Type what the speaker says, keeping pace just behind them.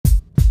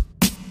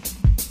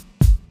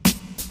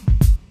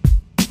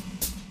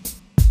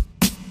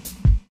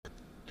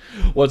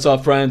What's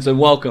up, friends, and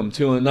welcome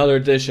to another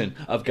edition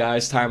of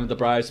Guys Time with the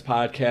Brides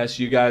podcast.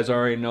 You guys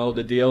already know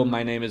the deal.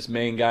 My name is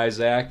Main Guy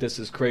Zach. This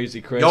is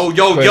Crazy Chris. Chris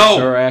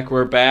Durak.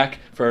 We're back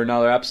for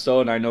another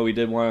episode. I know we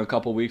did one a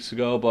couple weeks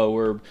ago, but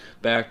we're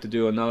back to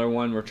do another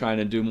one. We're trying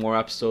to do more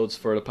episodes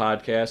for the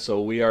podcast,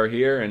 so we are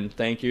here, and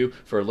thank you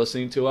for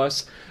listening to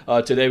us.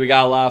 Today we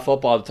got a lot of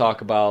football to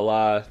talk about,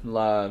 a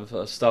lot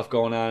of stuff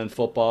going on in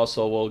football,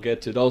 so we'll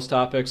get to those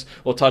topics.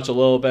 We'll touch a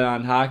little bit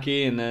on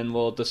hockey, and then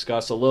we'll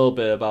discuss a little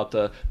bit about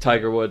the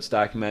Tiger Woods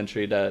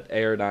documentary that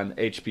aired on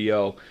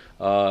HBO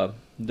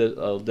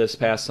this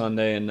past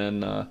Sunday, and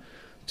then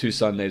 2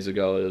 Sundays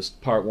ago. It was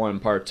part 1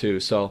 and part 2.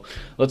 So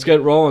let's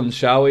get rolling,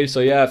 shall we?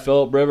 So yeah,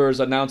 Philip Rivers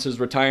announced his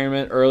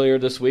retirement earlier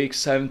this week.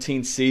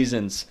 17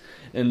 seasons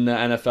in the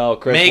NFL.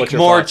 Chris, make what's your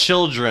more thoughts?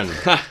 children.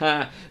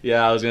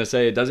 Yeah, I was gonna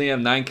say, doesn't he have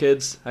 9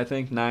 kids? I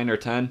think 9 or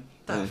 10.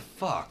 The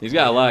fuck? He's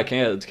got a lot of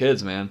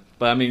kids, man.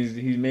 But I mean,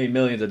 he made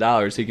millions of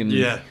dollars. He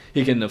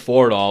can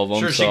afford all of them.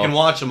 Sure, she can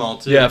watch them all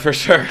too. Yeah, for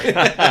sure.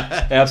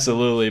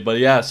 Absolutely. But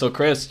yeah, so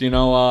Chris,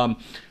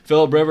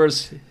 Philip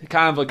Rivers,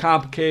 kind of a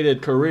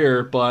complicated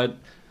career, but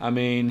I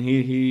mean,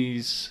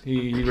 he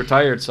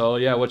retired. So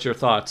yeah, what's your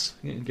thoughts?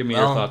 Give me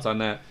your thoughts on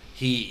that.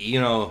 He,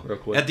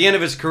 at the end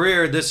of his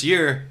career this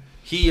year,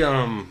 he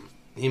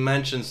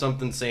mentioned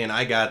something saying,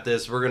 "I got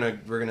this. We're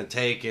gonna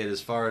take it as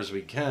far as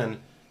we can."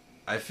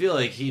 I feel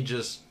like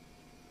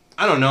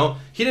I don't know.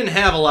 He didn't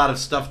have a lot of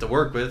stuff to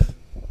work with.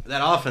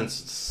 That offense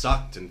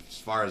sucked, as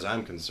far as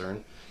I'm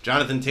concerned.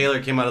 Jonathan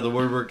Taylor came out of the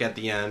woodwork at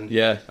the end.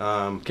 Yeah.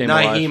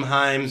 Nyheim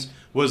Hines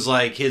was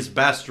like his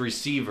best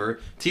receiver.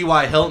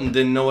 T.Y. Hilton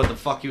didn't know what the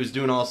fuck he was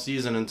doing all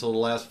season until the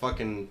last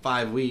fucking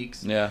 5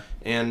 weeks. Yeah.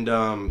 And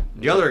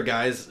the other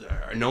guys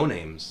are no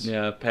names.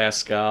 Yeah,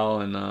 Pascal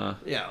and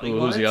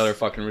who's the other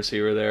fucking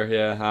receiver there?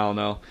 Yeah, I don't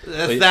know.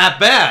 That's that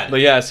bad. But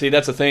yeah, see,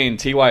 that's the thing.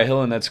 T.Y.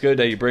 Hilton, that's good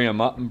that you bring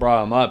him up and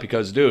brought him up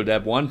because, dude,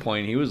 at one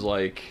point he was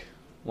like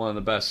one of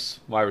the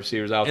best wide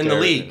receivers out in there.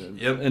 The league.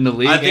 Yep. In the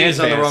league. I think and he's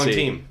on the wrong fantasy.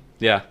 team.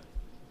 Yeah,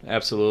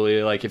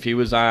 absolutely. Like if he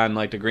was on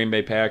like the Green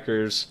Bay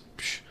Packers,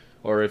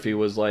 or if he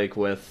was like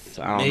with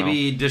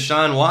maybe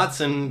Deshaun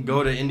Watson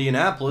go to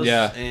Indianapolis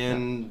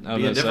and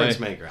be a difference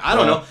maker. I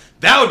don't know.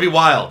 That would be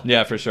wild.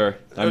 Yeah, for sure.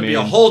 That would be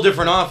a whole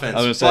different offense.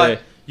 I was gonna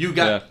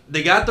say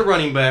they got the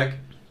running back.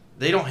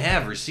 They don't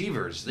have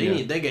receivers. They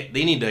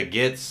need to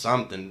get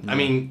something. I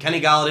mean,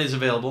 Kenny Galladay's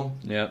available.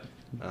 Yeah.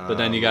 But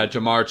then you got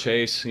Jamar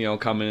Chase,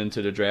 coming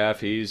into the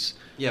draft.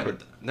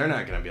 But they're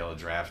not going to be able to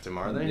draft him,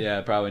 are they?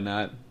 Yeah, probably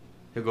not.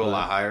 He'll go a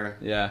lot higher.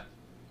 Yeah.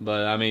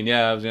 But, I mean,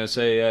 I was going to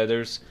say,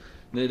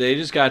 they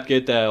just got to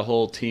get that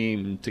whole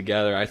team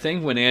together. I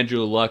think when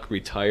Andrew Luck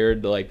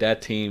retired, like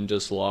that team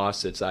just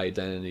lost its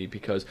identity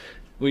because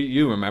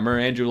you remember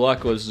Andrew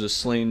Luck was just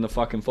slinging the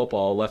fucking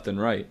football left and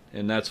right,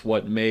 and that's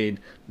what made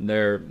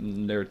their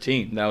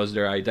team. That was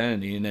their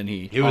identity, and then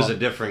he was a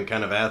different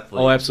kind of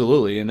athlete. Oh,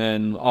 absolutely. And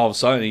then all of a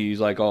sudden he's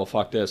like, "Oh,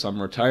 fuck this,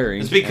 I'm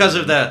retiring." It's because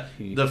of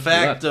the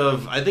fact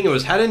of I think it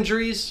was head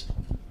injuries,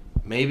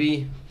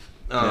 maybe.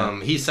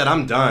 He said,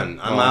 "I'm done.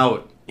 I'm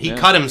out." He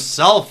cut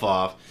himself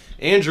off.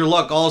 Andrew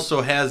Luck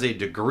also has a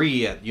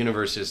degree at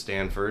University of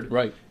Stanford,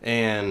 right?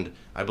 And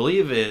I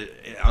believe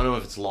I don't know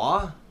if it's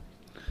law.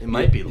 It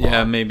might be law.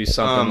 Yeah, maybe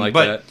something like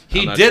but that.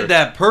 He did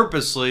that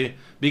purposely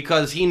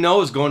because he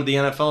knows going to the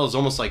NFL is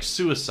almost like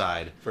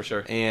suicide. For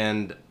sure.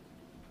 And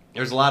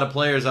there's a lot of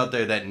players out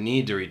there that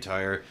need to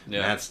retire.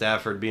 Yeah. Matt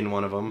Stafford being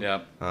one of them.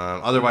 Yeah.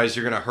 Otherwise,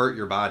 you're going to hurt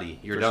your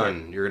body. You're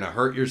done. Sure. You're going to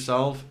hurt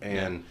yourself.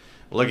 And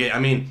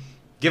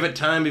give it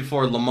time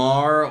before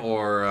Lamar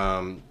or,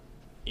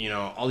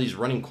 all these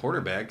running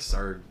quarterbacks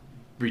are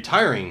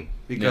retiring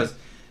because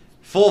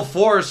full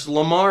force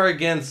Lamar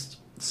against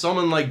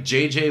someone like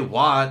J.J.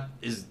 Watt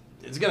is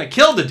going to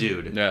kill the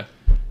dude. Yeah.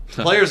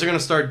 Players are going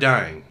to start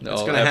dying.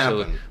 It's going to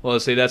happen. Well,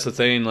 see, that's the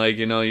thing. Like,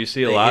 you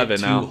see a lot of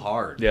it now. Too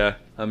hard. Yeah.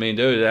 I mean,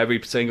 dude,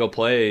 every single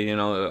play,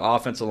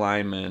 offensive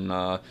linemen,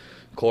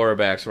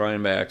 quarterbacks,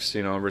 running backs,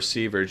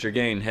 receivers, you're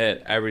getting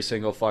hit every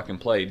single fucking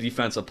play.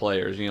 Defensive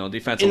players,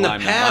 defensive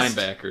linemen,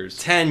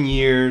 linebackers. 10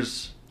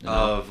 years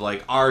of,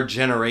 like, our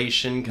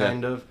generation,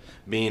 kind of,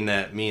 being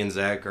that me and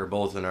Zach are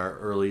both in our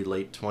early,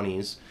 late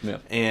 20s. Yeah.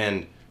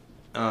 And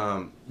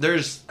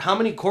there's how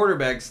many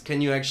quarterbacks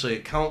can you actually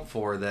account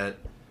for that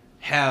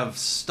have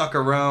stuck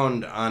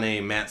around on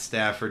a Matt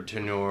Stafford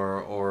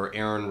tenure or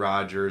Aaron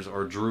Rodgers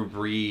or Drew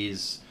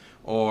Brees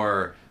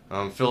or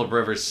Philip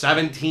Rivers?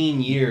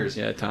 17 years.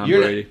 Yeah, Tom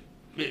Brady.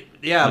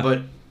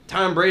 But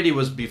Tom Brady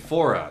was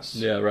before us.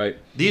 Yeah, right.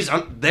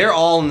 They're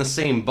all in the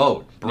same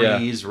boat.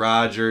 Brees,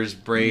 Rodgers,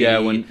 Brady.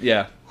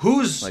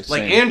 Who's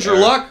like Andrew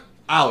Luck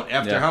out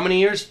after how many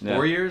years?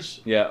 4 years?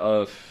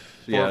 Yeah,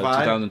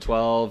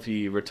 2012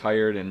 he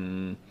retired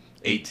in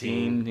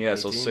 18. Yeah, 18,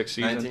 so 6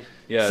 seasons. 19?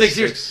 Yeah, 6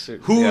 years.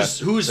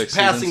 Who's six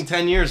passing seasons.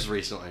 10 years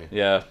recently?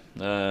 Yeah.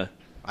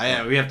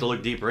 We have to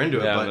look deeper into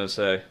it. Yeah, but I'm gonna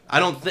say. I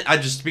don't think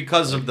just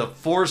because of the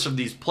force of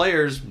these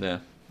players. Yeah.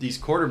 These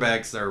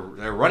quarterbacks they're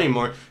running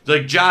more.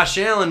 Like Josh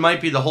Allen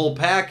might be the whole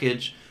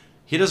package.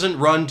 He doesn't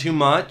run too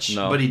much,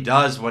 No. but he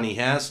does when he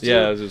has to.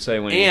 Yeah, I was going to say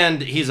when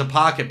And he's a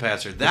pocket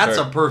passer. That's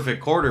sure. a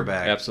perfect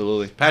quarterback.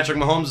 Absolutely. Patrick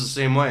Mahomes the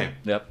same way.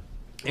 Yep.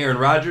 Aaron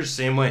Rodgers,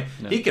 same way.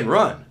 Yeah. He can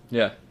run.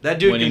 Yeah. That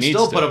dude When he can needs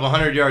still to. put up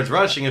 100 yards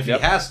rushing if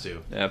Yep. he has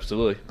to.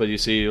 Absolutely. But you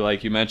see,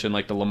 like you mentioned,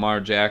 like the Lamar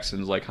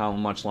Jacksons, like how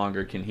much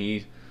longer can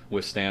he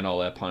withstand all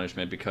that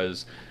punishment?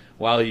 Because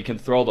while he can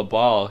throw the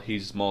ball,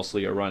 he's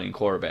mostly a running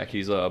quarterback.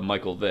 He's a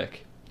Michael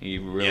Vick. He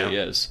really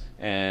is.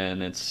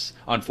 And it's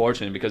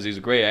unfortunate because he's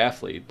a great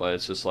athlete, but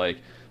it's just like,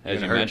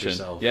 as you hurt mentioned,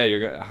 yourself.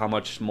 yeah, how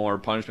much more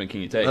punishment can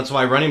you take? That's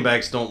why running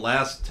backs don't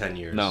last 10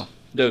 years. No.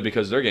 Dude,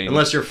 because they're getting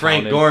Unless you're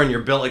Frank pounded. Gore and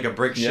you're built like a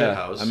brick Yeah,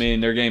 shithouse. I mean,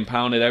 they're getting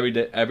pounded every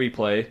day, every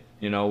play.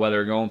 You know,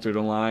 whether going through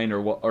the line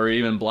or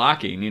even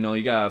blocking. You know,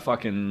 you got a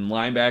fucking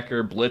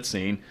linebacker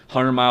blitzing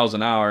 100 miles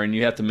an hour, and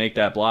you have to make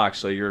that block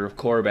so your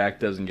quarterback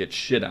doesn't get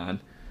shit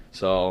on.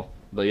 So,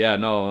 but yeah,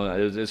 no,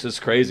 it's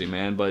just crazy,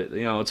 man. But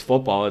you know, it's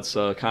football. It's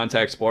a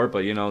contact sport.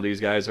 But you know, these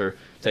guys are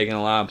taking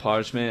a lot of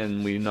punishment,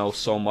 and we know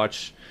so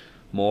much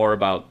more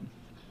about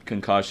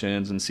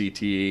concussions and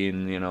CTE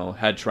and, you know,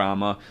 head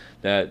trauma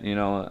that, you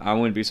know, I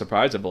wouldn't be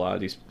surprised if a lot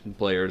of these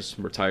players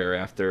retire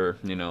after,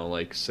 you know,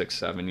 like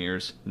 6-7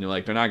 years. And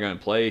like, they're not going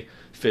to play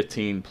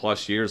 15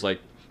 plus years like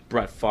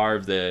Brett Favre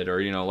did,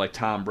 or, you know, like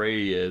Tom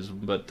Brady is.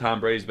 But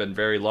Tom Brady's been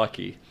very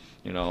lucky,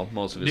 you know,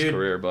 most of his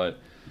career. But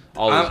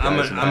all those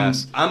guys in the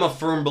past. I'm a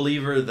firm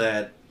believer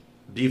that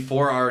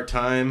before our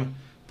time,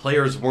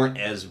 players weren't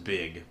as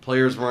big.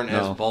 Players weren't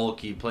as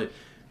bulky.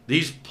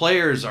 These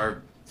players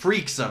are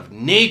freaks of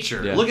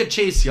nature. Yeah. Look at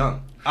Chase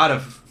Young out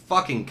of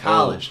fucking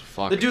college. Oh,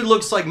 fuck. The dude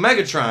looks like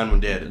Megatron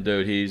did.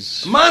 Dude,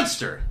 he's a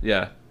monster.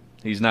 Yeah,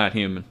 he's not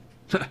human.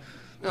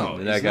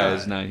 No, that guy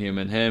is not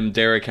human. Him,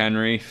 Derrick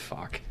Henry,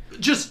 fuck.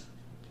 Just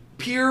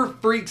pure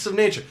freaks of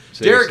nature.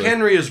 Seriously. Derrick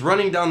Henry is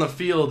running down the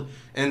field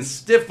and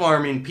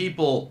stiff-arming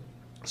people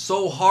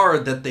so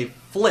hard that they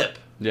flip.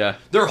 Yeah.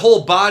 Their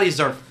whole bodies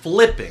are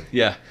flipping.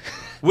 Yeah.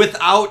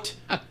 Without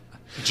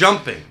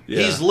jumping.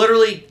 Yeah. He's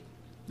literally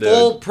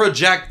full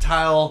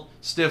projectile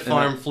stiff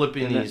arm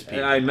flipping these people.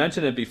 And I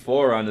mentioned it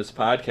before on this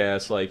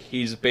podcast. Like,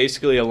 he's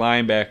basically a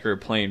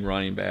linebacker playing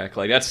running back.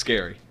 Like, that's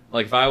scary.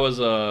 Like, if I was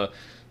a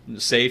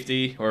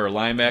safety or a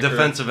linebacker,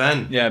 defensive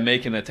end, yeah,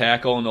 making a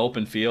tackle in the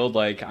open field,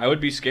 like, I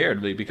would be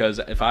scared because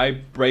if I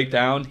break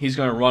down, he's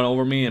gonna run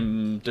over me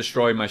and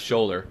destroy my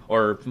shoulder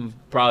or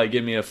probably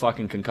give me a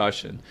fucking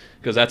concussion,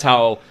 because that's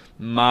how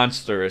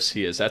monstrous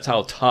he is. That's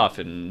how tough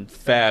and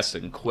fast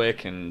and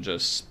quick and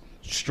just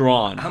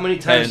strong. How many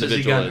times has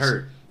he gotten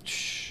hurt?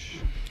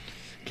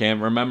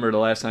 Can't remember the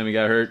last time he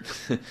got hurt.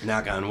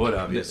 Knock on wood,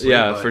 obviously.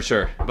 Yeah, for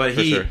sure.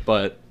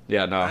 But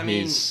yeah, no,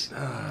 he's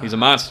a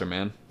monster,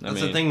 man. That's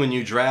the thing when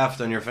you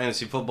draft on your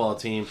fantasy football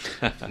team.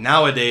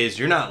 Nowadays,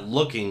 you're not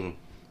looking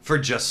for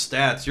just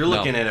stats. You're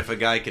looking at if a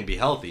guy can be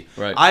healthy.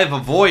 Right. I've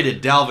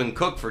avoided Dalvin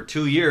Cook for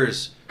 2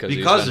 years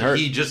because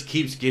he just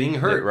keeps getting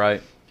hurt.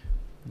 Right.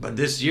 But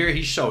this year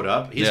he showed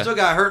up. He Yeah. still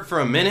got hurt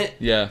for a minute.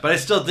 Yeah. But I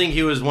still think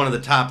he was one of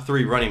the top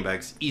 3 running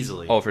backs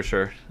easily. Oh, for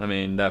sure. I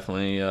mean,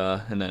 definitely.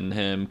 And then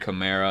him,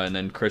 Kamara, and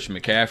then Christian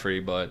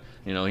McCaffrey. But,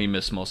 you know, he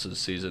missed most of the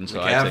season. So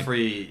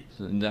McCaffrey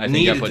I think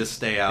needed to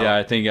stay out. Yeah,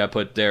 I think I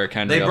put Derrick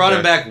Henry They up brought there.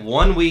 him back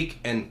 1 week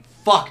and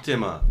fucked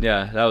him up.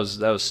 Yeah, that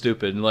was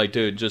stupid. Like,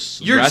 dude,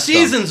 just your rest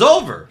season's him.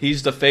 over.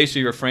 He's the face of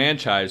your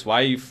franchise.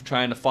 Why are you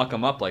trying to fuck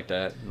him up like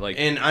that? Like,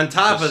 And on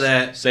top of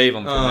that, save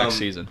him for next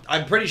season.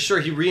 I'm pretty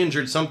sure he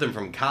re-injured something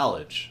from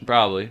college.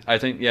 Probably. I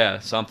think, yeah,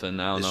 something.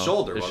 I don't know. His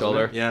shoulder, His wasn't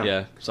shoulder. it?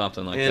 Yeah.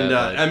 something like And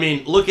that. I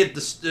mean, look at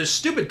the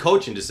stupid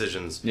coaching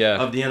decisions Yeah.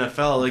 of the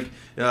NFL. Like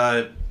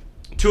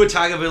Tua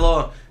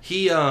Tagovailoa,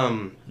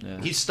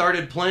 he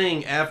started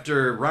playing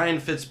after Ryan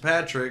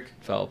Fitzpatrick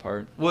fell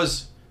apart.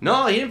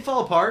 No, he didn't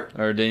fall apart.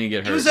 Or didn't he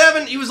get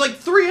hurt? He was like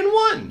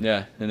 3-1.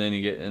 Yeah, and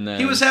then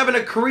He was having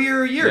a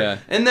career year. Yeah.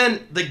 And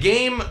then the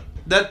game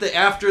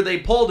after they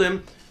pulled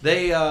him,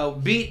 they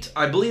beat,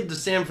 I believe, the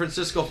San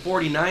Francisco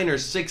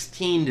 49ers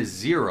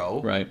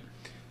 16-0. Right.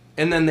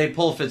 And then they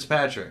pull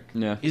Fitzpatrick.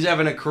 Yeah. He's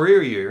having a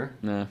career year.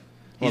 Yeah.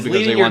 He's because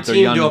leading they your want their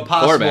team young to a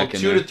possible quarterback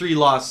in 2 there. to 3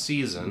 loss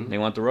season. They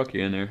want the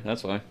rookie in there.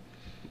 That's why.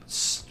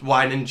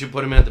 Why didn't you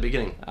put him in at the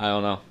beginning? I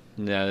don't know.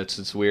 Yeah,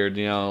 it's weird.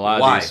 You know, a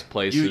lot of these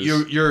places.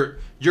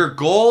 Your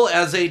goal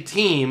as a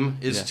team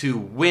is to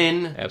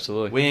win.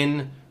 Absolutely.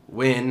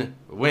 Win.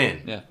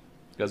 Yeah.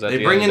 Because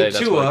They bring in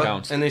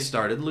Tua, and they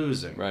started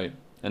losing. Right.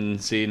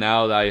 And see,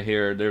 now that I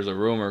hear there's a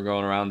rumor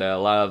going around that a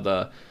lot of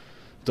the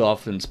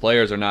Dolphins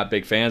players are not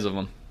big fans of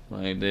him.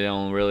 Like, they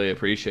don't really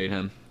appreciate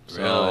him.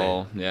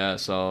 So, yeah,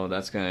 so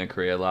that's going to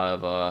create a lot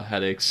of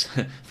headaches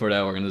for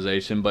that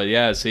organization. But,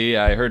 yeah, see,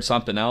 I heard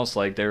something else,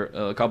 like, there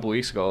a couple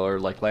weeks ago or,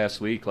 like, last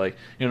week. Like,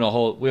 you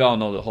know, we all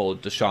know the whole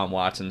Deshaun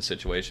Watson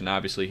situation.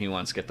 Obviously, he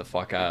wants to get the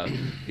fuck out of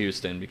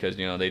Houston because,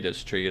 you know, they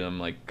just treated him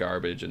like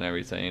garbage and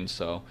everything.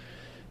 So,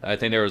 I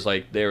think there was,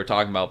 like, they were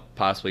talking about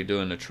possibly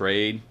doing a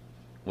trade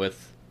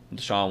with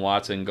Deshaun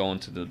Watson going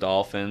to the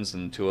Dolphins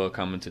and Tua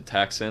coming to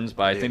Texans.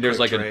 But I think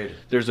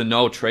there's a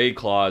no trade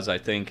clause, I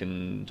think,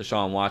 in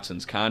Deshaun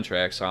Watson's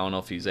contract. So I don't know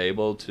if he's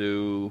able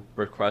to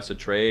request a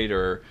trade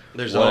or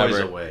there's whatever. Always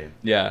a way.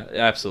 Yeah,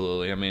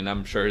 absolutely. I mean,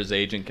 I'm sure his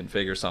agent can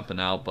figure something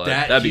out, but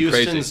that'd be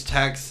crazy. Houston's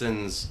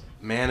Texans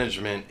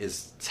management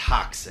is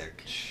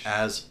toxic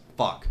as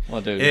fuck.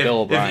 Well, dude,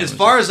 Bill O'Brien. As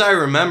far as I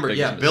remember,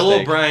 Bill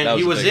O'Brien,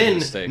 he was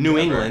in New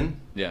England.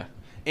 Yeah.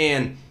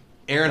 And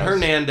Aaron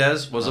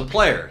Hernandez was a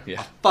player.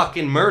 Yeah. A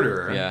fucking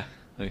murderer. Yeah.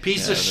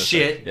 Piece of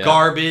shit,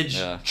 garbage,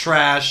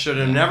 trash, should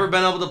have never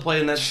been able to play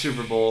in that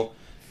Super Bowl,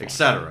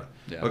 etc.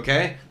 Yeah.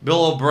 Okay?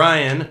 Bill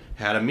O'Brien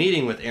had a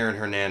meeting with Aaron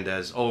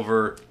Hernandez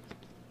over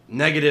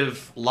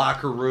negative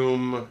locker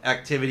room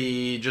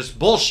activity, just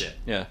bullshit.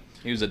 Yeah.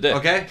 He was a dick.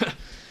 Okay?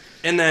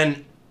 And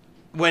then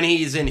when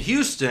he's in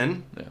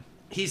Houston,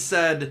 he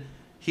said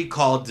he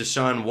called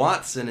Deshaun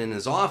Watson in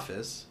his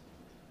office,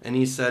 and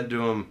he said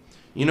to him,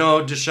 you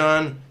know,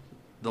 Deshaun,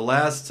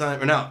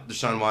 DeAndre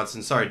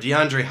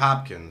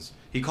Hopkins.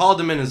 He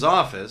called him in his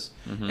office,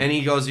 and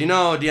he goes, you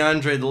know,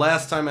 DeAndre, the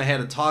last time I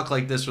had a talk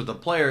like this with a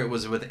player, it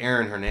was with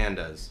Aaron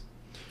Hernandez.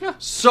 Yeah.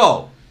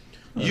 So,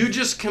 you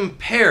just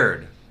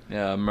compared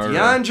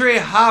DeAndre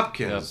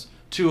Hopkins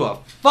to a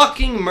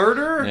fucking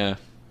murderer? Yeah.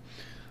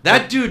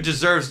 That dude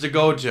deserves to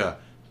go to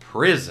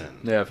prison.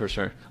 Yeah, for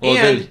sure. Well,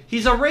 and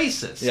he's a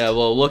racist. Yeah,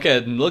 well, look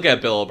at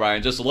Bill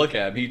O'Brien. Just look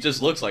at him. He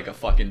just looks like a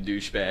fucking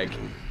douchebag.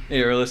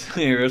 Here, let's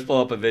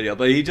pull up a video.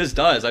 But he just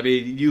does. I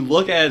mean, you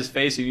look at his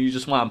face and you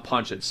just want to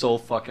punch it so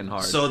fucking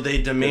hard. So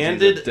they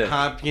demanded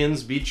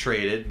Hopkins be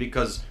traded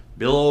because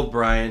Bill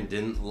O'Brien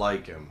didn't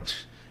like him.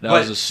 That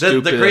was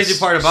the crazy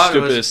part about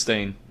it was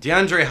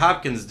DeAndre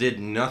Hopkins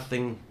did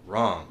nothing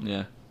wrong.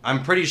 Yeah.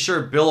 I'm pretty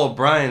sure Bill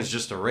O'Brien's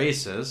just a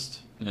racist.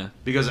 Yeah.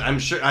 Because I'm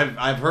sure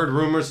I've heard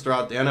rumors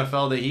throughout the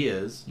NFL that he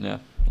is. Yeah.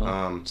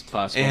 Well, it's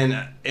possible.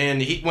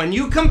 And when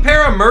you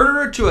compare a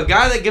murderer to a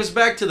guy that gives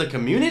back to the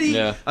community,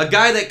 a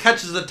guy that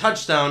catches a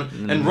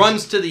touchdown and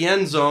runs to the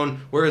end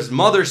zone where his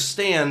mother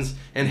stands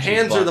and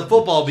hands her the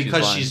football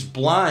because she's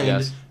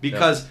blind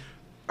because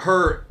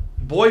her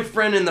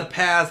boyfriend in the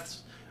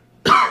past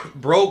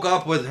broke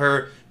up with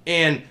her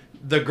and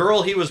the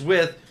girl he was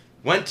with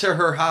went to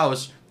her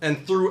house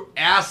and threw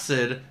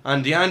acid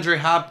on DeAndre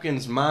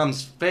Hopkins'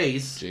 mom's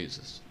face.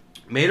 Jesus.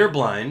 Made her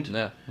blind.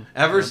 Yeah.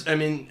 I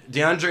mean,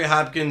 DeAndre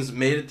Hopkins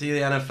made it to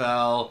the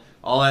NFL,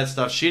 all that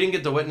stuff. She didn't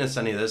get to witness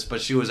any of this, but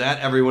she was at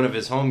every one of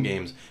his home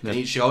games. Yeah.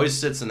 And she always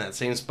sits in that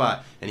same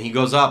spot. And he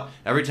goes up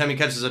every time he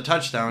catches a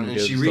touchdown, and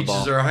she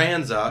reaches her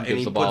hands out, and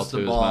he puts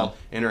the ball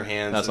in her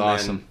hands. That's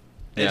awesome.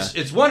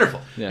 It's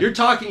wonderful. Yeah. You're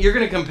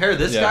going to compare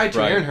this guy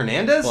to Aaron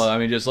Hernandez? Well, I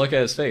mean, just look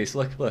at his face.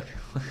 Look.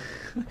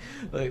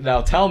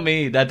 Now tell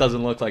me that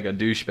doesn't look like a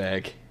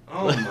douchebag.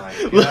 Oh my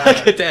god!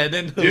 Look at that.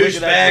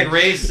 Douchebag,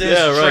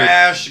 racist,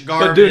 trash,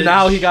 garbage. But dude,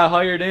 now he got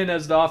hired in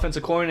as the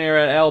offensive coordinator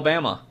at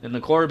Alabama and the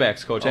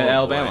quarterbacks coach at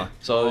Alabama. Boy.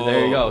 So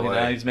there you go.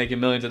 Now he's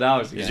making millions of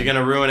dollars again. Is he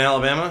gonna ruin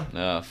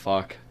Alabama?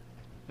 Fuck.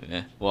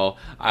 Yeah. Well,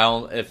 I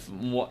don't. If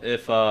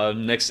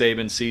Nick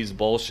Saban sees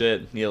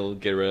bullshit, he'll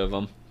get rid of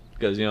him.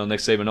 Because, you know, Nick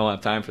Saban don't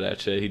have time for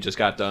that shit. He just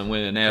got done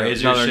winning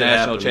another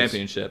national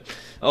championship.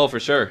 Oh, for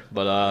sure.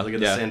 But look at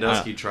the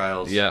Sandusky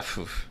trials. Yeah.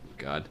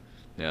 God.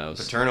 Yeah.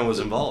 Paterno was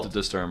involved.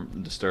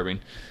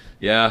 Disturbing.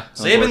 Yeah.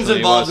 Saban's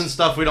involved in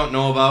stuff we don't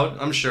know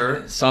about, I'm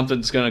sure.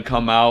 Something's going to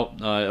come out.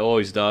 It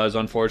always does,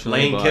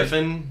 unfortunately. Lane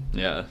Kiffin.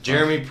 Yeah.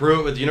 Jeremy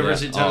Pruitt with the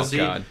University of Tennessee.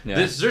 Oh, God. Yeah.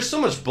 There's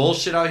so much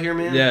bullshit out here,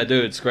 man. Yeah,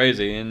 dude, it's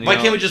crazy. And why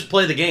can't we just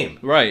play the game?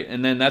 Right,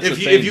 and then that's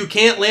if you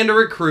can't land a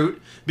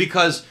recruit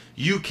because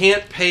you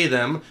can't pay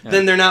them,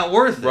 then they're not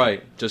worth it.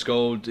 Right. Just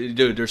go,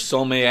 dude, there's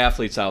so many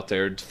athletes out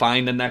there.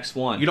 Find the next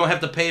one. You don't have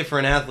to pay for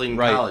an athlete in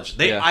college.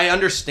 I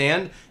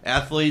understand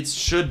athletes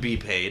should be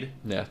paid.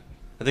 Yeah.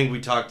 I think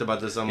we talked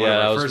about this on one of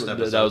our first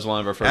episodes. That was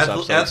one of our first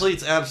episodes.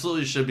 Athletes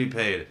absolutely should be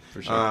paid.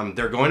 For sure.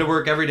 They're going to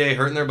work every day,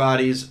 hurting their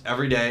bodies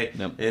every day,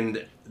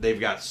 and they've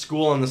got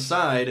school on the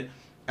side.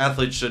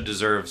 Athletes should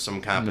deserve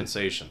some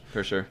compensation.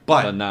 For sure.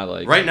 But not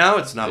like right now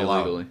it's not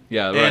illegally. allowed.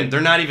 Yeah, right. And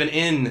they're not even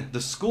in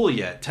the school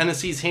yet.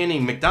 Tennessee's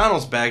handing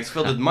McDonald's bags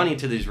filled with money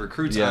to these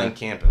recruits on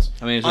campus.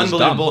 I mean, it's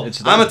unbelievable. It's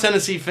dumb. I'm a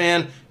Tennessee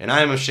fan, and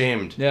I am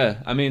ashamed.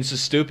 Yeah, I mean, it's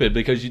just stupid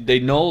because they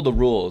know the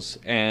rules,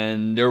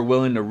 and they're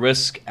willing to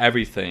risk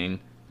everything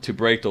to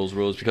break those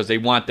rules because they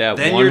want that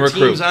then one recruit. Then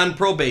your team's on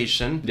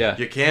probation. Yeah.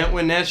 You can't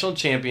win national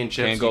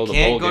championships. You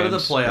can't go to the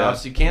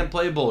playoffs. Yeah. You can't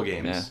play bowl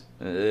games. Yeah.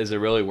 Is it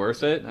really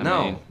worth it? I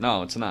no. mean,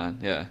 no, it's not.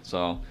 Yeah.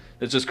 So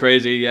it's just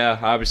crazy. Yeah.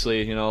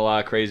 Obviously, you know, a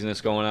lot of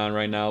craziness going on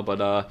right now,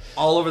 but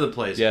all over the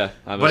place. Yeah.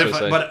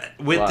 But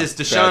with this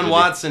Deshaun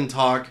Watson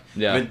talk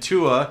with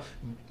Tua,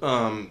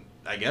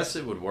 I guess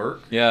it would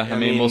work. Yeah. I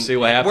mean, we'll see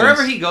what happens.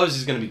 Wherever he goes,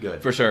 he's going to be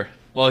good. For sure.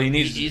 Well, he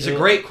needs. He's a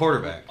great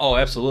quarterback. Oh,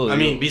 absolutely. I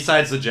mean,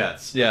 besides the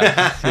Jets.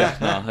 Yeah,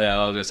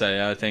 I was gonna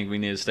say I think we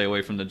need to stay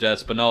away from the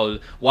Jets, but no,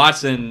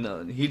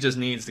 Watson, he just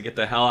needs to get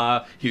the hell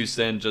out of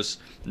Houston. Just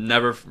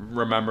never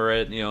remember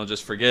it,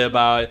 just forget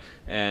about it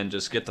and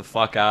just get the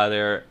fuck out of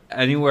there.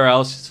 Anywhere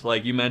else,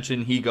 like you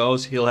mentioned, he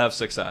goes, he'll have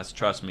success.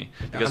 Trust me,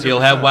 because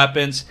he'll have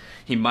weapons.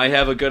 He might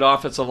have a good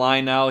offensive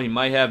line now. He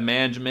might have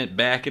management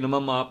backing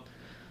him up.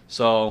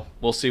 So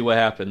we'll see what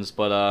happens,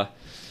 but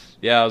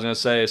yeah, I was gonna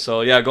say.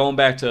 So yeah, going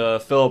back to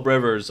Philip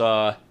Rivers.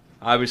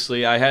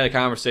 Obviously, I had a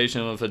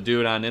conversation with a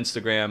dude on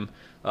Instagram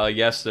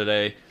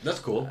yesterday. That's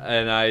cool.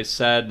 And I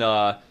said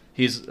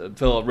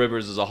Philip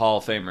Rivers is a Hall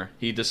of Famer.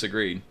 He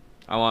disagreed.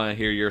 I want to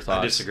hear your thoughts.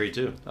 I disagree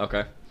too.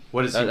 Okay.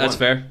 What is he? That's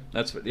fair.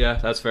 That's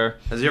fair.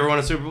 Has he ever won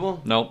a Super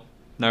Bowl? Nope.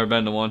 Never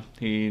been to one.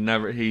 He's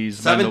 17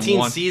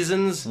 been to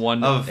seasons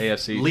one of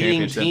AFC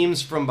leading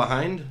teams from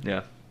behind.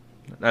 Yeah,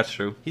 that's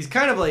true. He's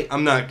kind of like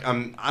I'm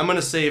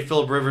gonna say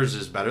Philip Rivers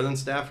is better than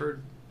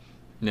Stafford.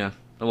 Yeah.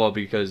 Well,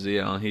 because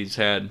he's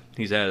had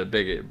a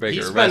bigger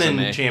He's resume. been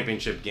in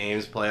championship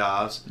games,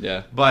 playoffs.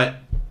 Yeah. But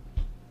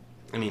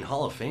I mean,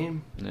 Hall of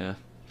Fame. Yeah.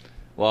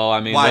 Well, I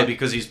mean, why?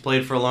 Because he's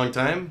played for a long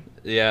time.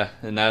 Yeah,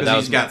 and that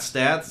he's got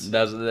stats.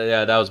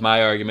 That was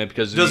my argument.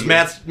 Because does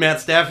Matt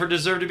Stafford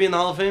deserve to be in the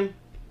Hall of Fame?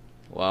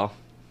 Well,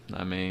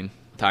 I mean,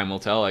 time will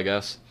tell, I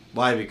guess.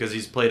 Why? Because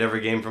he's played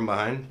every game from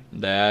behind?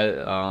 That,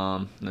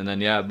 and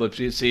then, yeah, but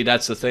you see,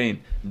 that's the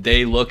thing.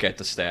 They look at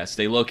the stats.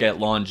 They look at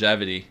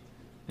longevity,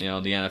 the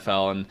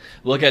NFL, and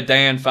look at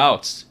Dan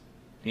Fouts.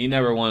 He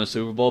never won a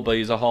Super Bowl, but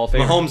he's a Hall of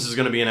Famer. Mahomes is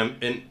going to be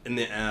in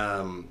the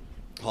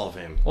Hall of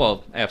Fame.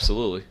 Well,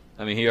 absolutely.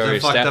 I mean, he already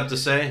fucked up to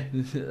say.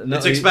 No,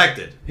 it's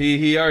expected.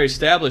 He already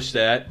established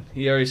that.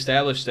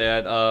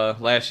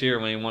 Last year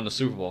when he won the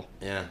Super Bowl.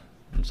 Yeah.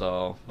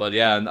 So, but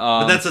yeah.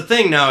 But that's the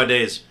thing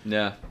nowadays.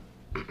 Yeah.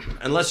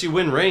 Unless you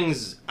win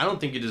rings, I don't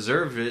think you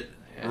deserve it,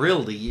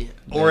 really.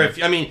 Or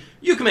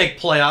you can make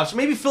playoffs.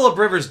 Maybe Philip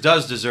Rivers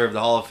does deserve the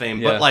Hall of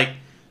Fame, but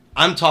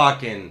I'm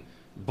talking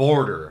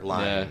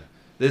borderline.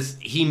 Yeah.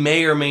 He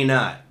may or may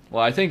not.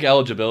 Well, I think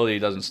eligibility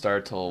doesn't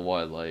start till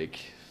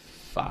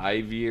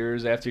 5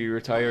 years after you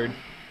retired?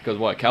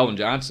 Because Calvin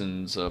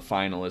Johnson's a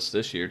finalist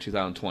this year,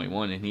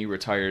 2021, and he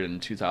retired in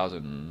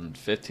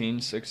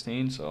 2015,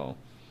 16, so...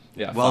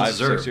 Yeah, well 5,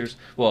 deserved. 6 years.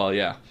 Well,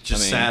 yeah.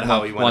 Just sad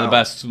how he went one of the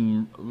best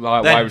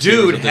wide receivers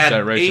dude of this had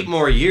generation. 8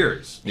 more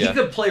years. Yeah. He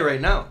could play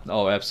right now.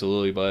 Oh,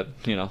 absolutely, but,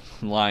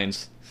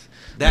 Lions...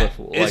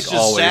 It's just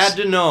always, sad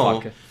to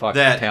know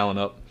that talent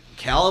up.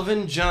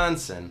 Calvin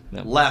Johnson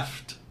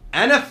left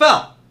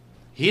NFL.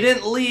 He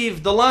didn't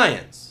leave the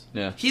Lions.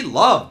 Yeah. He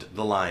loved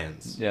the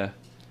Lions. Yeah.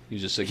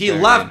 He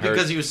left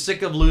because he was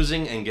sick of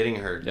losing and getting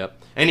hurt.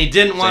 Yep. And he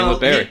didn't want to... With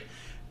Barry.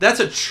 That's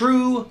a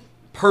true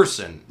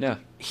person. Yeah.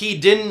 He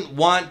didn't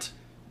want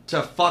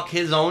to fuck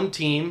his own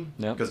team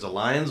because the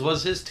Lions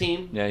was his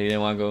team. Yeah, he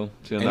didn't want to go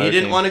to another team. And he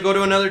didn't want to go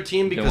to another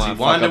team because he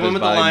wanted to win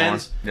with the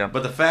Lions. Yeah.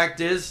 But the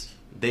fact is,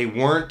 they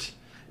weren't...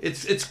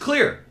 It's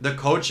clear. The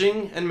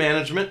coaching and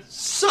management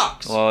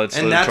sucks. Well,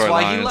 and that's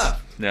why he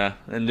left. Yeah,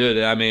 and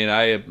dude, I mean,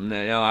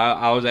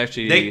 I was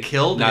actually they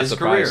killed not his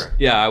surprised. career.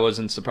 Yeah, I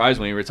wasn't surprised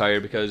when he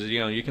retired because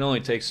you can only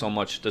take so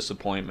much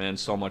disappointment,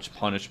 so much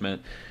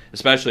punishment,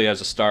 especially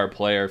as a star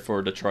player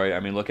for Detroit.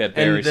 I mean, look at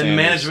Barry Sanders. And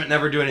management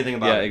never do anything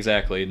about it. Yeah,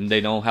 exactly. And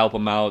they don't help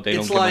him out. They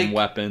don't give him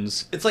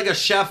weapons. It's like a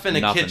chef in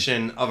a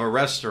kitchen of a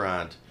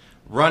restaurant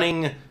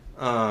running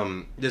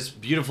this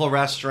beautiful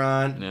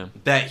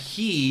restaurant that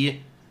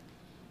he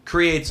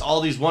creates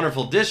all these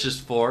wonderful dishes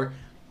for,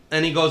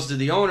 and he goes to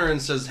the owner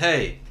and says,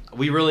 "Hey,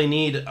 we really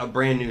need a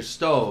brand new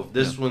stove.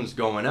 This one's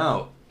going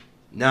out."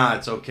 Nah,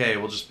 it's okay.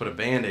 We'll just put a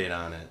Band-Aid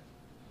on it.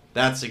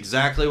 That's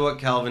exactly what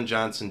Calvin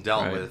Johnson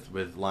dealt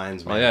with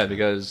Lions management. Well, yeah,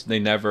 because they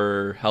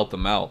never helped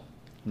him out.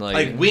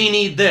 Like, we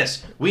need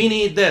this. We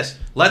need this.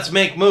 Let's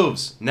make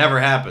moves.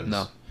 Never happens.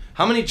 No.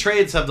 How many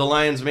trades have the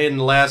Lions made in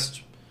the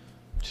last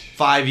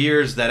 5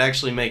 years that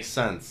actually make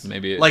sense?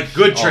 Maybe like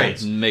good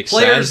trades. Makes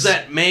Players sense.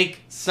 that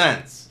make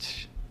sense.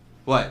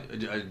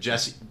 What?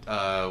 Jesse,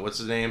 what's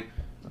his name?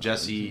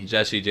 Jesse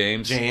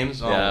James.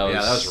 James? Oh, yeah,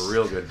 that was a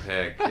real good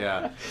pick.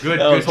 Yeah. Good,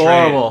 that was good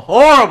horrible. Trade.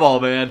 Horrible,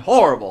 man.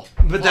 Horrible.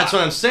 But that's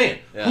what I'm saying.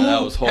 Yeah, Who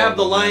that was horrible, have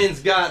the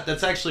Lions got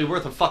that's actually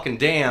worth a fucking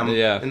damn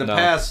in the no.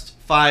 past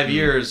 5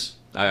 years?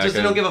 Just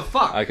they don't give a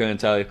fuck. I couldn't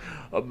tell you.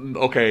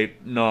 Okay,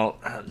 no.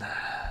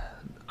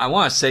 I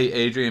want to say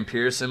Adrian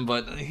Peterson,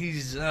 but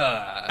he's...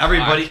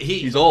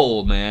 he's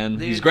old, man.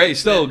 He's great. He's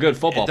still a good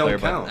football player,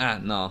 count.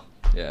 but no.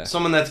 Yeah.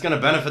 Someone that's going to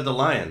benefit the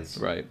Lions.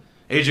 Right.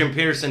 Adrian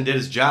Peterson did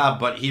his job,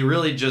 but he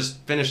really just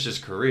finished his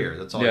career.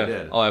 That's all he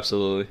did. Oh,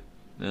 absolutely.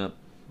 Yeah.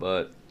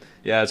 But,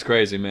 yeah, it's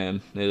crazy,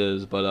 man. It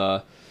is.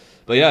 But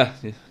yeah,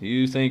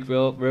 you think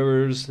Philip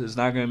Rivers is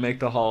not going to make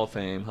the Hall of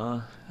Fame,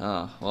 huh?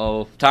 Oh,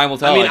 well, time will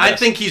tell. I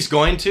think he's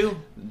going to.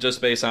 Just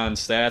based on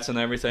stats and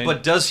everything.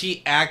 But does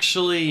he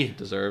actually...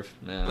 Deserve?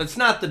 Yeah. It's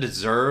not the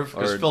deserve,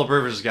 because Philip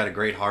Rivers has got a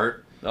great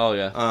heart. Oh,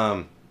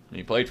 yeah.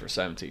 He played for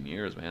 17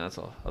 years, man. That's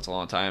a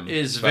long time. It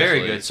is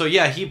very good. So,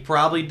 yeah, he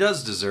probably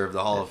does deserve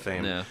the Hall of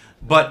Fame. Yeah.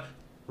 But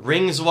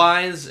rings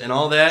wise and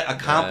all that,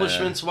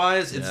 accomplishments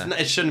wise,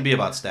 it shouldn't be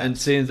about stats. And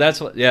see,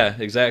 that's what,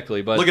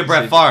 exactly. But look at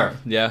Brett Favre.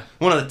 Yeah.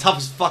 One of the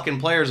toughest fucking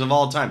players of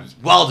all time.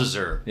 Well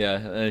deserved.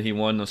 Yeah, he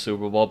won the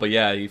Super Bowl, but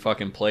yeah, he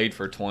fucking played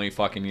for 20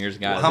 fucking years.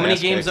 Got how many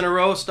games in a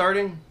row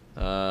starting?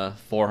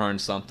 400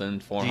 something,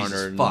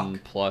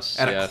 400 plus.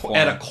 At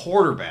a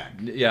quarterback.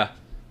 Yeah.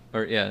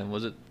 Or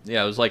was it?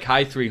 Yeah, it was like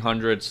high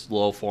 300s,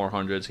 low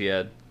 400s. He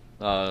had.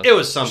 It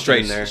was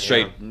something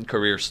straight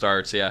career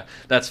starts. Yeah,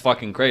 that's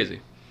fucking crazy.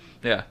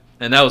 Yeah,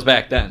 and that was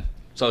back then.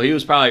 So he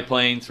was probably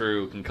playing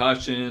through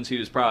concussions. He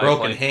was probably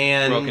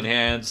broken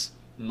hands,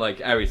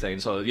 like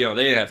everything. So they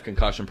didn't have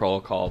concussion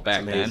protocol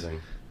back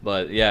then.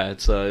 But yeah,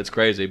 it's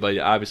crazy. But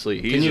obviously,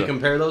 can you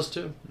compare those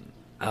two?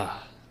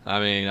 I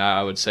mean,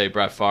 I would say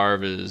Brett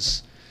Favre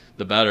is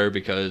the better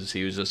because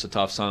he was just a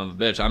tough son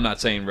of a bitch. I'm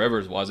not saying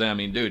Rivers wasn't. I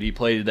mean, dude, he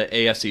played the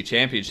AFC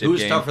Championship game.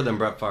 Who's tougher than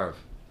Brett Favre?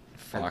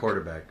 At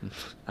quarterback.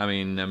 I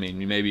mean,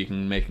 maybe you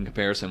can make a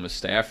comparison with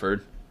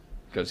Stafford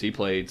because he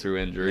played through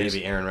injuries.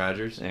 Maybe Aaron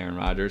Rodgers. Aaron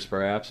Rodgers,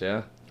 perhaps.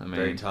 Yeah. I mean,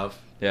 very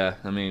tough. Yeah,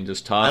 I mean,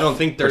 just tough. I don't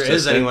think there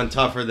is anyone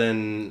tougher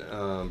than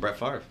Brett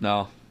Favre.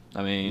 No,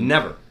 I mean,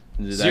 never.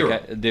 Zero.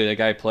 That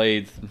guy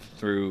played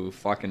through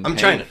fucking. I'm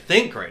trying to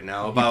think right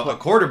now about a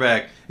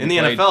quarterback in the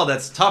NFL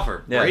that's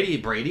tougher. Yeah.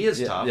 Brady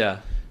is tough. Yeah.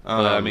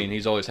 But I mean,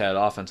 he's always had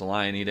offensive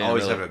line. He didn't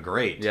always have a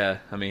great. Yeah,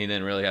 I mean, he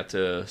didn't really have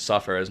to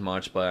suffer as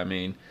much. But I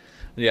mean,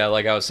 yeah,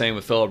 like I was saying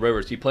with Phillip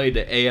Rivers, he played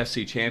the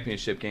AFC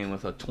Championship game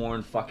with a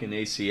torn fucking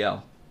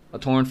ACL.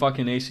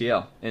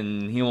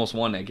 And he almost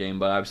won that game,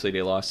 but obviously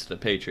they lost to the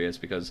Patriots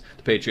because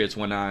the Patriots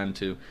went on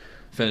to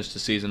finish the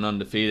season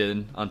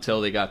undefeated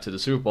until they got to the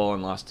Super Bowl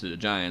and lost to the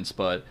Giants.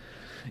 But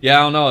yeah,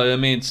 I don't know. I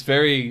mean, it's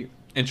very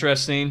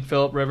interesting,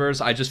 Phillip Rivers.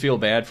 I just feel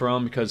bad for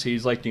him because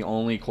he's like the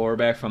only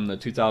quarterback from the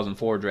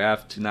 2004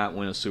 draft to not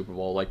win a Super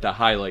Bowl, like the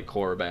highlight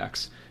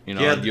quarterbacks. He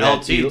had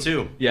LT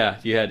too. Yeah,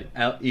 you had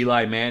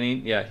Eli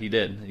Manning. Yeah, he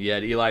did. You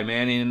had Eli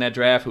Manning in that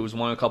draft, who's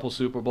won a couple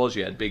Super Bowls.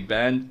 You had Big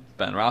Ben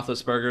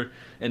Roethlisberger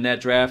in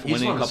that draft,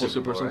 winning a couple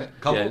Super Bowls. Right?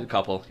 Yeah, a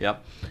couple.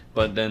 Yep.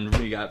 But then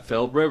you got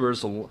Phillip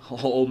Rivers,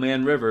 old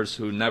man Rivers,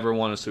 who never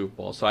won a Super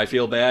Bowl. So I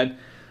feel bad,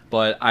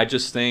 but I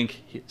just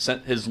think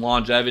his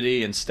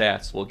longevity and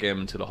stats will get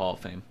him into the Hall of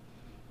Fame.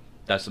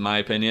 That's my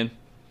opinion.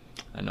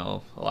 I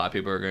know a lot of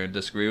people are going to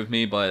disagree with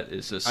me, but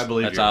it's just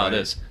that's how it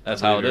is. That's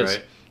how it is.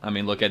 I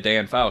mean, look at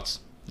Dan Fouts.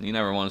 He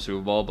never won a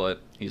Super Bowl,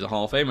 but he's a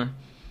Hall of Famer.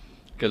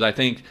 Because I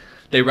think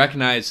they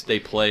recognized they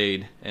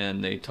played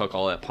and they took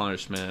all that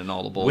punishment and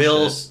all the bullshit.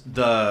 Will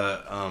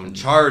the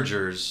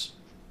Chargers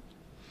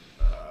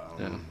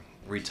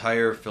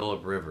retire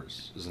Phillip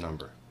Rivers'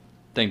 number?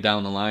 I think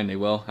down the line they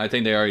will. I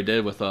think they already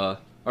did with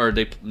or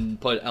they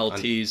put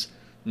LT's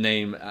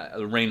name,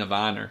 Reign of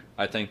Honor.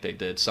 I think they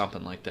did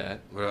something like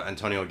that.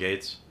 Antonio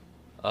Gates?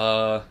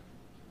 Yeah,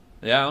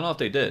 I don't know if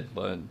they did,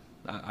 but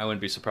I wouldn't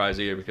be surprised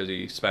either because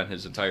he spent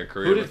his entire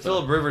career. Who did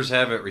Phillip Rivers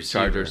have at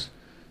receiver?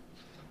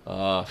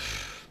 Chargers.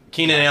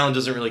 Keenan Allen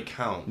doesn't really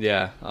count.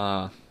 Yeah.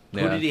 Who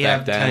did he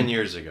have 10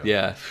 years ago?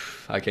 Yeah,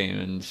 I can't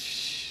even.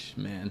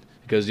 Man,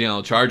 because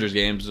Chargers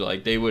games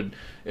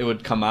it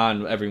would come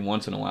on every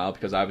once in a while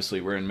because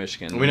obviously we're in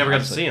Michigan. We never got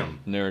to see them.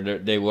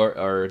 They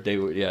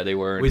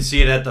were. We'd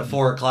see it at the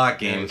 4:00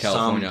 game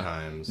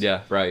sometimes.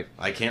 Yeah, right.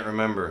 I can't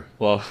remember.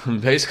 Well,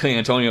 basically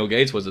Antonio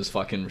Gates was his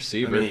fucking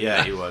receiver. I mean,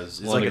 yeah, he was.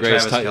 It's like a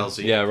Travis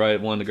Kelce. Yeah, right.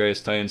 One of the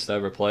greatest Titans to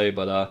ever play,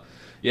 but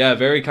yeah,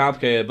 very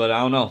complicated. But I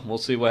don't know. We'll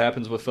see what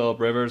happens with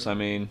Phillip Rivers. I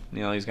mean,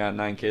 he's got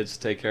 9 kids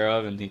to take care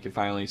of, and he can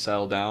finally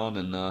settle down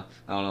and I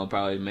don't know,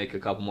 probably make a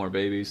couple more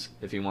babies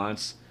if he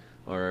wants,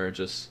 or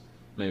just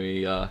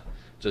maybe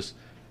just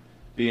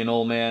be an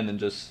old man and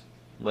just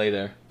lay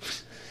there.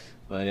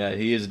 But yeah,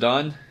 he is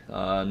done.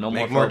 No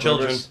more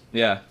children. Rivers.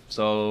 Yeah.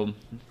 So,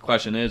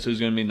 question is, who's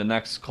going to be the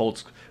next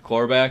Colts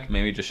quarterback?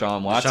 Maybe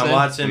Deshaun Watson. Deshaun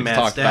Watson,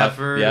 Matt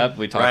Stafford.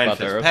 We talked Ryan about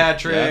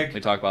Fitzpatrick. that. Yeah, we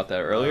talked about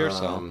that earlier.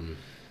 So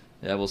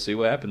yeah, we'll see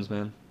what happens,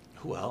 man.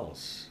 Who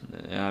else?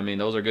 Yeah, I mean,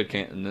 those are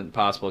good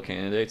possible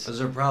candidates. Those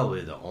are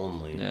probably the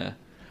only. Yeah.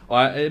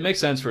 Well, it makes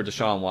sense for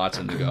Deshaun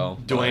Watson to go.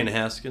 Dwayne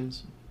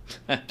Haskins.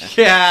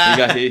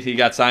 Yeah. He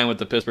got signed with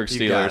the Pittsburgh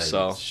Steelers,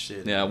 so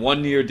yeah,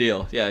 1-year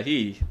deal. Yeah,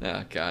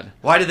 God.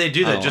 Why did they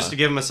do that? Just to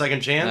give him a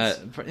second chance?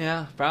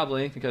 Yeah,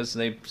 probably because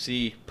they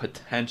see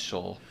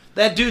potential.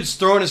 That dude's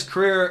throwing his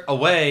career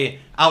away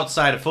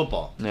outside of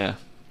football. Yeah.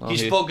 Well,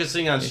 he's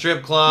focusing on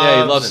strip clubs.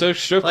 Yeah, he loves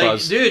strip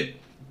clubs. Dude,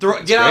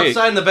 get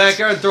outside in the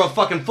backyard and throw a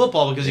fucking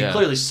football because you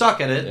clearly suck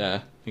at it.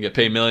 Yeah. You get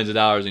paid millions of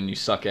dollars and you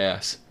suck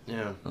ass.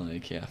 Yeah.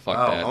 Fuck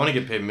that. I want to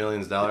get paid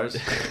millions of dollars.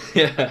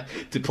 Yeah,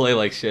 to play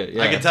like shit.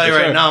 Yeah, I can tell you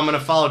right now, I'm going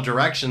to follow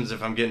directions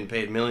if I'm getting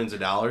paid millions of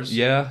dollars.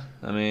 Yeah,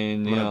 I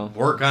mean, I'm going to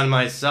work on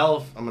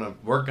myself. I'm going to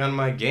work on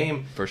my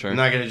game. For sure. I'm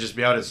not going to just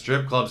be out at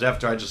strip clubs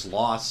after I just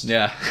lost.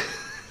 Yeah.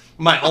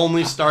 My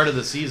only start of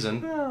the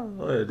season.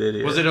 What an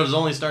idiot. Was it his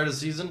only start of the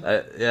season?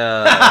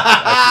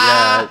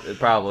 Yeah,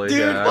 probably.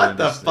 Dude, what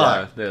the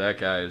fuck? Yeah, that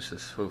guy is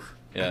just, oof.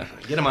 Yeah.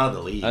 Get him out of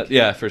the league.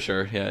 Yeah, for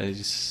sure. Yeah,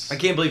 I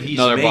can't believe he's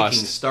making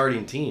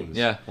starting teams.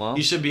 Yeah, well.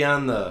 He should be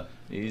on the,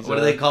 what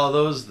do they call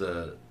those?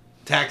 The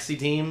taxi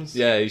teams.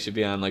 Yeah, he should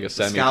be on like a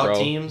semi-pro. Scout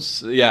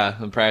teams. Yeah,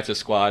 a practice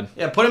squad.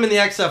 Yeah, put him in the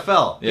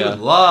XFL. He Yeah. would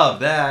love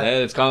that. Yeah,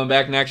 it's coming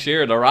back next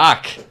year. The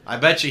Rock. I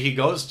bet you he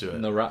goes to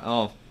it. The Rock.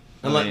 Oh.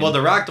 Well,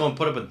 The Rock don't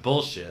put up with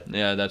bullshit.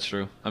 Yeah, that's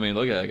true. I mean,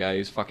 look at that guy.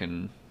 He's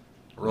fucking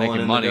Rolling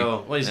making in money. the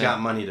dough. Well, he's got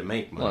money to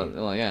make money.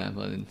 Well, yeah,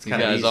 but he's kinda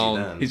got his easy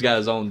own. then. He's got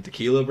his own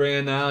tequila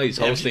brand now. He's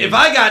hosting. If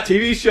I got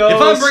TV shows,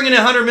 if I'm bringing in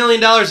 $100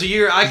 million a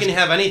year, I can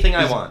have anything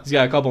I want. He's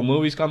got a couple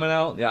movies coming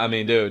out. Yeah, I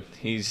mean, dude,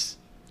 he's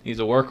a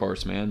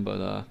workhorse, man.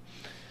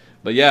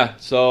 But yeah.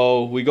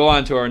 So we go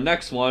on to our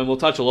next one. We'll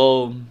touch a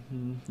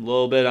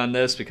little bit on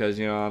this because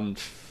I'm,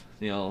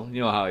 you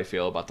know how I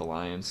feel about the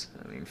Lions.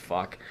 I mean,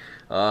 fuck.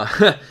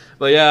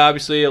 But yeah,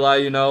 obviously a lot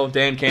of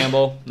Dan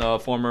Campbell,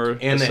 former And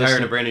they assistant.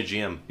 hired a brand new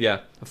GM. Yeah,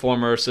 a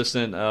former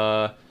assistant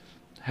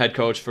head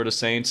coach for the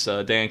Saints.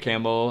 Dan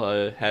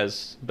Campbell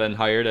has been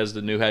hired as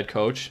the new head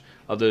coach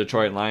of the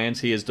Detroit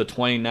Lions. He is the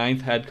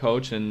 29th head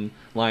coach in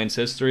Lions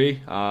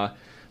history.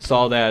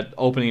 Saw that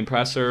opening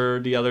presser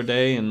the other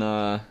day, and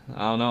I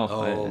don't know.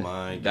 Oh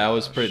my god, that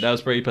was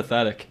pretty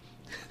pathetic.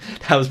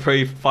 That was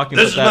pretty fucking.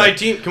 This pathetic.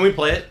 is my team. Can we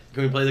play it?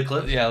 Can we play the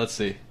clip? Yeah, let's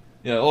see.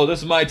 Yeah. Oh, this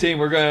is my team.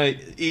 We're gonna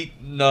eat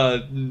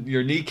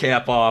your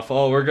kneecap off.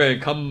 Oh, we're gonna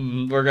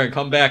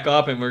come back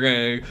up, and we're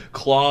gonna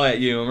claw at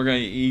you, and we're gonna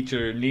eat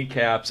your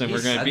kneecaps, and He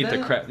we're gonna said beat the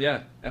that? crap.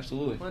 Yeah,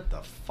 absolutely. What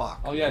the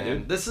fuck? Oh, yeah, man?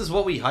 dude. This is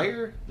what we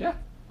hire. Yeah.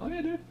 Oh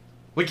yeah, dude.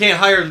 We can't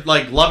hire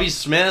like Lovie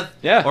Smith.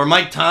 Yeah. Or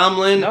Mike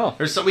Tomlin. No.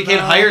 Or we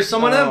can't hire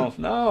someone else.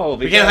 No.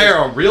 We can't hire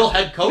a real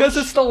head coach. because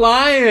it's the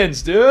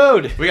Lions,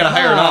 dude. We gotta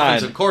hire an Come on.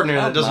 offensive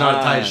coordinator that doesn't know how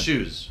to tie his Come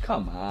shoes.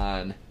 Come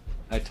on.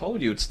 I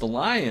told you it's the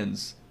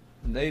Lions.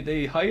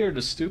 They hire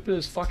the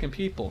stupidest fucking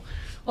people.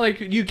 Like,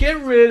 you get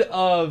rid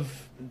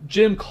of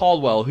Jim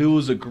Caldwell, who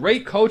was a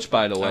great coach,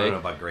 by the I way. don't know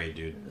about great,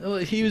 dude.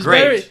 He was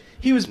Great. better.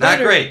 He was Not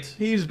better. great.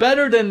 He was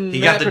better than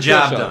He Matt got the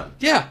job Patricia. done.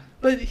 Yeah,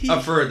 but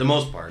For the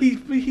most part.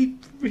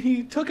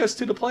 he took us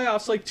to the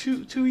playoffs like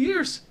two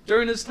years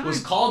during his time. Was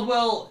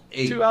Caldwell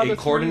Two out a of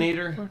three.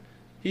 coordinator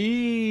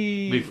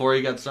before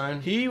he got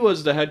signed? He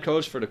was the head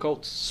coach for the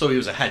Colts. So he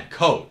was a head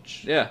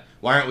coach. Yeah.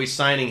 Why aren't we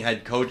signing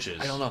head coaches?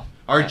 I don't know.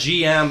 Our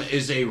GM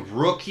is a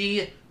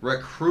rookie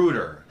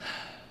recruiter.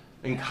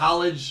 In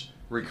college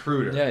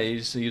recruiter. Yeah,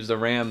 he's the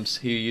Rams.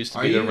 He used to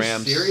Are be the you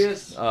Rams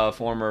serious?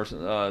 former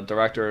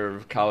director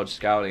of college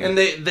scouting. And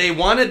they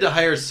wanted to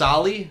hire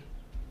Solly.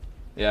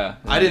 yeah.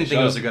 I didn't think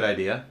it was a good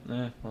idea.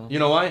 Well, You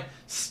know why?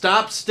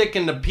 Stop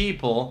sticking to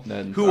people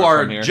That who are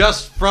are from here.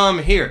 just from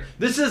here.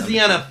 This is the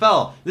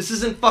NFL. This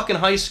isn't fucking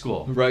high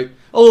school. right.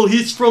 Oh,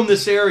 he's from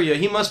this area.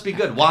 He must be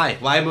good. Why?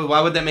 Why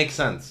would that make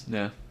sense?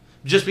 Yeah.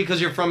 Just because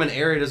you're from an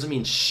area doesn't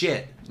mean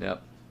shit.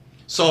 Yep.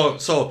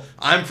 So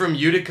I'm from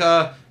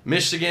Utica,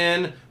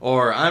 Michigan,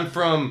 or I'm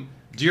from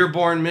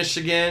Dearborn,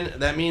 Michigan.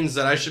 That means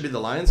that I should be the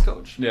Lions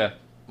coach? Yeah.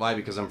 Why?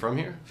 Because I'm from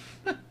here?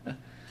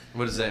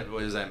 What does that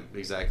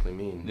exactly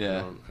mean?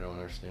 Yeah. I don't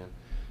understand.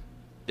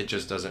 It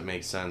just doesn't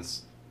make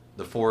sense.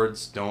 The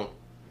Fords don't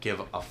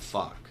give a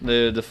fuck.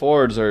 The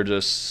Fords are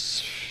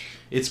just.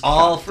 It's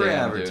all for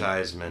Goddamn, dude.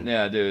 advertisement.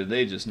 Yeah, dude.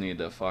 They just need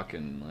to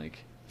fucking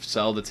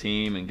sell the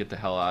team and get the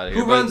hell out of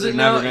here. Who But runs they're it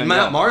now? never gonna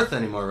Not go. Martha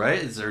anymore,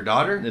 right? It's their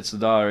daughter? It's the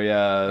daughter.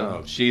 Yeah.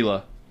 Oh.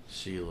 Sheila.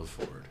 Sheila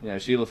Ford. Yeah,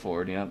 Sheila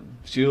Ford. Yeah.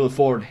 Sheila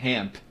Ford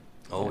Hamp.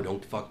 Oh,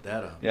 don't fuck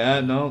that up.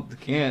 Yeah, no, they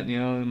can't.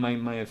 It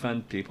might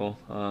offend people.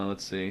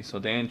 Let's see. So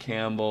Dan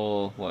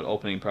Campbell,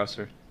 opening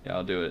presser? Yeah,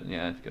 I'll do it.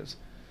 Yeah, because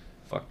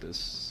fuck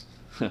this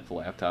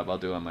laptop. I'll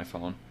do it on my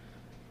phone.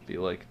 Be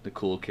like the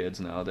cool kids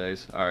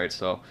nowadays. All right,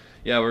 so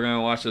yeah, we're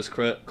gonna watch this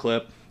clip.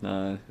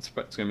 It's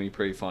gonna be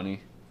pretty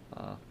funny.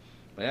 But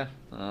yeah,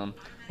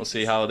 we'll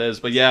see how it is.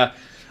 But yeah,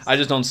 I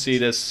just don't see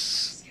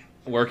this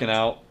working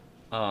out.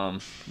 But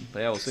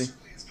yeah, we'll see.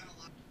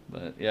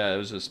 But yeah, it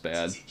was just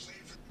bad.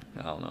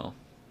 I don't know.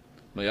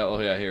 But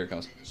yeah, here it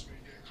comes.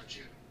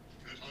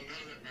 None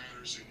of that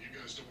matters, and you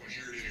guys don't want to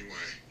hear it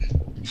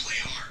anyway. Play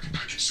hard.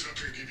 I can sit up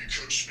here and give you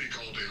coach speak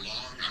all day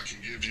long. I can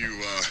give you,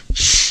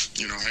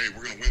 hey,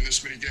 we're going to win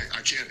this many games.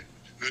 I can't.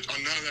 None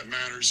of that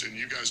matters, and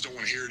you guys don't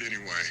want to hear it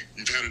anyway.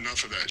 You've had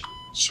enough of that.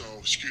 So,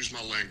 excuse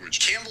my language.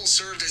 Campbell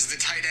served as the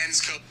tight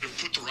ends coach. I'm going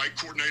to put the right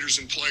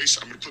coordinators in place.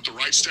 I'm going to put the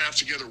right staff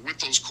together with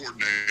those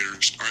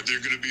coordinators. All right,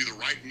 they're going to be the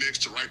right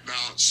mix, the right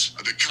balance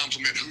that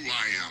complement who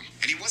I am.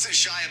 And he wasn't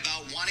shy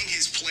about wanting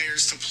his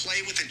players to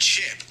play with a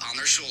chip on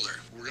their shoulder.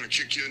 We're going to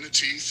kick you in the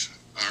teeth.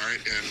 All right,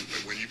 and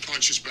when you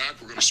punch us back,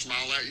 we're going to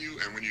smile at you,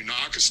 and when you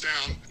knock us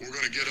down, we're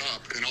going to get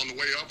up, and on the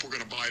way up, we're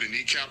going to bite a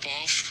kneecap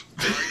off,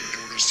 all right,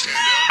 and we're going to stand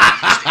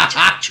up, and it's going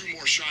to take 2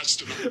 more shots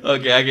to the...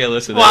 Okay, I can't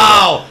listen to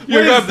Wow! that.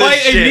 You're What going is to bite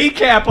this a shit?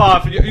 kneecap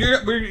off.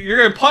 You're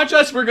going to punch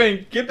us, we're going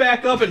to get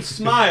back up and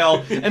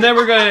smile, and then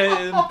we're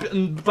going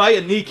to bite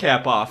a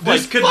kneecap off.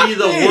 This Like, could fuck be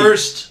the me.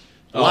 worst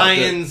Oh,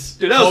 Lions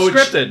dude, that was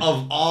coach scripted.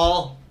 of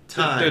all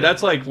time. Dude,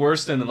 that's like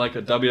worse than like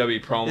a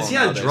WWE promo. Is he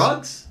on nowadays.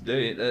 drugs?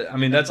 Dude, I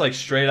mean, that's like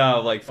straight out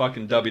of like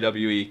fucking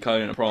WWE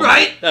cutting a promo.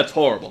 Right? That's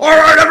horrible. All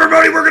right,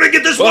 everybody, we're gonna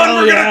get this Well,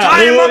 one. We're yeah. gonna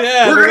tie him Oh, up.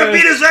 yeah, we're we're gonna gonna-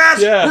 beat his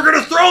ass. yeah. We're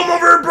gonna throw him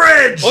over a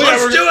bridge. Oh, yeah,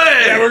 Let's we're do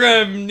it. Yeah, we're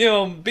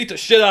gonna beat the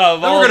shit out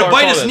of Then all we're of gonna our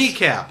bite his opponents.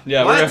 kneecap.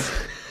 Yeah, what? we're gonna,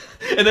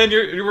 And then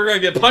we're going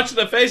to get punched in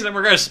the face, and then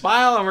we're going to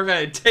smile, and we're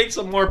going to take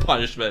some more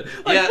punishment.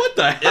 Like, what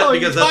the hell? Yeah,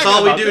 because that's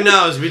all we do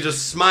now is we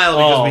just smile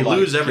because we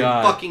lose every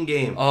fucking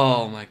game.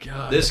 Oh, my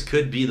God. This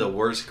could be the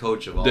worst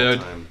coach of all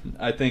time.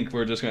 I think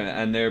we're just going to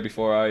end there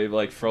before I,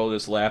 like, throw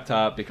this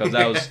laptop, because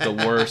that was the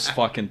worst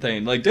fucking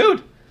thing. Like,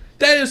 dude,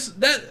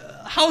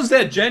 how is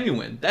that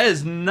genuine? That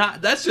is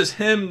not, that's just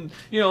him,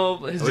 his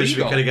I wish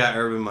ego. we could have got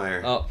Urban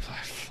Meyer. Oh,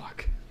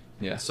 fuck.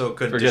 Yeah. So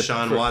could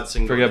Deshaun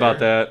Watson go Forget there? about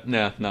that.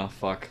 Yeah, no,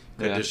 fuck.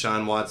 Could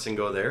Deshaun Watson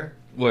go there?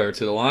 Where,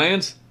 to the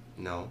Lions?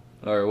 No.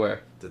 Or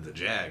where? To the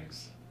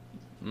Jags.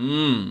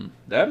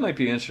 That might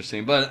be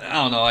interesting. But I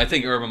don't know. I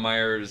think Urban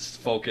Meyer's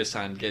focused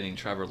on getting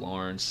Trevor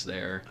Lawrence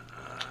there.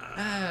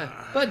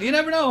 But you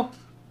never know.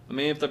 I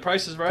mean, if the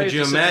price is right. Could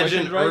you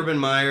imagine Urban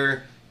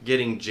Meyer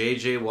getting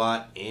J.J.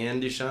 Watt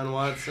and Deshaun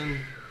Watson?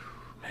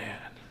 Man.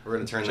 We're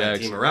going to turn that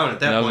team around at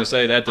that point. I was going to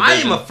say that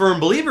division. I am a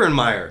firm believer in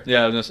Meyer.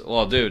 Yeah,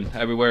 well, dude,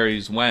 everywhere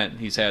he's went,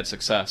 he's had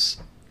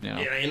success. Yeah,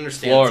 I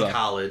understand Florida. It's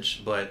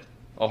college, but...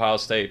 Ohio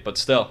State, but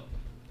still.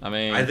 I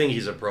mean... I think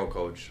he's a pro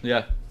coach.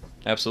 Yeah,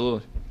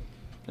 absolutely.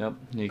 Yep,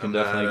 he can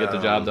definitely get the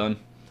job done.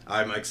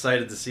 I'm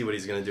excited to see what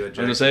he's going to do at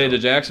Jacksonville. I'm going to say the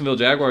Jacksonville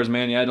Jaguars,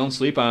 man, don't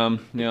sleep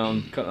on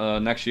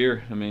them, next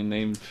year. I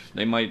mean,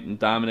 they might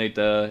dominate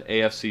the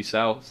AFC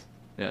South.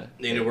 Yeah.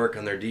 They need to work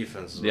on their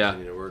defense. They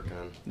need to work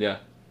on. Yeah,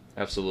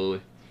 absolutely.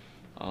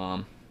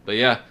 But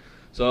yeah,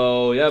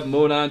 so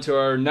moving on to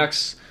our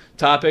next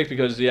topic,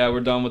 because we're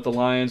done with the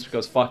Lions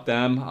because fuck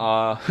them.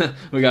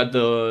 We got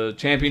the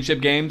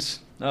championship games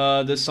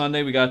this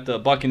Sunday. We got the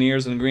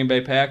Buccaneers and the Green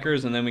Bay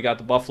Packers, and then we got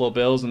the Buffalo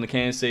Bills and the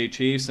Kansas City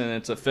Chiefs, and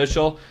it's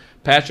official.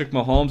 Patrick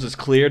Mahomes is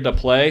cleared to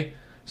play,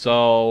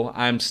 so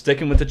I'm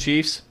sticking with the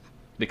Chiefs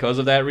because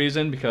of that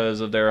reason, because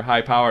of their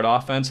high-powered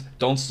offense.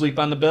 Don't sleep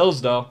on the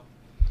Bills, though.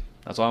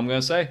 That's all I'm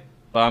going to say.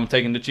 But I'm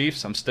taking the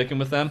Chiefs. I'm sticking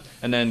with them.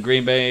 And then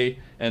Green Bay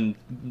and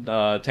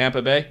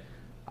Tampa Bay.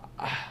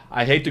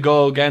 I hate to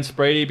go against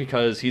Brady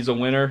because he's a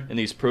winner, and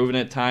he's proven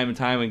it time and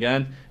time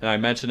again. And I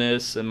mentioned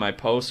this in my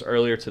post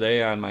earlier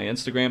today on my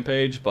Instagram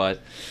page,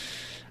 but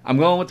I'm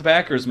going with the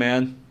Packers,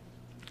 man.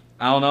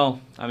 I don't know.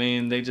 I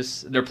mean,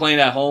 they're playing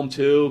at home,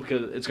 too,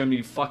 because it's going to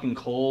be fucking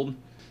cold.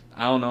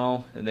 I don't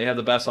know. And they have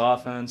the best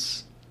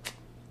offense.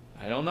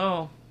 I don't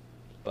know.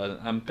 But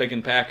I'm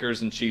picking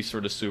Packers and Chiefs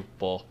for the Super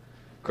Bowl.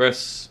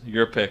 Chris,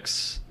 your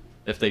picks,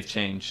 if they've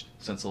changed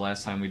since the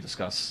last time we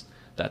discussed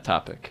that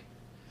topic.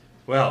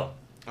 Well,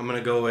 I'm going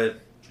to go with,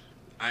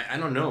 I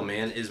don't know,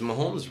 man. Is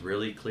Mahomes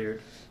really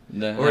cleared?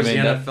 Or is the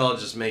NFL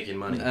just making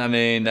money? I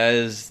mean, that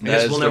is the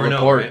never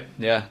report. Know, right?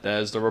 Yeah,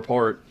 that is the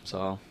report.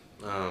 So,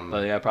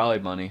 but yeah, probably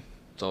money.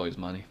 It's always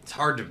money. It's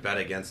hard to bet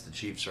against the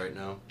Chiefs right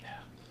now. Yeah.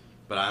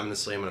 But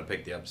honestly, I'm going to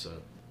pick the upset.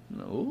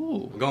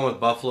 Ooh. I'm going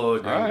with Buffalo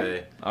and Green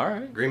Bay. All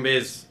right. Green Bay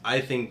is,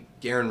 I think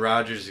Aaron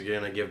Rodgers is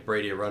going to give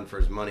Brady a run for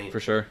his money. For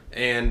sure.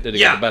 And Did he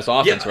get the best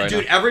offense right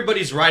dude, now?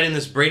 Everybody's riding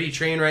this Brady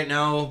train right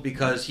now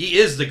because he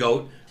is the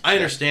GOAT. I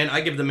understand.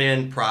 I give the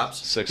man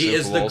props. He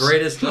is the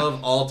greatest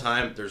of all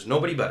time. There's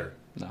nobody better.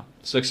 No.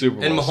 6 Super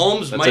Bowls. And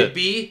Mahomes might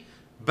be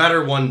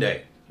better one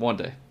day. One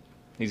day.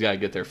 He's got to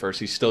get there first.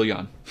 He's still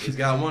young. He's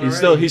got one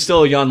already. He's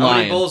still a young lion. How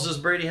many bowls does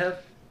Brady have?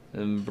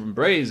 And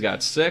Brady's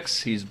got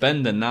 6. He's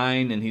been to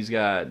 9, and he's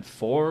got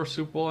 4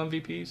 Super Bowl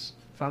MVPs,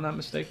 if I'm not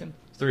mistaken.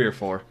 3 or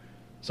 4.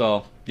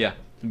 So, yeah,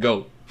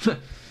 GOAT. I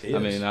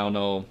mean, I don't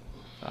know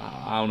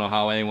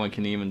how anyone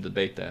can even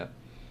debate that.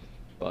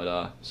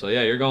 But so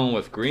yeah, you're going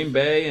with Green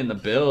Bay and the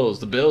Bills.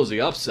 The Bills,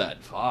 the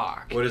upset.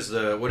 Fuck. What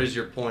is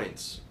your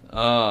points?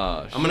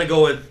 I'm gonna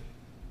go with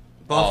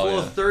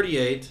Buffalo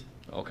 38.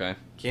 Okay.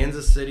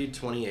 Kansas City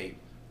 28.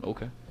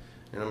 Okay.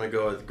 And I'm gonna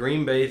go with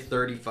Green Bay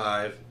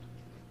 35.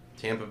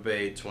 Tampa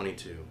Bay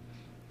 22.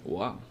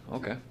 Wow.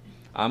 Okay.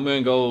 I'm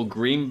gonna go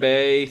Green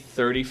Bay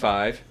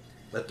 35.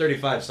 That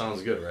 35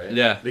 sounds good, right?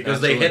 Yeah.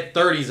 Because they hit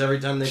 30s every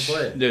time they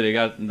play. Dude, they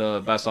got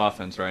the best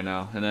offense right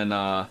now. And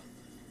then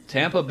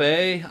Tampa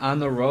Bay on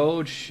the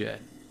road,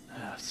 shit.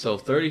 So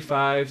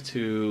 35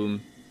 to,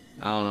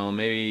 I don't know,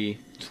 maybe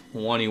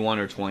 21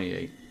 or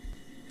 28.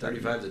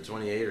 35 to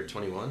 28 or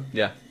 21?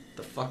 Yeah.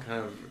 The fuck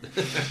kind of...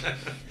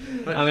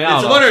 I mean,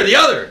 it's one or the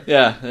other.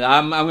 Yeah,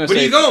 I'm gonna. What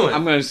are you going?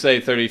 I'm gonna say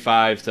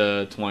 35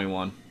 to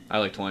 21. I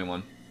like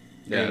 21.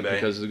 Yeah,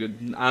 because it's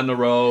good on the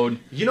road.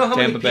 You know how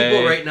Tampa many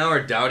people Bay. right now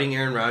are doubting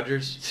Aaron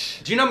Rodgers?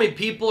 Do you know how many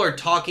people are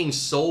talking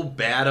so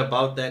bad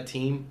about that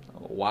team?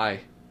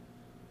 Why,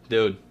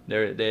 dude?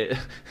 They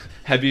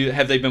have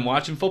they been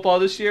watching football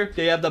this year?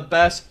 They have the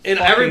best. And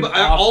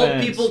all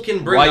people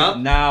can bring up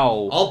now.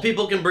 All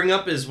people can bring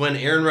up is when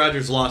Aaron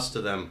Rodgers lost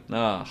to them.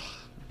 Oh,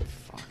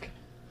 fuck.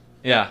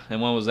 Yeah,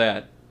 and when was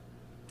that?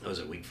 Was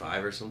it week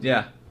 5 or something?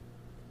 Yeah.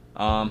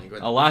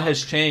 A lot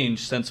has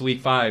changed since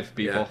week 5,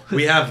 people. Yeah.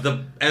 We have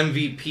the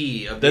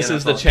MVP of this the NFL.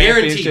 is the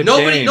championship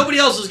game. Nobody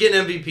else is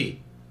getting MVP.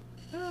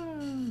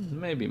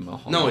 Maybe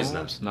Mahomes. No, he's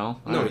not. No?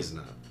 No, he's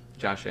not.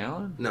 Josh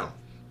Allen? No.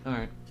 All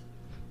right.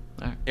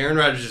 Aaron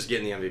Rodgers is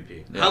getting the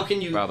MVP. Yeah, how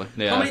can you? Probably.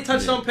 Yeah, how many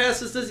touchdown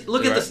passes does he?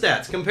 Look at the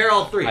stats. Compare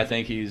all 3. I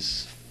think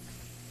he's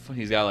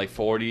got like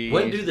 40.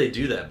 When do they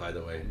do that, by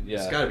the way? Yeah.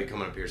 It's got to be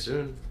coming up here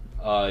soon.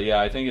 Yeah,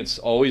 I think it's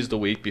always the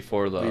week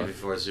before the Week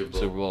before Super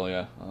Bowl. Super Bowl,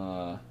 yeah.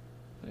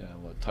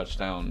 What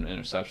touchdown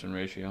interception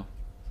ratio?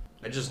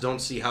 I just don't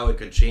see how it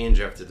could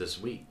change after this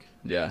week.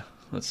 Yeah,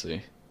 let's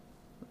see.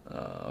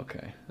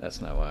 Okay,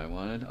 that's not what I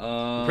wanted.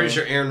 I'm pretty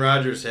sure Aaron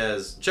Rodgers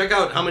has... Check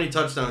out how many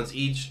touchdowns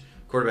each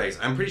quarterback has.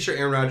 I'm pretty sure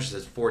Aaron Rodgers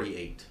has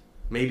 48.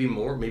 Maybe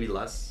more, maybe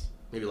less.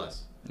 Maybe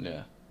less.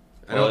 Yeah.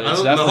 I don't,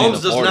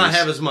 Mahomes does not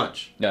have as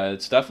much. Yeah,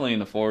 it's definitely in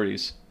the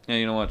 40s. Yeah,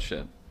 you know what?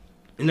 Shit.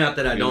 Not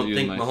that I don't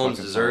think Mahomes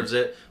deserves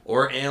it,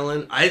 or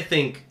Allen. I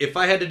think if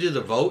I had to do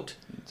the vote,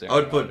 I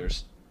would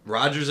put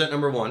Rodgers at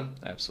number 1.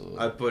 Absolutely.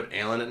 I'd put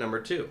Allen at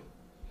number 2.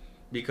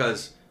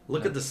 Because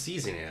look at the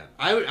season he had.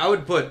 I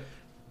would put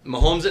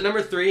Mahomes at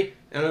number 3,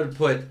 and I would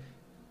put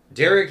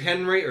Derrick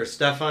Henry or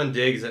Stephon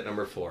Diggs at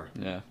number 4.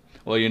 Yeah.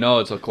 Well, you know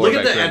it's a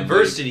quarterback. Look at the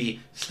adversity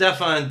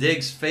Stephon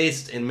Diggs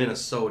faced in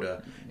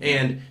Minnesota.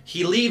 And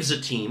he leaves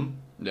a team.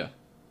 Yeah.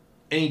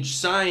 And he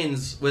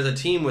signs with a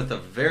team with a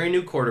very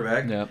new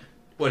quarterback. Yeah.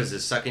 What is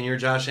his second year,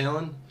 Josh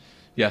Allen?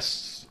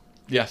 Yes.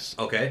 Yes.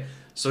 Okay.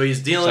 So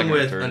he's dealing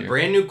with a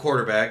brand new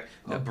quarterback,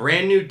 a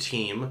brand new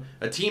team,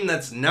 a team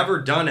that's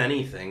never done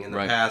anything in the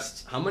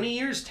past, how many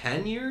years?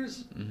 10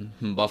 years?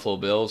 Mm-hmm. Buffalo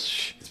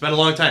Bills. It's been a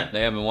long time.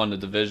 They haven't won the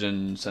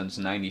division since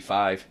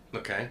 95.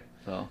 Okay.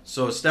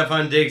 So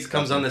Stephon Diggs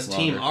comes on this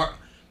team.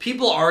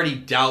 People already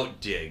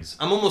doubt Diggs.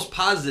 I'm almost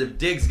positive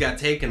Diggs got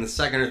taken the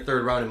second or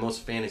third round in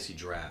most fantasy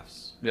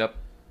drafts. Yep.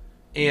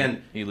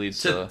 And he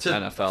leads the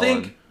NFL.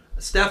 Think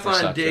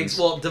Stephon Diggs.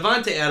 Well,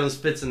 Devontae Adams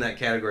fits in that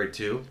category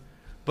too.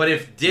 But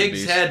if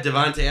Diggs had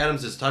Devontae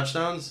Adams as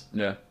touchdowns,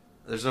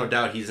 there's no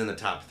doubt he's in the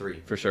top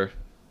 3 for sure.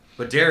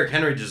 But Derrick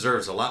Henry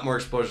deserves a lot more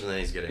exposure than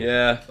he's getting.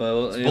 Yeah,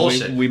 but it's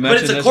bullshit. But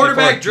it's a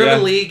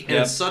quarterback-driven league, and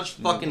it's such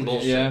fucking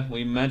bullshit. Yeah,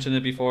 we mentioned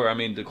it before. I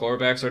mean, the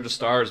quarterbacks are the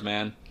stars,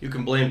 man. You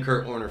can blame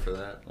Kurt Warner for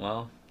that.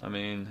 Well, I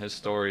mean, his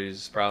story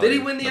is probably Did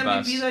he win the MVP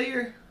best. that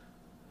year?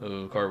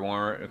 Kurt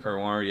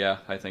Warner, yeah,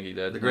 I think he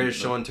did. The greatest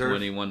show on turf?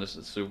 When he won the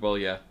Super Bowl,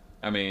 yeah.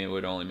 I mean, it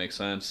would only make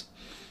sense.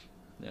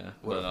 Yeah.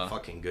 What a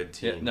fucking good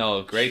team. Yeah,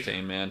 no, great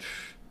team, man.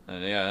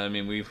 And I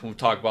mean, we've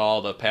talked about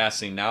all the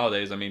passing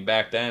nowadays. I mean,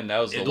 back then, that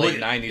was the late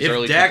 90s,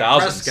 early 2000s. If Dak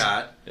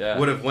Prescott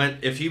would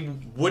have if he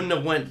wouldn't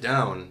have went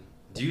down,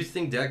 do you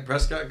think Dak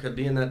Prescott could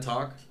be in that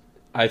talk?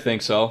 I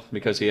think so,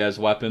 because he has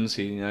weapons.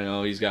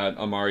 He's got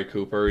Amari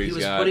Cooper. He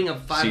was putting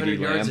up 500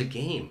 yards a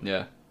game.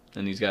 Yeah.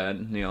 And he's got,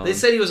 They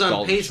said he was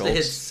on pace to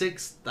hit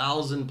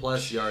 6,000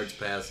 plus yards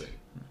passing.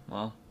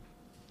 Well,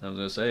 I was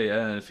going to say,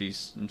 yeah, if he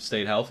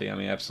stayed healthy, I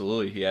mean,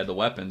 absolutely. He had the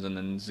weapons, and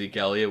then Zeke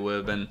Elliott would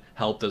have been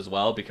helped as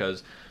well,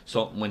 because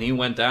when he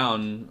went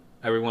down,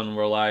 everyone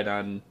relied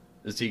on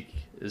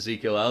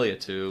Ezekiel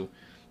Elliott to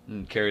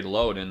carry the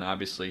load, and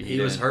obviously he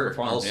was hurt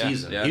all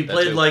season. Yeah, he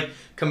played like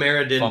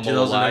Kamara did in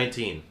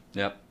 2019.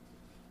 Yep,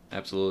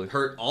 absolutely.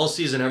 Hurt all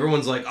season.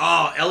 Everyone's like,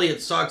 oh,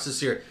 Elliott sucks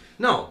this year.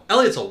 No,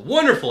 Elliott's a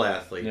wonderful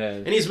athlete,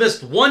 and he's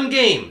missed one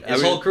game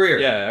his whole career.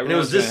 Yeah, and it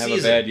was this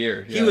season. A bad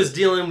year. He was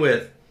dealing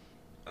with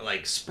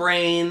like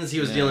sprains. He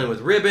was dealing with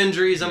rib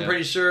injuries. I'm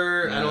pretty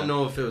sure. I don't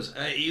know if it was.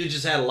 He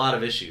just had a lot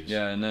of issues.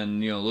 Yeah, and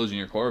then losing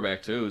your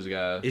quarterback too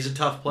he's a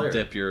tough player.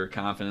 Dip your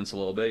confidence a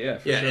little bit. Yeah.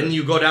 Sure. And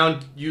you go down.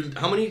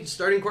 How many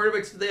starting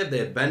quarterbacks did they have? They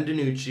had Ben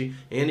DiNucci,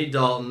 Andy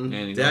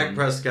Dalton, Dak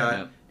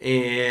Prescott,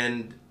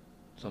 and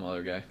some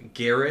other guy.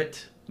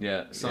 Garrett.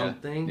 Yeah.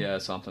 Something. Yeah,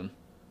 something.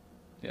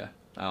 Yeah.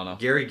 I don't know.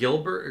 Gary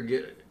Gilbert?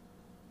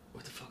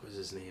 What the fuck was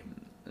his name?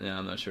 Yeah,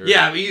 I'm not sure.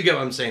 Yeah, but you get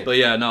what I'm saying. But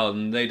yeah,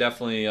 no, they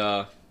definitely...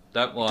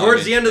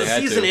 Towards the end of the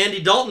season,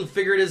 Andy Dalton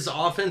figured his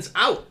offense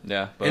out.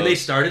 Yeah. And they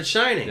started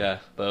shining. Yeah,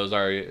 but it was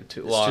already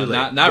too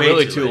late. Not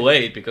really too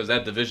late, because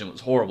that division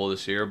was horrible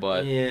this year,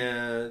 but...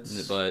 Yeah.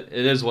 But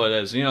it is what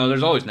it is.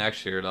 There's always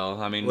next year,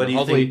 though. I mean, what do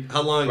you think?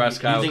 How long do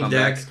you think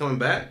Dak's coming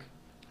back?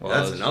 Well,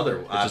 that's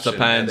another option. It just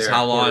depends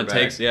how long it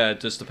takes. Yeah,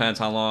 it just depends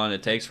how long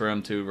it takes for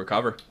him to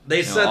recover.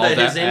 They said that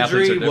his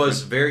injury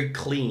was very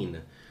clean.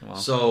 Well,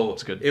 so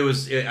that's good. It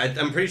was.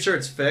 I'm pretty sure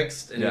it's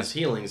fixed and he's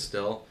healing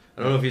still.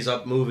 I don't know if he's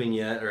up moving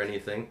yet or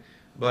anything,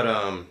 but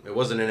it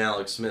wasn't an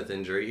Alex Smith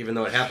injury, even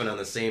though it happened on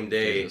the same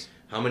day. Jesus.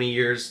 How many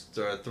years?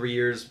 3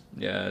 years?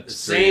 Yeah, it's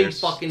same 3 years,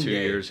 fucking 2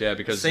 day. years. Yeah,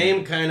 because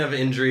same kind of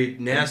injury,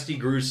 nasty,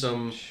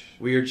 gruesome,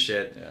 weird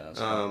shit.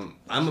 Yeah,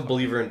 I'm a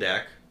believer in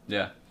Dak.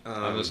 Yeah.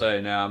 I'm just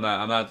saying now.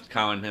 I'm not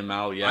counting him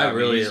out yet.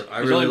 He's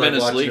only been in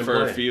this league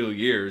for play. a few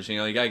years. You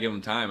gotta give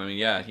him time. I mean,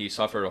 yeah, he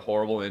suffered a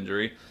horrible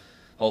injury.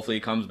 Hopefully,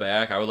 he comes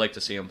back. I would like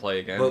to see him play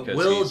again. But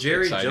will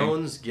Jerry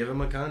Jones give him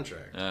a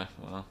contract? Yeah,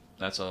 well,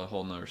 that's a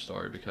whole nother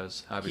story,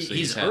 because obviously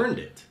he's earned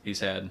it.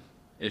 He's had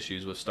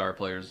issues with star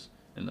players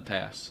in the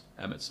past.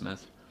 Emmitt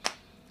Smith.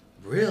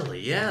 Really?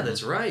 Yeah,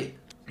 that's right.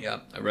 Yeah,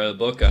 I read a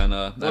book on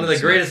one of the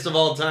greatest of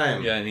all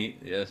time. Yeah,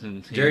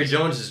 and Jerry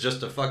Jones is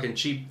just a fucking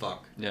cheap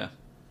fuck. Yeah.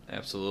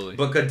 Absolutely.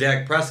 But could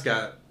Dak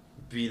Prescott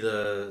be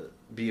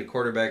a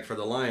quarterback for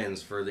the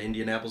Lions, for the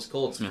Indianapolis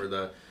Colts, for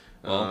the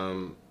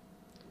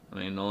I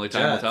mean, the only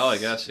time will tell, I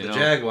guess. The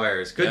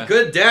Jaguars.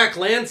 Could Dak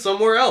land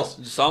somewhere else?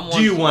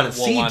 Do you want to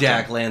see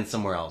Dak land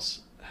somewhere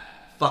else?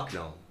 Fuck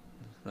no.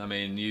 I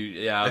mean,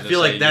 I feel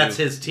like that's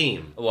his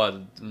team.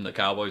 What, the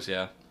Cowboys?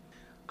 Yeah.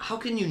 How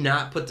can you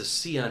not put the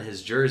C on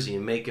his jersey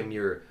and make him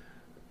your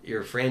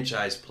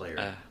franchise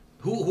player?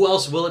 Who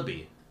else will it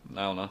be?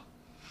 I don't know.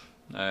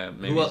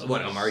 Maybe Who else?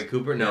 What, Amari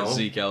Cooper? No.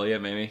 Zeke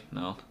Elliott, maybe?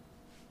 No.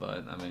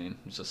 But, I mean,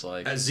 it's just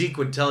like... Zeke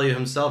would tell you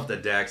himself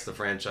that Dak's the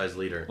franchise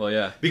leader. Well,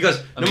 yeah. Because,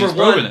 he's number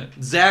proven one,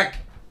 it. Dak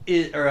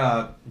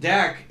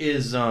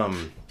is,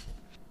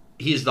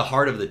 he's the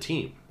heart of the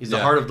team. He's the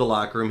heart of the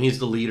locker room. He's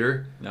the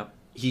leader. Yep.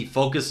 He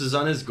focuses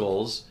on his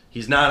goals.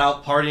 He's not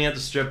out partying at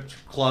the strip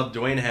club,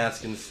 Dwayne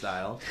Haskins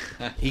style.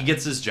 He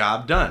gets his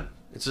job done.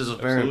 It's just a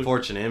very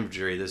unfortunate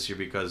injury this year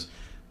because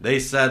they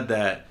said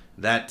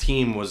that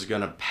team was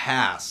going to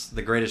pass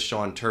the greatest show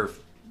on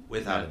turf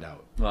without a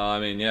doubt. Well, I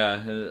mean,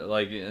 yeah,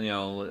 like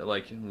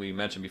we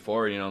mentioned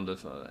before, the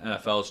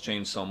NFL's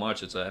changed so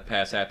much. It's a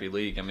pass-happy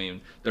league. I mean,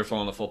 they're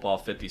throwing the football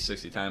 50,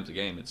 60 times a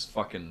game. It's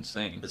fucking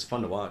insane. It's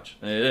fun to watch.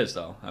 It is,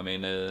 though. I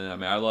mean,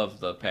 I love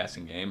the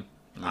passing game.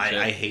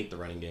 I hate the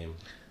running game.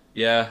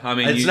 Yeah, I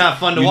mean, it's not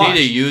fun to watch. You need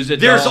to use it.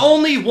 There's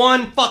only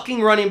one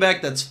fucking running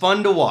back that's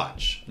fun to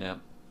watch. Yeah,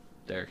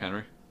 Derrick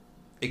Henry.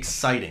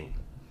 Exciting.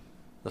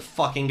 The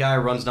fucking guy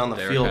runs down the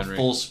field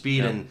full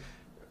speed, and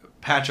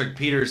Patrick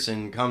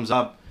Peterson comes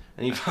up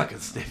and he fucking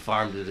stiff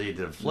farmed it. He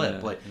did a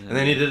flip, and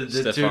then he did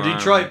it to a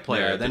Detroit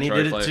player. Then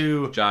Detroit he did it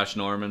to Josh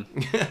Norman.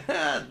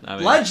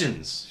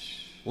 Legends,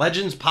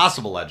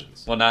 possible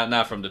legends. Well,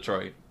 not from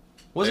Detroit.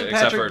 Was it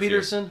Patrick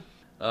Peterson?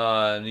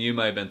 You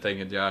might have been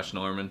thinking Josh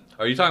Norman.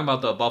 Are you talking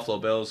about the Buffalo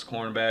Bills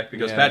cornerback?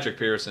 Because Patrick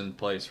Peterson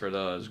plays for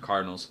the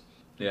Cardinals.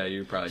 Yeah,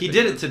 you probably. He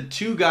did it to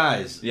two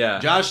guys. Yeah,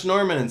 Josh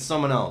Norman and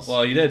someone else.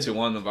 Well, he did it to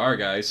one of our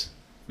guys.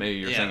 Maybe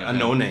you're thinking a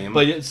no name,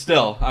 but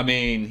still, I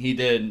mean, he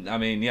did. I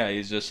mean, yeah,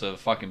 he's just a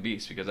fucking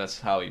beast because that's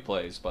how he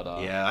plays.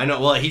 But yeah, I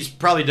know. Well, he's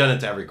probably done it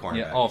to every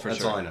cornerback. Yeah, for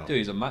that's sure. All I know. Dude,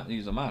 he's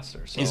a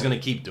monster. So. He's gonna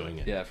keep doing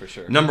it. Yeah, for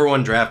sure. Number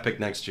 1 draft pick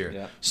next year.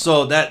 Yeah.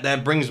 So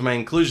that brings my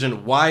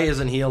inclusion. Why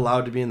isn't he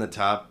allowed to be in the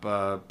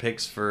top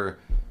picks for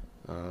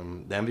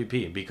the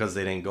MVP? Because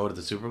they didn't go to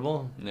the Super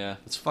Bowl? Yeah.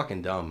 It's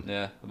fucking dumb.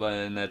 Yeah, but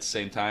at the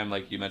same time,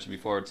 like you mentioned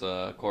before, it's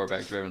a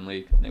quarterback-driven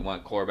league. They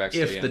want quarterbacks to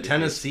be If the MVP.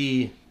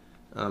 Tennessee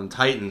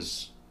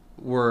Titans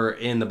were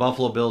in the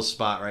Buffalo Bills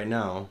spot right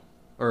now,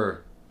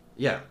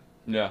 Yeah.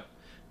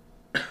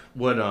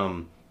 would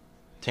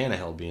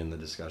Tannehill be in the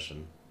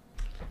discation?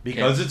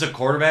 Because it's a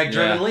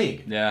quarterback-driven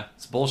league. Yeah.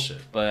 It's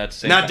bullshit. But at the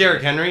same Not time,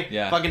 Derrick Henry.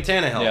 Yeah. Fucking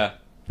Tannehill. Yeah.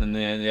 And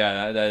then,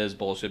 that is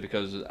bullshit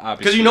because obviously...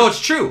 Because you know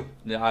it's true.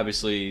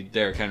 Obviously,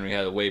 Derrick Henry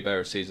had a way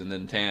better season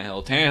than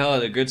Tannehill. Tannehill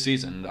had a good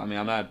season. I mean,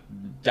 I'm not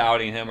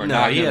doubting him or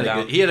not. He had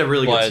a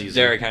really good season. But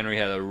Derrick Henry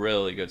had a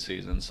really good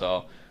season.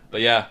 So,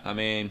 but yeah, I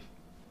mean,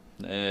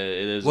 it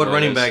is. What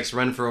running backs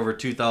run for over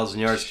 2,000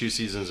 yards 2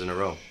 seasons in a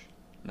row?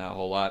 Not a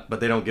whole lot. But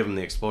they don't give him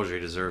the exposure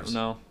he deserves.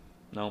 No,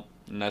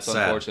 and that's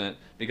Sad. unfortunate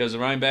because the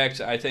running backs.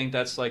 I think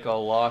that's like a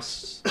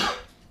loss.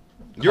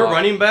 Your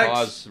running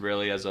backs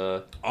really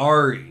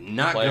are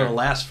not going to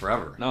last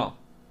forever. No.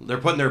 They're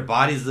putting their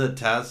bodies to the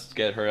test.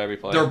 Get hurt every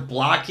play. They're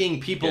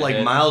blocking people like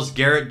hit. Myles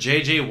Garrett,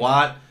 J.J.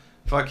 Watt,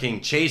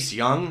 fucking Chase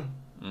Young.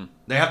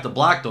 They have to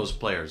block those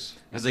players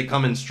because they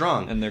come in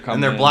strong. And they're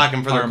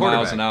blocking for their 100 quarterback.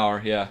 miles an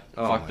hour. Yeah.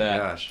 Oh Fuck my that.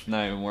 Gosh.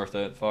 Not even worth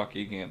it. Fuck,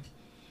 you can't.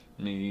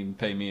 I mean, you can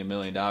pay me $1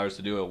 million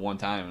to do it one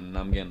time, and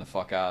I'm getting the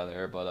fuck out of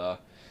there.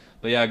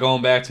 But yeah,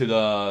 going back to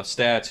the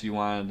stats you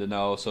wanted to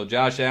know. So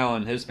Josh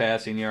Allen, his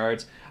passing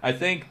yards. I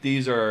think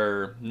these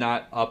are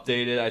not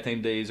updated. I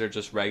think these are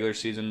just regular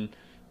season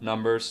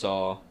numbers.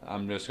 So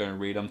I'm just going to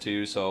read them to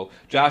you. So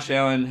Josh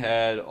Allen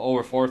had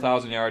over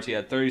 4,000 yards. He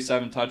had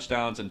 37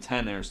 touchdowns and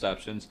 10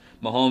 interceptions.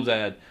 Mahomes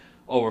had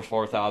over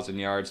 4,000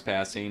 yards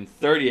passing,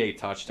 38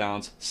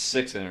 touchdowns,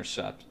 6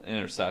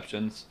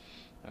 interceptions.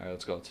 All right,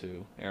 let's go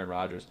to Aaron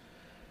Rodgers.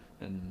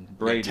 And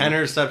Brady. 10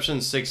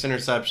 interceptions, 6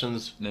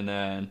 interceptions. And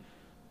then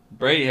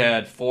Brady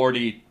had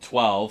 40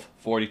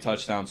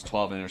 touchdowns,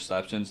 12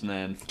 interceptions, and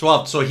then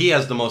 12. So he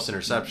has the most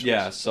interceptions.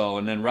 Yeah. So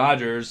and then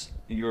Rodgers,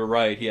 you were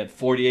right. He had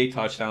 48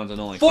 touchdowns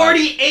and only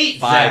 48.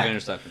 five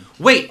interceptions.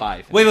 Wait.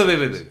 5.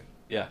 Wait.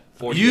 Yeah.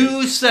 48.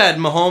 You said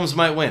Mahomes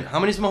might win. How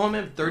many's Mahomes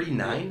have?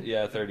 39.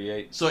 Yeah,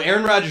 38. So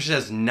Aaron Rodgers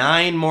has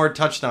 9 more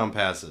touchdown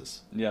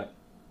passes. Yeah.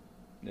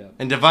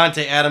 And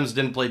Devontae Adams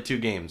didn't play 2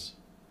 games.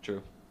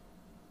 True.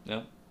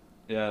 Yep.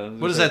 Yeah.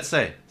 What does that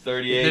say?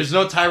 38. There's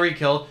no Tyreek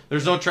Hill.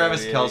 There's no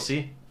Travis 38,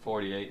 Kelce.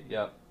 48.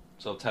 Yep.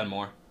 So 10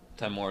 more.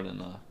 10 more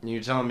than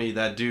You're telling me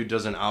that dude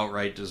doesn't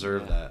outright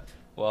deserve that?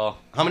 Well,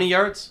 how many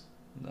yards?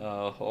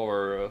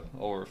 Over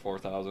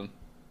 4,000,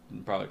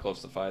 probably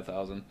close to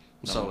 5,000.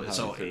 So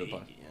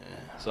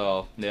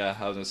yeah,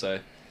 I was gonna say.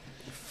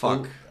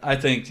 Fuck. I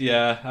think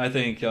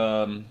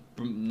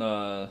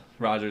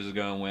Rodgers is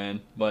gonna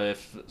win, but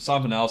if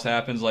something else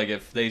happens, like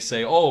if they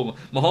say, "Oh,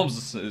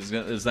 Mahomes is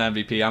the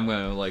MVP," I'm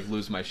gonna like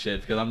lose my shit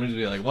because I'm gonna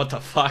be like, "What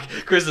the fuck?"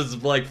 Chris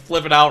is like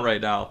flipping out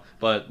right now.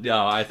 But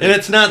yeah, I think. And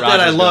it's not Rodgers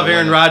that I love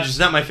Aaron win. Rodgers. He's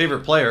not my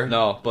favorite player.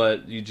 No,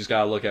 but you just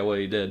gotta look at what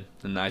he did,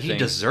 and I think he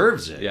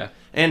deserves it. Yeah,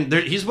 and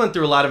he's went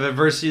through a lot of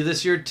adversity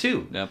this year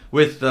too. Yep.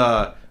 With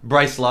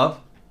Bryce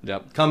Love.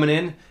 Yep. Coming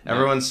in,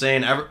 everyone's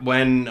saying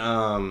when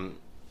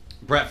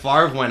Brett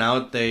Favre went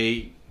out,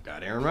 they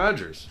got Aaron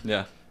Rodgers.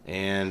 Yeah.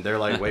 And they're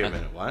like, wait a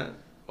minute, what?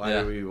 Why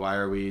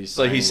are we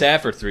So he signing-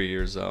 sat for 3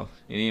 years though.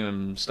 He didn't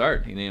even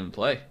start. He didn't even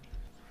play.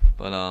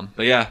 But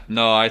yeah,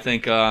 no, I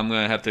think I'm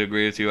gonna have to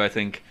agree with you. I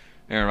think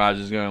Aaron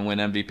Rodgers is gonna win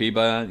MVP,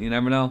 but you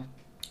never know.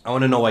 I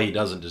want to know why he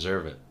doesn't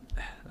deserve it.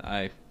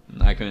 I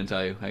couldn't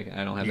tell you. I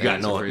don't have. You the got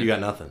answer for you got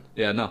nothing.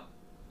 Yeah, no.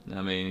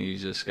 I mean,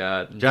 he's just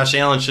got Josh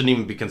Allen shouldn't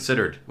even be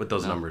considered with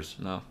those numbers.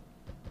 No,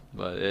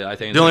 but I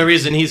think The only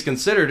reason he's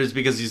considered is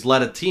because he's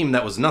led a team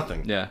that was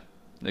nothing. Yeah,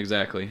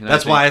 exactly. And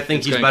That's why I think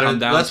it's he's gonna better. come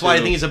down That's why I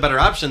to- think he's a better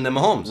option than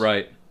Mahomes.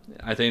 Right.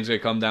 I think it's going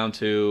to come down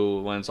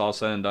to, when it's all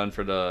said and done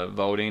for the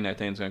voting, I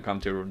think it's going to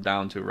come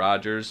down to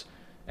Rodgers,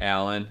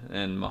 Allen,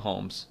 and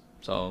Mahomes.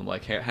 So,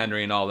 like,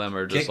 Henry and all them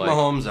are just Kick like...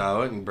 Mahomes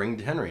out and bring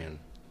Henry in.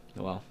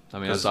 Well, I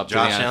mean, Because that's up to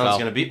Josh the NFL. Allen's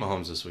going to beat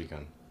Mahomes this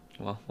weekend.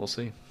 Well, we'll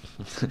see.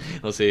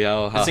 We'll see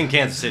how... It's in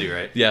Kansas City,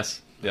 right?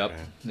 Yes. Yep.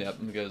 Okay. Yep.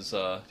 Because...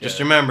 Just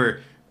yeah.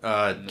 remember,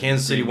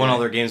 Kansas City Green won Bay. all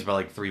their games by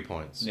like 3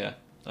 points. Yeah.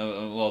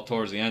 Well,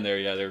 towards the end there,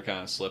 yeah, they were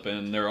kind of slipping.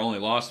 And their only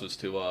loss was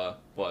to,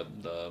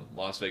 the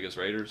Las Vegas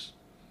Raiders.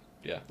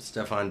 Yeah.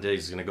 Stephon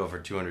Diggs is going to go for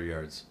 200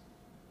 yards.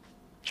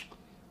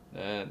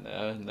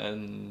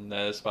 And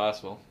that is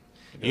possible.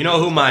 You know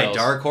who my Else.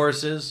 dark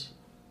horse is?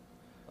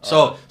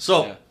 So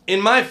yeah.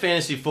 in my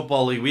fantasy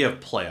football league, we have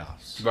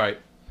playoffs. Right.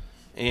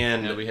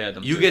 And Yeah, we had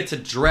them you too. get to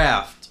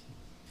draft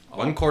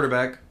one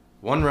quarterback,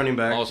 one running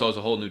back. Also, it's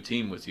a whole new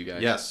team with you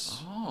guys.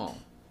 Yes. Oh.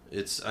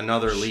 It's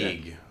another Shit.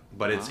 league,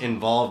 but it's Wow.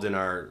 involved in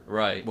our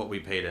Right. what we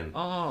paid in.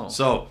 Oh.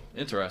 So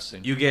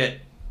Interesting. you get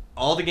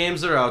all the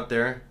games that are out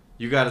there.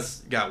 You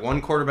got one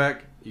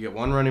quarterback, you get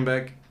one running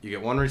back, you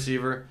get one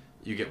receiver,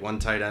 you get one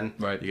tight end,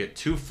 Right. you get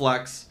two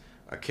flex,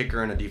 a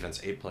kicker, and a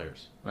defense. 8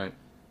 players. Right.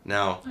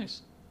 Now,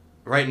 Nice.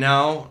 right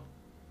now,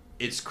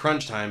 it's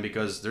crunch time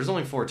because there's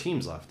only 4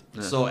 teams left.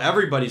 Yeah. So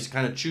everybody's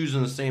kind of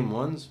choosing the same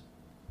ones.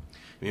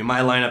 I mean,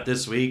 my lineup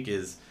this week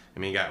is,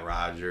 you got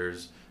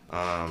Rodgers.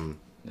 Yeah.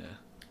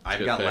 I've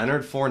Good got pick.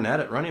 Leonard Fournette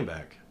at running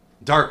back.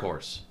 Dark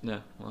horse. Yeah.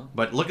 Well.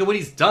 But look at what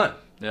he's done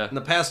Yeah. in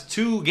the past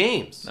 2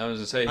 games. I was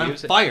gonna say On he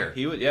was fire.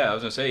 He was. Yeah. I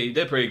was gonna say he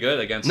did pretty good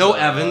against. No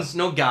Evans,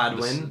 no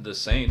Godwin. The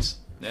Saints.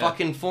 Yeah.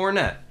 Fucking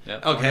Fournette. Yeah,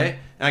 Okay.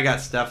 And I got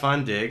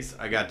Stephon Diggs.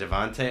 I got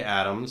Devontae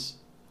Adams.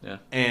 Yeah.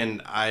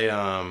 And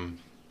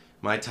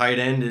my tight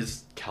end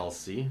is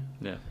Kelsey.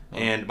 Yeah.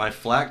 And my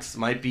flex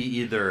might be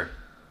either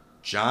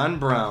John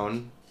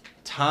Brown,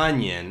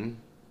 Tanyan,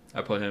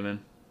 I put him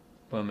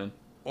in.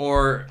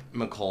 or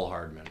McCole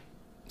Hardman.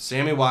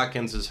 Sammy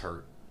Watkins is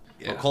hurt.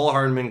 Yeah. McCole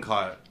Hardman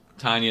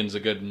Tanyan's a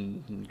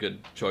good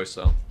choice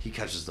though. he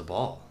catches the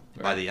ball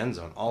by Right. the end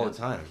zone all the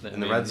time. I In the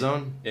mean, red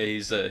zone. Yeah,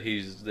 he's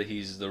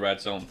the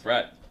red zone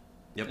threat.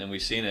 Yep. And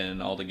we've seen it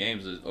in all the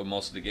games, or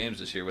most of the games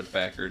this year with the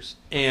Packers.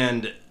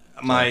 And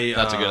my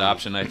That's a good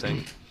option, I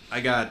think.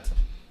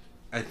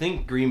 I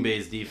think Green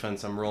Bay's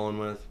defense I'm rolling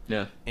with.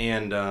 Yeah.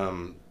 And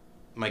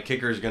my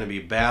kicker is going to be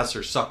Bass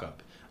or Suckup.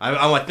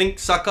 I think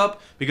Suckup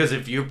because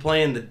if you're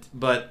playing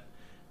but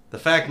the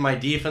fact my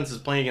defense is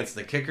playing against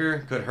the kicker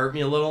could hurt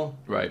me a little.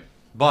 Right.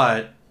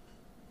 But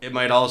it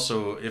might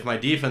also, if my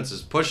defense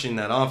is pushing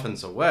that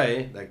offense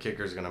away, that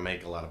kicker is going to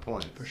make a lot of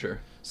points. For sure.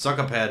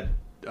 Suckup had,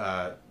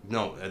 I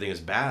think it's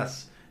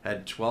Bass,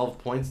 had 12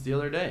 points the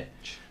other day.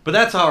 But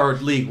that's how our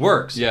league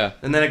works. Yeah.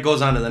 And then it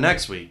goes on to the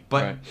next week.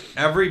 But Right.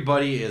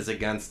 everybody is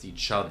against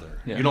each other.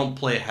 Yeah. You don't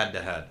play head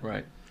to head.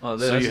 Right. Well,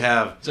 So you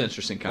have, it's an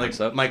interesting like,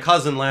 concept. my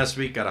cousin last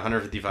week got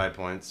 155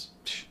 points.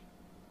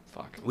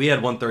 Fuck. We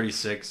had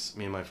 136,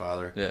 me and my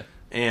father. Yeah.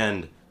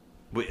 And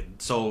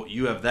so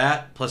you have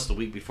that, plus the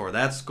week before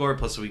that score,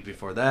 plus the week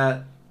before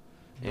that.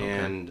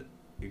 And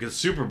because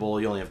Super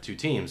Bowl, you only have 2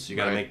 teams, so you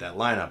got to Right. make that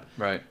lineup.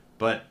 Right.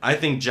 But I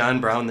think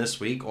John Brown this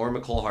week, or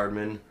McCole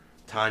Hardman,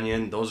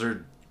 Tanyan, those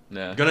are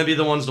Yeah. going to be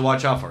the ones to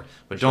watch out for.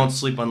 But don't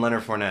sleep on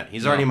Leonard Fournette.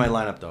 He's already in my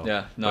lineup, though.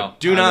 Yeah, no, But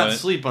do I not wouldn't.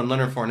 sleep on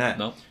Leonard Fournette.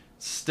 No.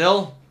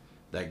 Still,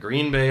 that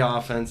Green Bay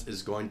offense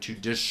is going to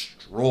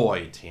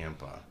destroy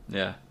Tampa.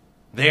 Yeah.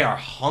 They are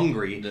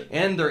hungry,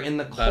 and they're in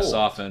the cold. Best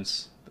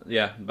offense.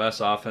 Yeah.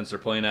 Best offense. They're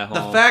playing at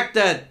home. The fact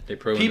that They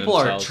proven people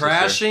are themselves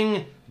this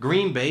trashing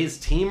Green Bay's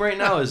team right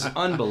now is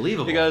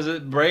unbelievable. Because the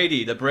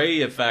Brady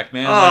effect,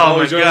 man. Oh, Like, my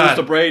we're gonna God. lose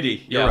to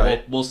Brady. You're Yeah,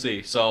 right. we'll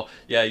see. So,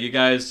 yeah, you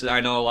guys,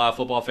 I know a lot of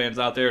football fans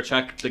out there.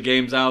 Check the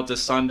games out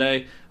this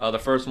Sunday. The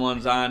first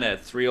one's on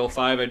at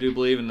 3:05, I do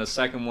believe, and the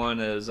second one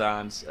is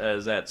at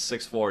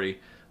 6:40.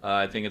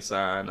 I think it's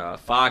on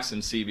Fox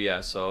and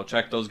CBS. So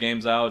check those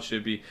games out. It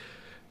should be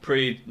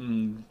pretty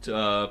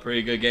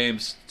good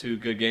games. 2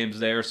 good games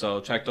there. So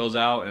check those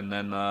out, and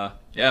then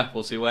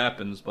we'll see what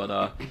happens. But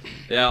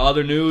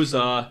other news.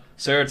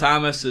 Sarah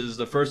Thomas is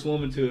the first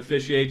woman to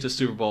officiate the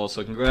Super Bowl.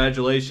 So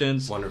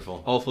congratulations.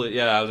 Wonderful. Hopefully,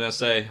 I was gonna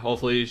say,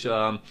 hopefully,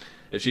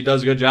 if she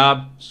does a good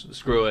job,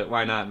 screw it.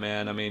 Why not,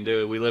 man? I mean,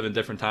 dude, we live in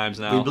different times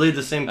now. We bleed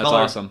the same That's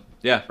color. awesome.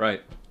 Yeah,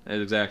 right.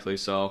 Exactly.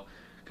 So,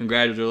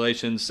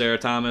 congratulations, Sarah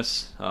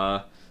Thomas.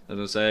 As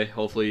I say,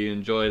 hopefully you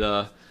enjoy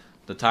the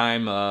the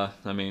time. I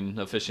mean,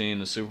 officiating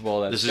the Super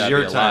Bowl. That's This is gotta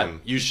your be a time.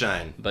 lot. You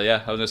shine. But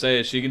yeah, I was gonna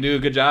say she can do a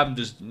good job.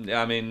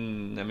 I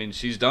mean,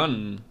 she's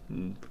done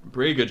a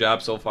pretty good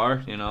job so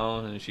far. You know,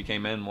 and she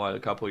came in a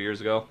couple of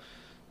years ago.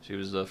 She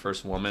was the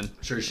first woman.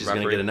 I'm sure she's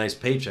referee. going to get a nice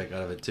paycheck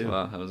out of it, too.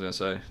 Well, I was going to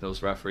say,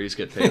 those referees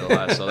get paid a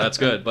lot, so that's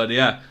good. But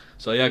yeah,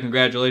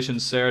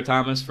 congratulations, Sarah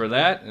Thomas, for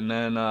that. And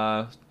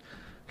then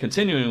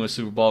continuing with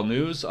Super Bowl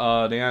news, the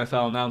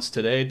NFL announced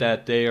today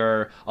that they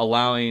are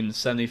allowing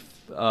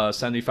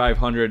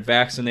 7,500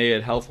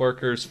 vaccinated health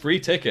workers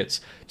free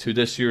tickets to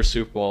this year's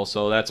Super Bowl.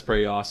 So that's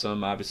pretty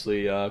awesome.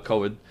 Obviously, the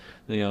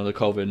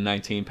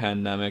COVID-19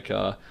 pandemic,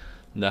 the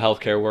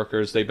healthcare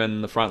workers, they've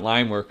been the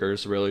frontline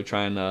workers really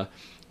trying to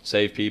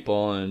save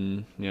people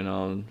and, you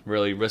know,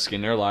 really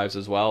risking their lives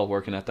as well,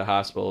 working at the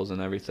hospitals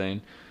and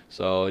everything.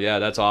 So, yeah,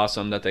 that's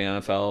awesome that the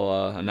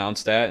NFL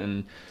announced that,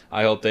 and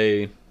I hope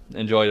they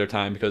enjoy their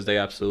time because they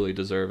absolutely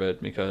deserve it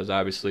because,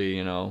 obviously,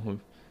 you know,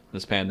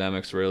 this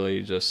pandemic's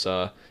really just,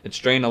 it's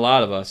strained a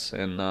lot of us,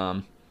 and,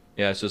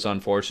 yeah, it's just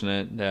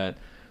unfortunate that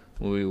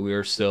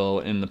we're still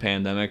in the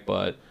pandemic,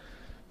 but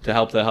to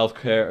help the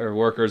healthcare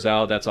workers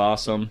out, that's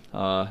awesome,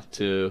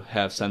 to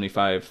have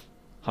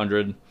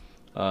 7,500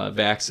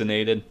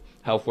 vaccinated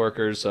health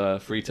workers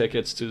free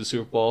tickets to the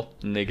Super Bowl,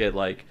 and they get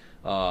like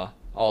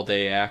all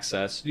day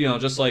access, you know,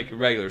 just like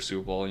regular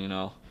Super Bowl, you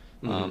know.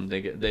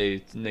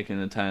 They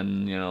can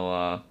attend, you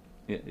know,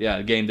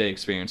 game day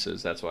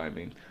experiences. That's what I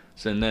mean.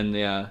 So, and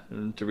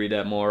then to read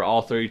that more,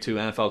 all 32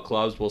 NFL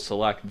clubs will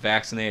select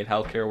vaccinated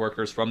healthcare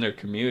workers from their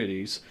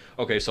communities.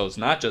 Okay, so it's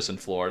not just in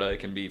Florida; it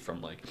can be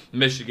from like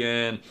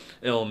Michigan,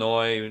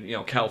 Illinois, you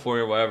know,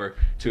 California, whatever,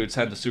 to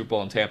attend the Super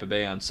Bowl in Tampa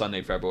Bay on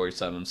Sunday, February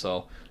 7th.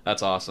 So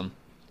that's awesome.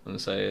 I'm gonna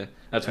say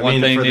that's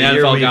one thing for the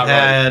year NFL we've got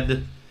had,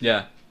 right.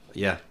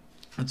 Yeah.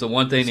 It's the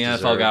one thing the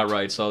NFL got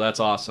right, so that's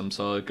awesome.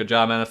 So good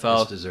job,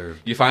 NFL. It's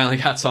deserved. You finally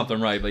got something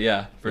right, but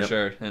yeah, for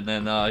sure. And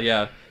then,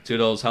 to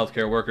those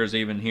healthcare workers,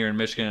 even here in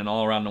Michigan and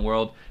all around the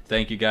world,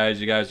 thank you guys.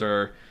 You guys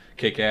are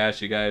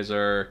kick-ass. You guys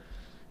are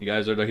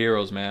the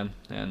heroes, man.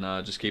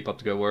 And just keep up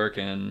the good work,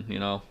 and, you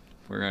know,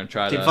 we're going to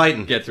try to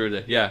fighting. Get through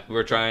this. Yeah,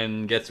 we're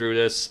trying to get through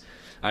this.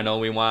 I know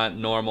we want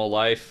normal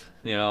life,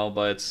 you know,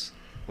 but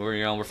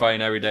we're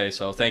fighting every day.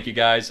 So thank you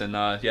guys, and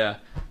to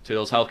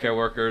those healthcare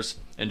workers,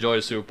 enjoy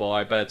the Super Bowl.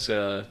 I bet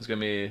it's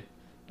gonna be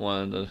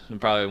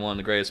probably one of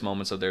the greatest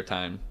moments of their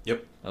time.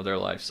 Yep. Of their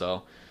life.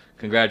 So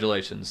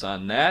congratulations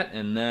on that.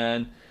 And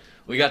then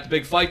we got the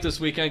big fight this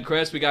weekend,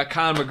 Chris. We got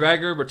Conor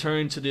McGregor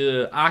returning to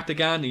the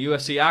Octagon, the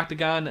UFC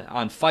Octagon,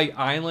 on Fight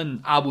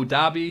Island, Abu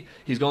Dhabi.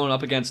 He's going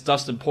up against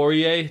Dustin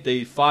Poirier.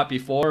 They fought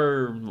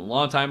before a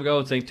long time ago,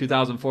 I think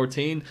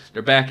 2014.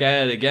 They're back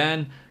at it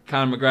again.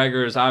 Conor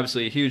McGregor is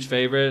obviously a huge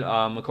favorite,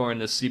 according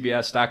to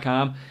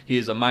CBS.com. He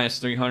is a minus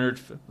 300,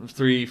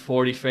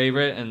 340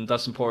 favorite, and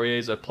Dustin Poirier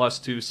is a plus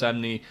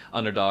 270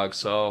 underdog.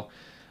 So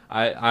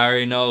I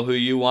already know who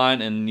you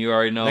want, and you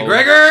already know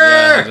McGregor.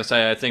 Yeah, I was gonna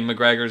say I think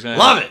McGregor's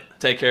gonna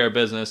take care of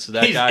business.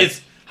 That guy.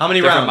 How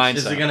many rounds? Mindset.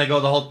 Is he gonna go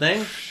the whole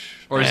thing,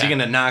 or is he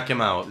gonna knock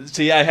him out?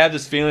 See, I have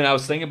this feeling. I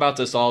was thinking about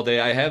this all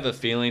day. I have a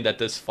feeling that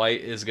this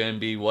fight is gonna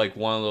be like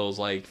one of those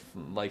like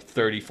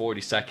 30,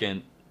 40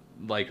 second.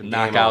 Like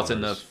knockouts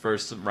in the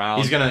first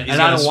round. He's gonna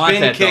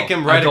spin kick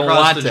him right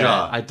across the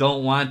jaw. I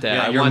don't want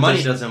that. Yeah, your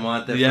money doesn't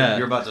want that. Yeah.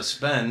 You're about to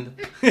spend.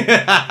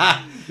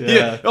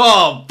 Yeah.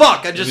 Oh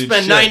fuck! I just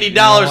spent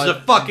 $90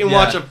 to fucking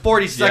watch a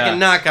 40-second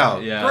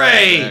knockout. Yeah,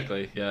 great.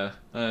 Exactly. Yeah.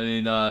 I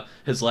mean,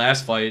 his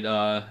last fight,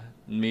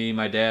 me,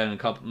 my dad,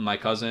 and my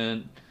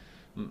cousin,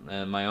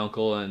 and my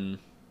uncle, and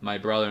my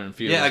brother, and a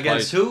few. Yeah, of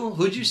against fights. who?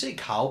 Who'd you say?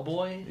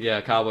 Cowboy.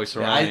 Yeah, Cowboy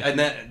Cerrone. Yeah, and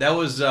that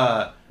was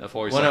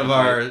one of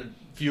our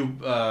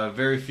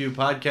very few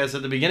podcasts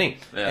at the beginning,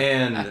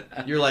 and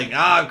you're like,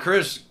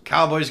 Chris,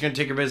 Cowboy's gonna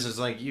take your business.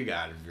 Like, you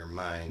got your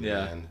mind,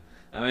 man.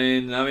 I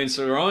mean,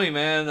 Cerrone,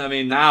 man. I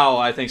mean, now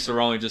I think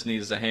Cerrone just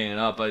needs to hang it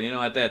up, but you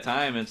know, at that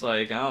time, it's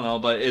like I don't know,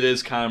 but it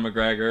is Conor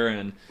McGregor,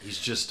 and he's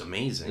just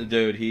amazing,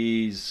 dude.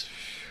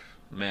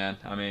 Man.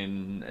 I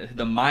mean,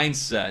 the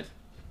mindset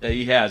that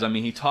he has. I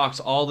mean, he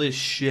talks all this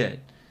shit,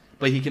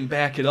 but he can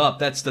back it up.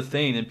 That's the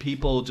thing, and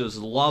people just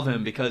love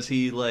him because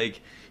he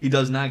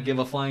does not give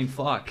a flying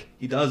fuck.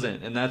 He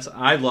doesn't, and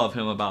I love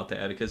him about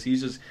that because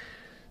he's just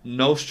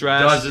no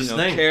stress, does his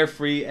thing,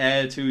 carefree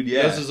attitude.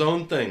 Yeah, does his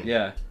own thing.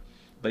 Yeah,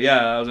 but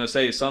yeah, I was gonna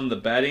say some of the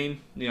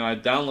betting. You know, I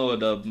downloaded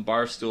the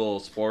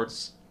Barstool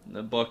Sports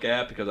book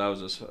app because I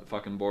was just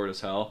fucking bored as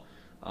hell.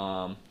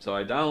 So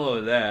I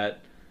downloaded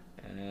that,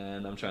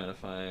 and I'm trying to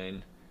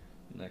find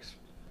next.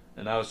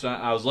 And I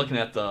was looking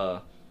at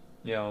the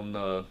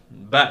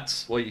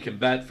bets, what you can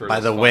bet for. By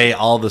the way,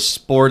 all the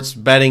sports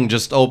betting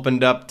just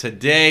opened up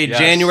today,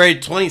 January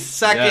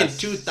 22nd,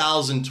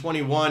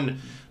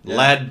 2021,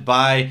 led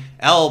by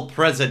El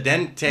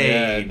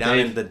Presidente down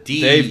in the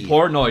D. Dave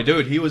Portnoy,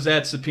 dude, he was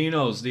at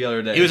Supino's the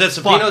other day. He was at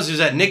Supino's, he was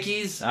at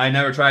Nicky's. I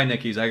never tried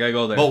Nicky's, I gotta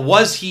go there. But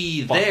was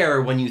he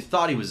there when you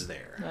thought he was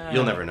there?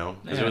 You'll never know,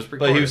 because it was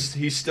recorded. But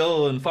he's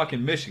still in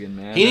fucking Michigan,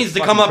 man. He needs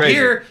to come up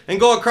here and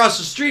go across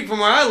the street from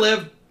where I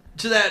live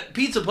to that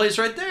pizza place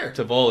right there.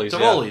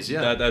 Tivoli's,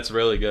 yeah. That's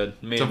really good.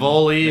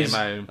 Tivoli's,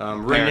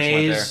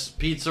 Renee's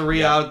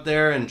Pizzeria out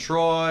there in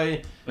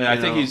Troy. And I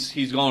think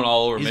he's going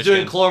all over He's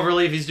Michigan. doing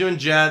Cloverleaf. He's doing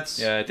Jets.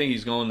 Yeah, I think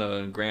he's going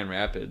to Grand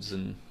Rapids,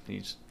 and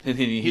he's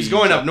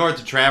going up north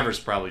to Traverse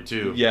probably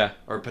too. Yeah.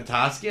 Or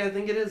Petoskey, I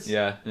think it is.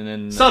 Yeah, and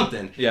then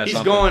something. Yeah, he's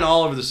something. going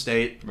all over the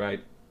state. Right.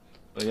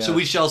 But yeah. So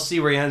we shall see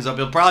where he ends up.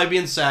 He'll probably be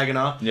in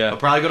Saginaw. Yeah. He'll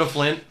probably go to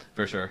Flint.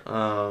 For sure.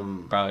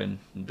 Probably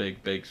in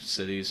big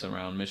cities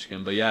around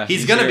Michigan. But yeah,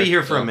 he's gonna be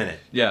here for a minute.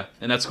 Yeah,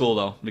 and that's cool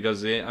though,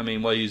 because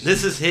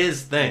this is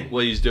his thing.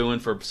 What he's doing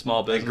for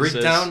small businesses.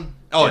 Like Greektown.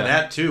 Oh, yeah.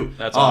 that too.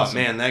 That's awesome.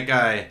 Man, that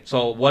guy.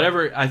 So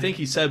whatever, I think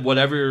he said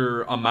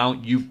whatever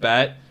amount you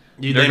bet,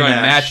 they're they going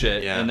to match, match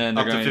it, yeah. and then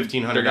Up they're to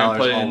going $1,500 to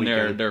put it all in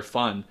weekend. their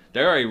fund.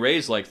 They already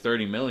raised like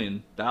 $30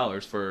 million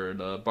for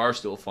the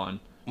Barstool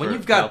Fund. When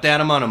you've got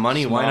that amount of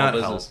money, why not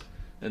business. help?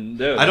 And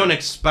dude, I don't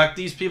expect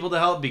these people to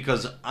help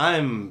because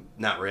I'm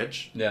not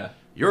rich. Yeah.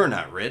 You're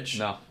not rich.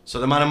 No. So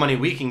the amount of money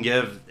we can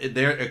give,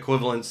 their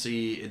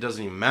equivalency, it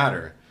doesn't even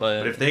matter.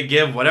 But if they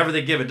give whatever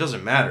they give, it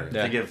doesn't matter. If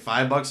Yeah. they give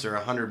 $5 or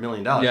 $100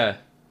 million. Yeah.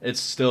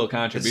 It's still a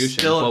contribution. It's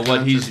still a but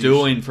what he's contribution.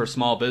 doing for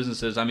small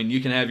businesses, I mean, you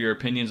can have your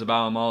opinions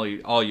about him all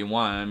you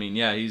want. I mean,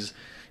 yeah, he's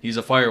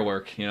a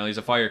firework. He's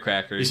a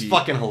firecracker. He's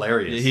fucking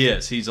hilarious. He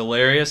is. He's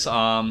hilarious.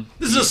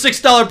 This is a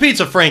 $6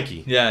 pizza,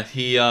 Frankie. Yeah.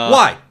 He.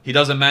 Why? He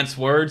doesn't mince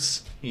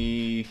words.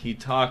 He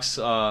talks.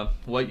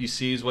 What you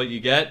see is what you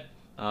get.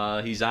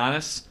 He's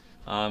honest.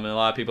 And a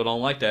lot of people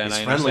don't like that. He's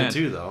and I friendly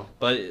understand. too, though.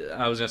 But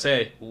I was gonna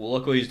say,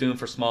 look what he's doing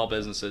for small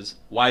businesses.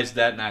 Why is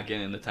that not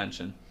getting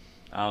attention?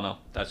 I don't know.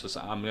 That's just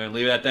I'm gonna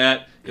leave it at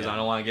that because I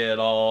don't want to get it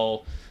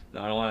all.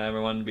 I don't want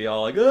everyone to be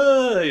all like,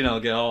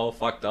 get all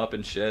fucked up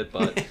and shit.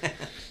 But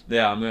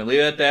yeah, I'm gonna leave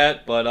it at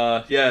that.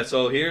 But yeah,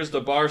 so here's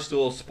the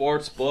Barstool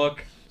Sports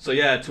book. So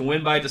yeah, to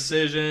win by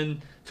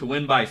decision, to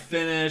win by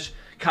finish,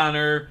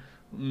 Conor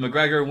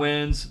McGregor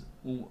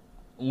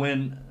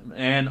win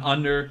and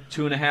under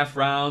 2.5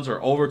 rounds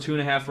or over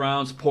 2.5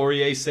 rounds.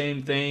 Poirier,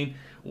 same thing.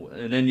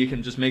 And then you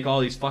can just make all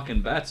these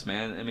fucking bets,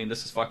 man. I mean,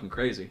 this is fucking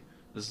crazy.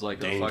 This is like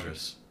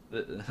dangerous.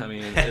 I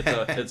mean,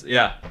 it's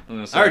yeah.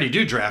 I already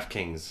do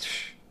DraftKings.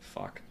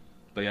 Fuck.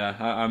 But yeah,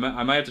 I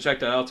might have to check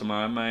that out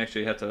tomorrow. I might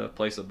actually have to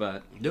place a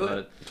bet. Do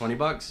it.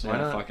 $20. Why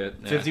not? Fuck it.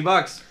 Yeah.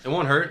 $50. It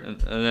won't hurt.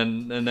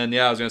 And then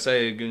yeah, I was gonna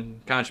say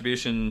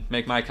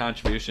make my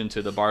contribution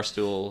to the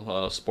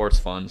Barstool Sports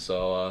Fund.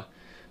 So,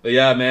 but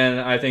yeah, man,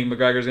 I think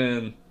McGregor's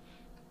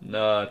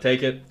gonna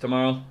take it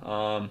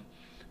tomorrow.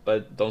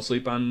 But don't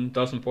sleep on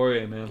Dustin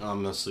Poirier, man.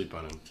 I'm gonna sleep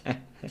on him.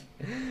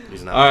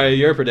 He's not. All right,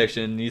 your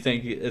prediction. You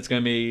think it's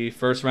gonna be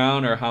first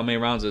round, or how many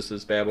rounds is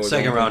this bad boy?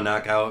 Second round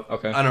knockout.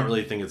 Okay. I don't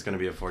really think it's gonna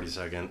be a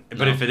 40-second.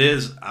 But if it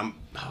is,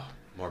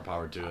 more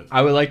power to it.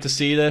 I would like to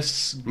see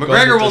this.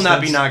 McGregor will not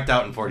be knocked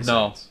out in 40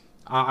 seconds.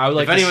 I would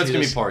like. If anyone's to see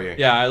gonna this, be Poirier.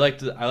 Yeah, I like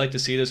to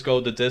see this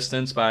go the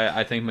distance, but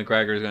I think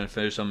McGregor is gonna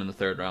finish him in the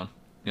third round.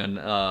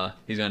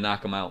 He's gonna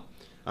knock him out.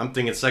 I'm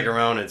thinking second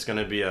round, it's going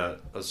to be a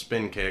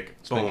spin kick.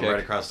 Boom, right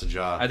across the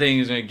jaw. I think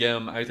he's going to get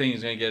him. I think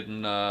he's going to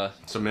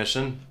get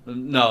submission?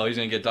 No, he's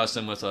going to get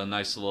Dustin with a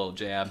nice little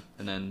jab,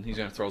 and then he's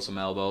going to throw some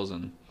elbows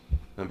and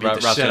beat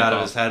the shit out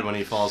of his head when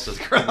he falls to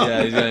the ground.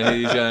 Yeah,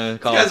 he's going to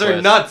call These guys are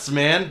nuts,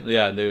 man.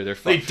 Yeah, dude.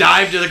 They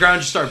dive to the ground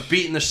and just start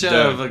beating the shit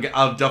out of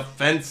a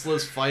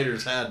defenseless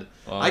fighter's head.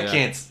 I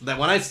can't.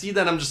 When I see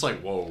that, I'm just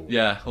like, whoa.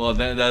 Yeah, well,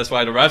 that's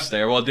why the refs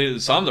there. Well,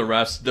 dude, some of the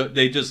refs,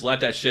 they just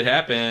let that shit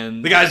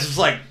happen. The guy's just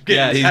like,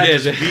 getting his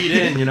head just beat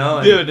in,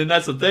 Dude, and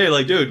that's the thing.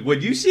 Like, dude,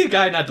 when you see a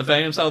guy not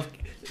defending himself,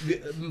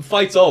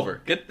 fight's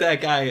over. Get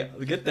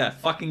that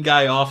fucking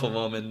guy off of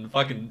him and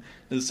fucking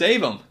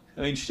save him.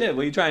 I mean, shit,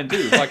 what are you trying to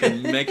do?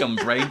 Fucking make him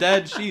brain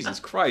dead? Jesus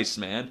Christ,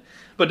 man.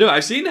 But dude,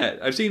 I've seen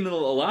that. I've seen a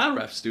lot of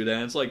refs do that.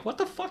 And it's like, what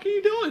the fuck are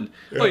you doing?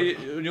 Yeah. Wait,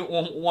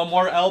 one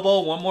more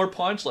elbow, one more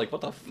punch? Like,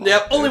 what the fuck?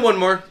 Yeah, only one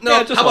more. No,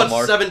 yeah, just how one about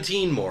more.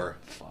 17 more?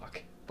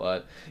 Fuck.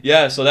 But,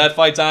 yeah, so that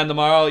fight's on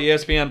tomorrow,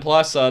 ESPN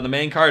Plus. The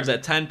main card's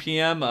at 10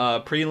 p.m.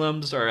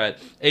 Prelims are at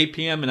 8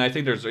 p.m. And I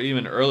think there's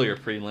even earlier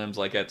prelims,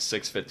 like at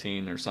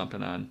 6:15 or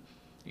something on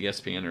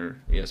ESPN or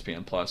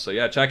ESPN Plus. So,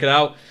 yeah, check it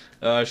out.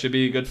 Should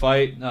be a good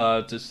fight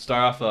to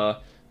start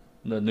off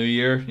the new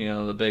year.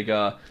 The big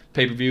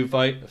pay-per-view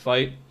fight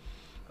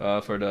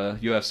for the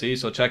UFC.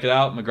 So check it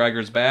out.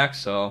 McGregor's back,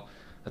 so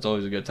that's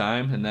always a good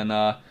time. And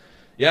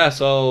then,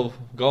 so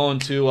going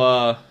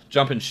to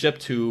jumping ship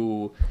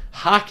to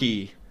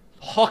hockey.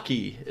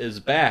 Hockey is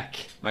back,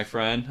 my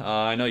friend.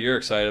 I know you're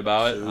excited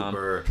about it.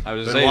 Super. I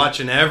was been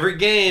watching every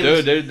game.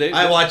 Dude,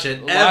 I watch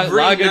it every night. A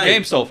lot of good night.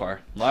 games so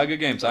far. A lot of good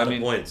games. A lot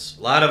of points.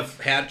 A lot of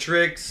hat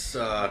tricks.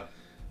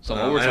 Some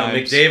overtimes. I know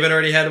McDavid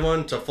already had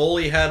one.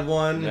 Toffoli had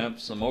one. Yep,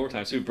 some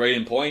overtimes too.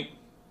 Braden Point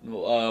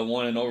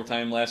won in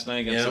overtime last night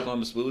against the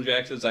Columbus Blue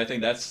Jackets. I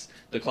think that's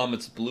the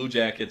Columbus Blue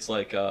Jackets.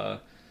 Like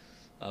what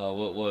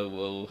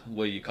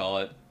do you call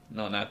it?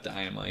 No, not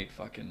dynamite.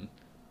 Fucking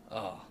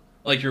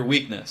like your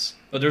weakness.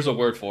 But there's a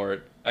word for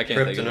it. I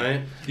can't think of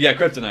it. Yeah,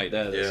 kryptonite.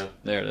 That is. Yeah.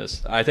 There it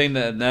is. I think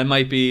that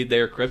might be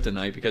their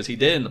kryptonite because he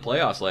did in the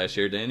playoffs last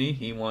year, didn't he?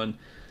 He won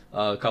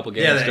a couple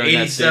games Yeah, the during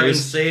that 87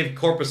 series. save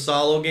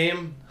Corpusalo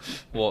game.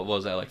 What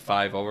was that, like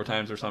 5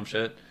 overtimes or some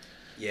shit?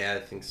 Yeah, I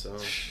think so. I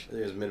think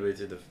it was midway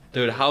through the.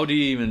 Dude, how do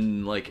you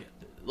even like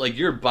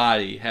your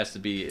body has to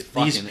be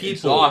fucking These people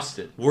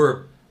exhausted.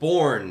 were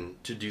born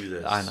to do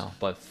this. I know,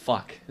 but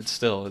fuck, it's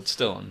still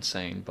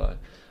insane. But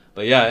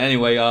yeah,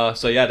 anyway,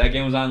 so yeah, that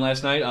game was on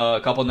last night.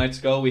 A couple nights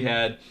ago, we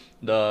had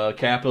the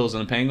Capitals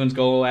and the Penguins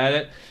go at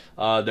it.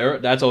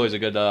 That's always a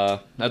good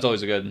matchup.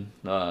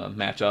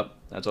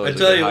 That's always I a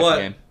tell good you hockey what,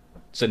 game.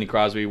 Sidney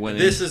Crosby winning.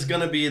 This is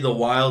gonna be the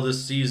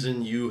wildest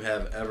season you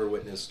have ever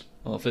witnessed.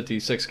 Well,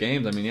 56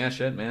 games. I mean, yeah,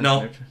 shit, man.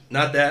 No,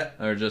 not that.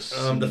 Or just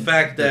The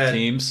fact the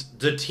that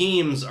the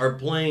teams are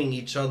playing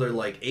each other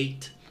like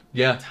 8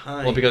 times.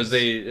 Well, because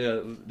they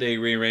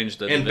rearranged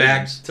the and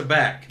divisions. back to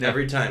back Yeah.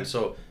 every time.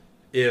 So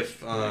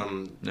if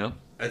No,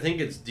 I think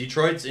it's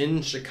Detroit's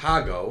in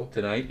Chicago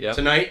tonight. Yep.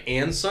 tonight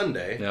and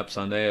Sunday. Yep,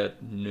 Sunday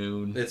at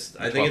noon.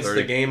 I think it's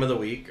the game of the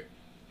week.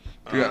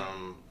 Yeah.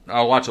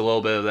 I'll watch a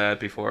little bit of that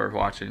before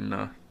watching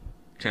the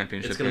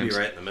championship It's going to games. be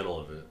right in the middle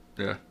of it.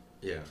 Yeah.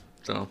 Yeah.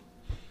 So,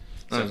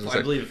 I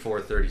believe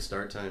 4:30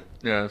 start time.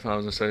 yeah, if I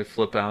was going to say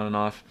flip on and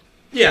off.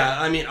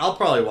 Yeah, I mean, I'll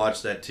probably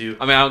watch that too.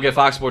 I mean, I don't get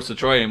Fox Sports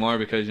Detroit anymore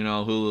because,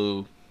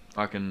 Hulu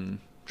fucking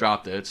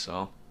dropped it,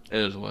 so it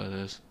is what it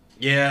is.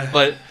 Yeah.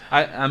 But,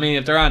 I mean,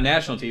 if they're on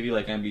national TV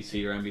like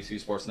NBC or NBC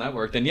Sports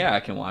Network, then yeah, I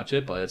can watch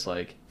it, but it's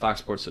like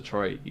Fox Sports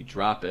Detroit, you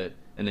drop it,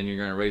 and then you're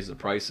going to raise the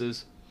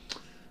prices.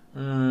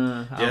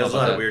 There's a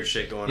lot of weird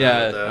shit going on with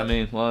Yeah, that. I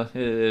mean, well,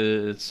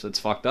 it's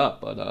fucked up,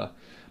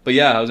 but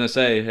yeah, I was gonna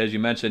say, as you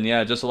mentioned,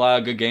 yeah, just a lot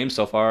of good games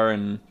so far,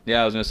 and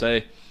yeah, I was gonna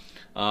say,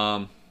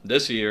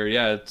 this year,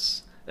 yeah,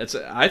 it's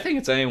I think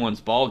it's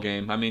anyone's ball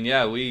game. I mean,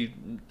 yeah, we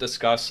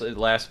discussed it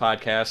last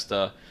podcast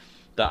the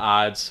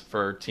odds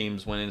for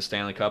teams winning the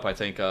Stanley Cup. I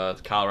think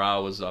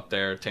Colorado was up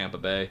there, Tampa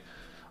Bay,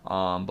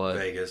 but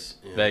Vegas.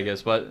 Yeah.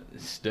 Vegas, but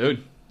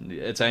dude,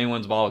 it's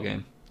anyone's ball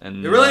game,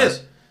 and It really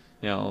is.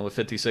 With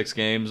 56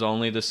 games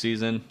only this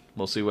season,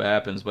 we'll see what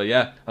happens. But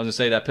yeah, I was gonna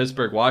say that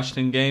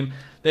Pittsburgh-Washington game,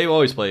 they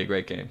always play a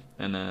great game,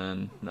 and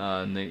then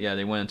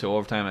they went into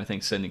overtime. I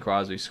think Sidney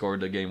Crosby scored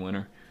the game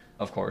winner,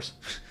 of course.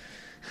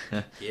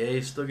 Yeah,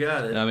 he still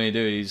got it. I mean,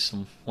 dude, he's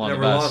one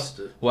Never of the lost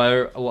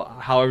best.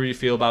 it. However you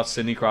feel about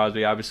Sidney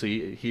Crosby,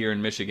 obviously here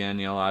in Michigan,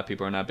 a lot of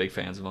people are not big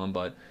fans of him,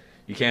 but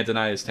you can't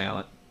deny his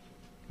talent.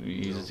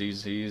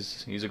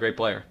 He's a great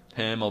player.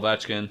 Him,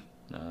 Ovechkin,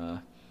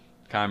 Connor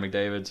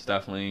McDavid's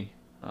definitely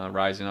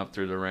rising up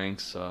through the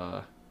ranks.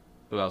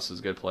 Who else is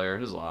a good player?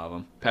 There's a lot of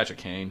them. Patrick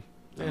Kane.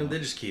 Man, they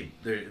just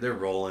they're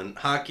rolling.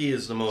 Hockey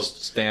is the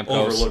most Stamkos.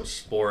 overlooked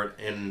sport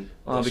in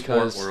the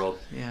sport world.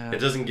 Yeah. It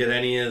doesn't get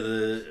any of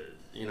the,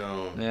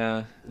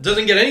 Yeah. it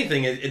doesn't get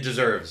anything it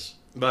deserves.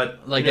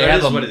 But Like it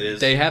is what it is.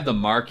 They have the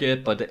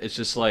market, but it's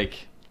just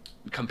like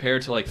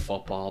compared to like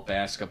football,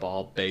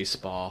 basketball,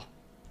 baseball.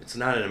 It's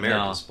not an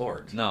American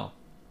sport. No.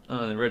 It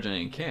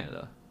originated in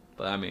Canada.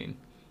 But I mean,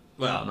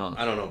 Well,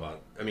 I don't know.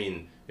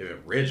 If it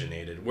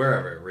originated,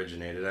 wherever it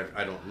originated,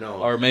 I don't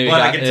know. Or maybe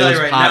but I can tell it was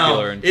you right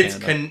popular now,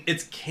 in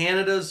it's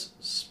Canada's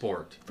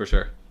sport. For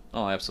sure.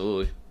 Oh,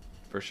 absolutely.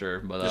 For sure.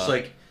 But Just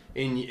like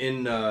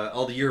in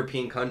all the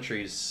European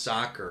countries,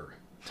 soccer,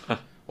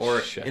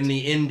 or Shit. in the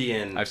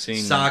Indian, I've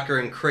seen soccer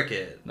and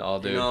cricket.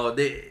 Oh,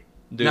 dude.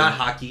 Dude. Not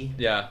hockey.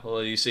 Yeah,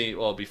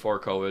 well, before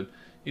COVID,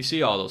 you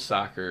see all those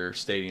soccer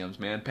stadiums,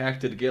 man,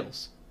 packed to the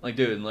gills. Like,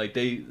 dude, like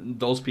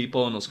those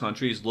people in those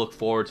countries look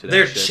forward to that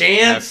Their shit.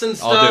 chants and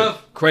Oh, dude,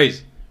 stuff.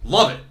 crazy.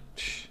 Love it.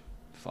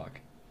 Fuck.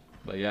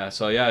 But yeah,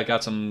 I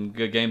got some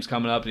good games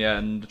coming up. Yeah,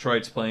 and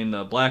Detroit's playing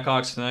the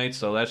Blackhawks tonight,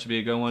 so that should be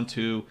a good one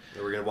too.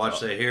 We're gonna watch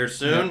that here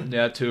soon.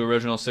 Yeah, 2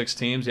 original 6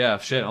 teams. Yeah,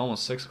 shit,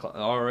 almost 6 o'clock.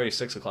 Already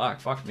 6 o'clock.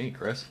 Fuck me,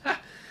 Chris.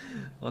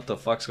 What the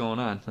fuck's going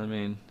on? I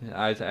mean,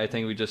 I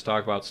think we just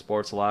talk about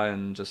sports a lot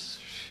and just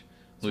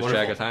lose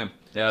track of time.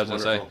 Yeah, I was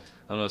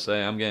gonna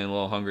say I'm getting a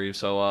little hungry.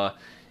 So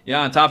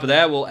yeah, on top of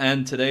that, we'll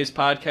end today's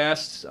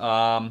podcast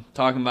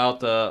talking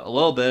about a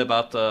little bit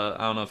about I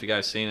don't know if you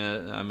guys seen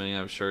it. I mean,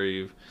 I'm sure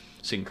you've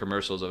seen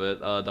commercials of it.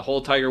 The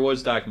whole Tiger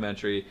Woods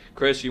documentary.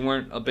 Chris, you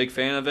weren't a big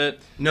fan of it?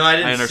 No, I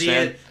didn't see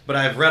it, but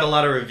I've read a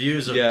lot of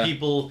reviews of Yeah.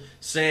 people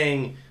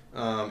saying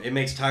it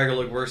makes Tiger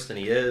look worse than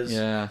he is.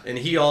 Yeah. And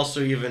he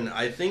also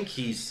I think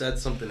he said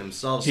something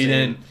himself. He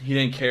saying,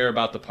 didn't care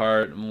about the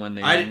part when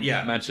they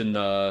yeah. mentioned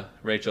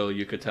Rachel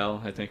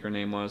Yucatel, I think her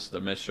name was,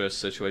 the mistress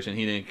situation.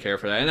 He didn't care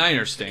for that, and I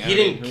understand. He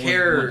didn't Who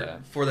care wouldn't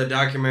want for the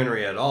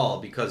documentary at all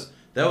because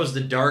that was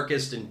the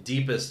darkest and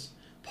deepest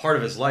part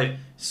of his life.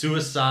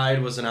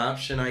 Suicide was an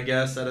option, I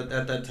guess, at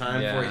that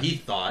time. Yeah. Where he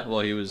thought. Well,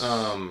 he was.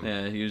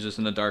 He was just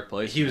in a dark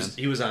place.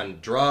 He was on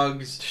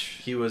drugs.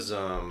 He was.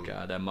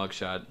 God, that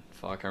mugshot.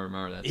 Fuck, I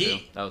remember that too.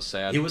 That was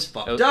sad. He was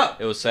fucked up.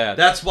 It was sad.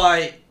 That's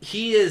why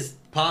he is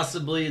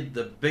possibly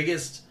the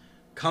biggest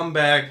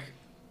comeback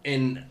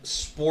in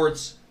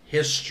sports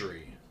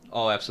history.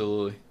 Oh,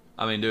 absolutely.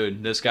 I mean,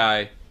 dude, this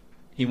guy,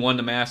 he won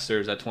the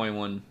Masters at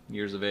 21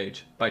 years of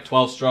age by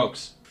 12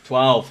 strokes.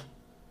 12.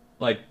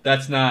 Like,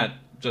 that's not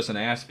just an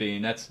ass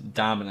beating. That's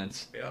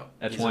dominance. Yeah.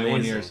 At He's 21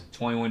 amazing. years.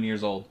 21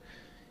 years old.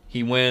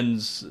 he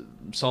wins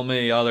so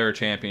many other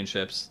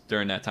championships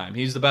during that time.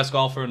 He's the best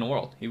golfer in the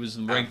world. He was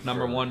ranked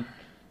number 1.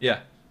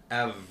 Yeah.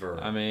 Ever.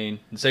 I mean,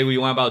 say what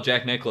you want about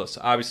Jack Nicklaus.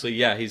 Obviously,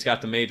 yeah, he's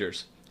got the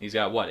majors. He's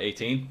got, what,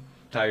 18?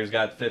 Tiger's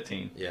got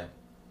 15. Yeah.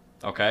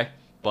 Okay?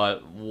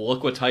 But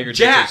look what Tiger did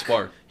to the Jack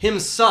sport.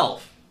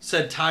 himself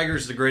said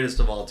Tiger's the greatest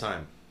of all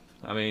time.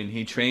 I mean,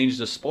 he changed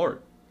the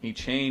sport. He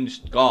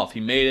changed golf. He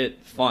made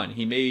it fun.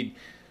 He made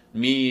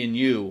me and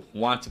you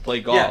want to play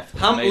golf.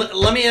 Yeah.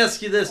 Let me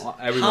ask you this.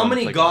 Everyone How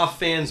many played golf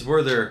fans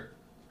were there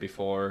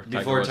before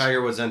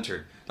Tiger was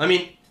entered? I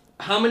mean,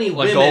 how many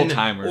Like women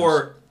old-timers.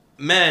 or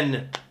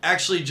men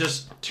actually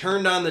just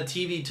turned on the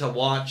TV to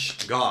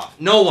watch golf?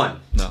 No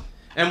one. No.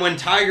 And when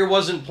Tiger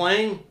wasn't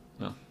playing,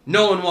 No.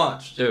 no one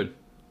watched. Dude,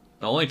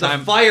 the only The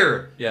time...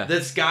 fire Yeah.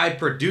 this guy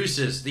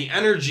produces, the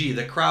energy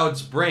the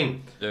crowds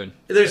bring. Dude.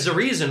 There's a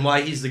reason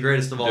why he's the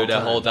greatest of all Dude,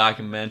 time. that whole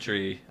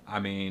documentary, I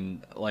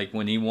mean, like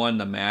when he won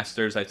the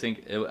Masters, I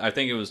think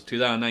it was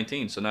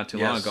 2019, so not too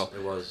long ago.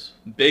 It was.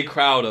 Big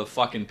crowd of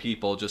fucking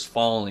people just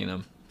following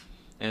him.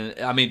 And,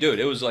 I mean, dude,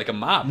 it was like a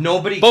mob.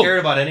 Nobody Boom. cared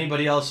about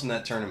anybody else in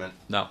that tournament.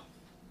 No.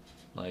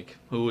 Like,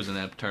 who was in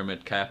that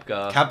tournament?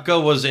 Kapka,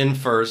 Koepka was in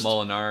first.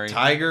 Molinari.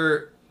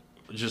 Tiger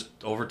just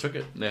overtook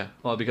it. Yeah,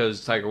 well,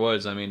 because Tiger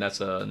Woods, I mean,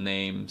 that's a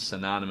name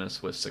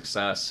synonymous with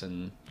success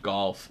in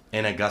golf.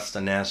 In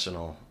Augusta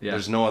National. Yeah.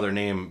 There's no other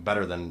name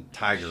better than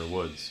Tiger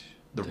Woods.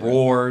 The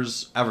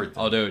roars, everything.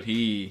 Oh, dude,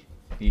 he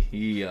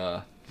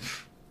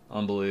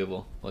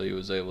unbelievable what he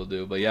was able to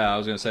do. But yeah, I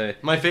was gonna say,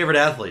 My favorite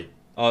athlete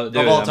oh, dude,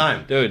 of all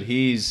time. dude,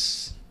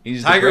 he's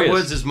the Tiger greatest.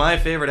 Woods is my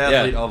favorite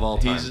athlete of all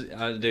time.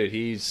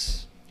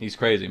 He's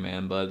crazy,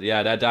 man. But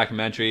yeah, that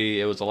documentary,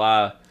 it was a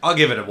lot. I'll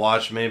give it a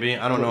watch, maybe.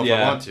 I don't know if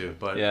I want to,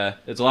 but Yeah,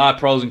 it's a lot of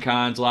pros and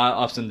cons, a lot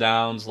of ups and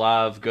downs, a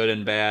lot of good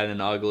and bad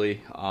and ugly.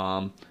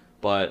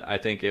 But I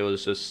think it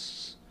was a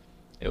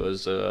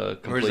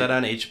complete, where's that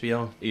on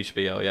HBO?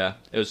 HBO, yeah.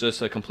 It was just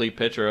a complete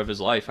picture of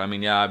his life. I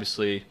mean, yeah,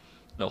 obviously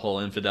the whole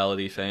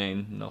infidelity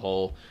thing, the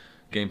whole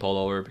game pulled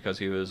over because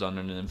he was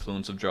under the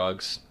influence of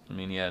drugs. I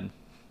mean, he had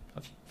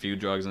a few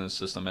drugs in his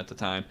system at the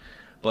time.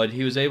 But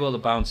he was able to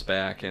bounce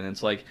back, and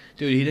it's like,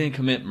 dude, he didn't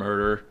commit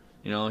murder.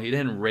 You know, he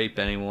didn't rape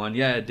anyone.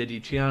 Yeah, did he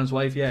cheat on his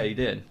wife? Yeah, he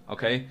did.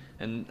 Okay?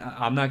 And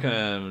I'm not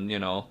going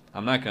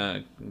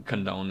to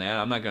condone that.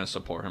 I'm not going to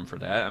support him for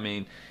that. I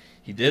mean,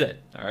 he did it,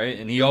 all right?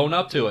 And he owned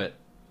up to it,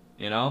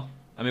 you know?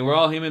 I mean, we're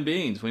all human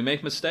beings. We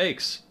make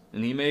mistakes.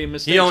 And he made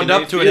mistakes. He owned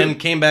made up to it and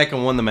came back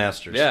and won the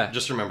Masters. Yeah.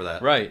 Just remember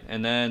that. Right.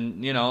 And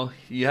then, you know,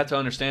 you have to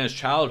understand his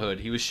childhood.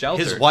 He was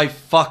sheltered. His wife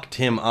fucked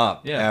him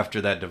up Yeah.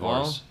 after that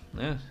divorce.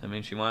 Well, yeah, I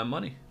mean, she wanted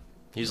money.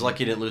 He's lucky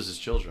he didn't lose his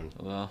children.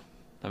 Well,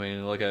 I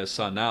mean, look at his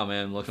son now,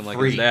 man, looking like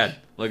Freak. his dad.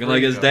 Looking Freak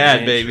like his of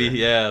dad, nature. baby.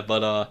 Yeah,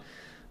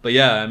 but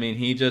yeah, I mean,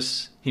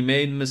 he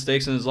made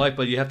mistakes in his life,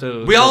 but you have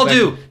to... We go all back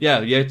do.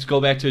 Yeah, you have to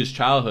go back to his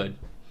childhood.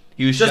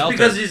 He was Just sheltered.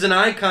 because he's an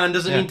icon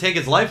doesn't Yeah. mean take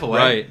his life away.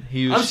 Right.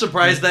 He was, I'm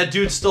surprised that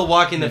dude's still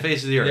walking the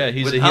face of the earth. Yeah,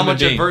 he's with a how human much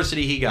being.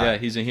 adversity he got. Yeah,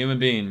 he's a human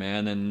being,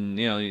 man, and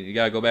you know you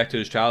gotta go back to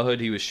his childhood.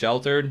 He was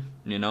sheltered.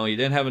 You know, he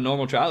didn't have a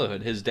normal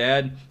childhood. His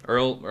dad,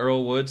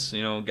 Earl Woods,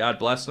 you know, God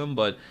bless him,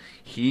 but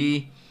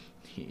he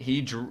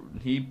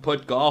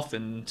put golf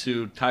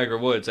into Tiger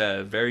Woods at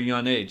a very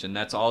young age, and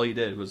that's all he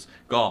did was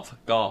golf,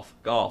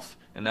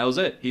 and that was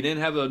it. He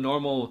didn't have a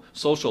normal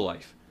social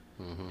life.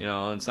 You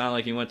know, it's not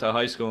like he went to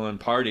high school and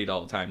partied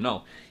all the time.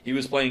 No, he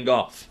was playing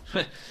golf.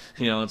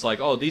 You know, it's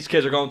like, oh, these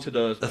kids are going to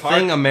the park.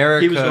 Thing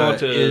America he was going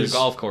to is, the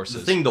golf courses.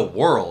 The thing the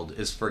world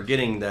is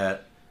forgetting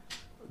that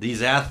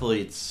these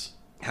athletes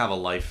have a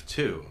life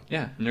too.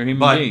 Yeah, and they're human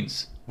But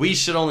beings. we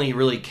should only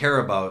really care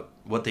about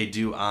what they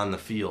do on the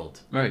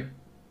field. Right.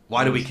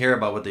 Why do we care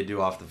about what they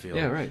do off the field?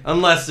 Yeah, right.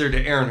 Unless they're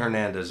Aaron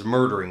Hernandez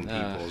murdering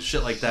people,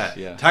 shit like that.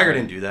 yeah. Tiger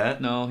didn't do that.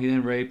 No, he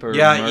didn't rape or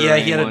Yeah, murder he had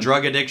a anyone.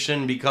 drug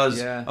addiction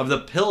because Yeah. of the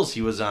pills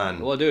he was on.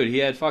 Well, dude, he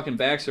had fucking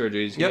back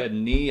surgeries. He Yep. had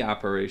knee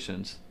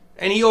operations.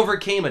 And he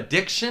overcame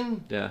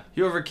addiction. Yeah.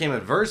 He overcame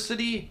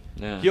adversity.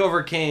 Yeah. He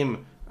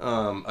overcame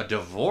a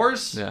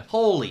divorce. Yeah.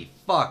 Holy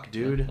fuck,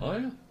 dude. Oh,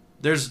 yeah.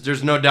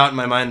 There's no doubt in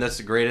my mind that's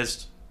the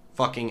greatest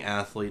fucking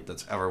athlete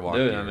that's ever walked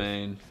Dude, the I earth.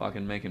 mean,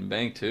 fucking making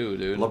bank, too,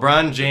 dude.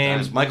 LeBron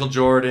James, time. Michael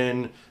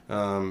Jordan,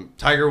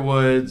 Tiger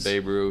Woods,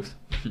 Babe Ruth.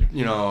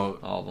 you know,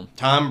 All of them.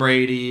 Tom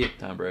Brady,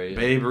 Tom Brady.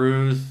 Babe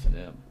Ruth,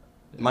 Yeah.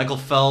 Michael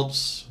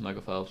Phelps.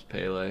 Michael Phelps,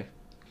 Pele.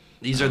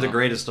 These are the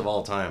greatest of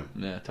all time.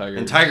 Yeah, Tiger.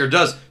 And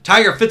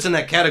Tiger fits in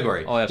that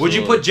category. Oh, Would you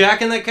absolutely. put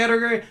Jack in that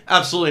category?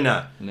 Absolutely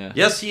not. Yeah.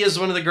 Yes, he is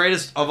one of the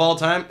greatest of all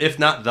time, if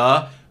not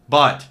the,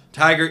 but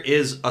Tiger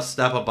is a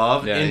step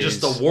above Yeah, in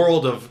just he's- the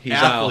world of He's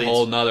athletes. on a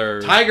whole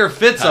nother... Tiger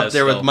fits up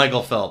there with pedestal.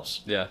 Michael Phelps.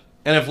 Yeah.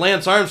 And if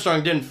Lance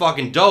Armstrong didn't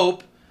fucking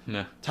dope,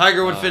 Yeah.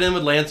 Tiger would fit in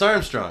with Lance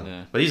Armstrong.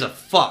 Yeah. But he's a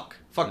fuck.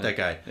 Fuck that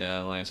guy. Yeah,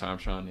 Lance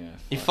Armstrong, yeah.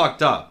 He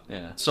fucked up.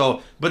 Yeah.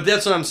 So, but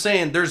that's what I'm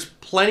saying. There's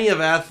plenty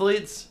of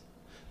athletes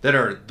that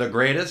are the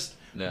greatest,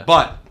 Yeah.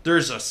 but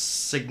there's a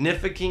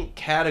significant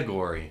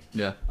category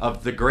Yeah.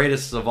 of the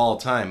greatest of all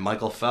time.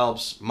 Michael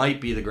Phelps might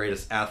be the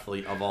greatest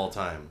athlete of all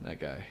time. That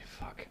guy.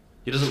 Fuck.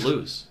 He doesn't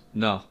lose.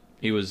 No.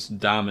 he was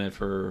dominant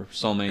for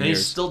so many And years.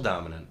 he's still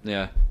dominant.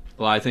 Yeah.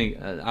 Well, I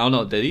think I don't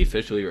know. Did he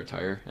officially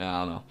retire? Yeah,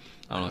 I don't know.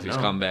 I don't know if he's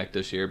know. coming back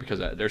this year because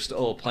they're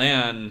still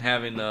planning on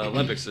having the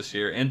Olympics this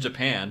year in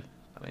Japan.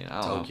 I mean,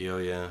 I don't know. Tokyo,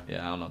 yeah.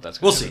 Yeah, I don't know if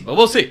that's We'll happen, see. but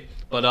we'll see.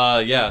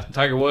 But yeah,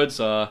 Tiger Woods.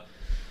 Yeah,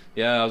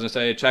 I was gonna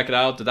say check it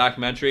out, the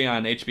documentary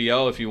on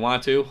HBO if you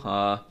want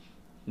to.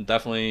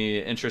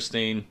 Definitely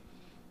interesting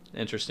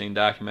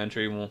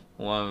documentary. One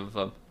of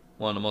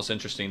the most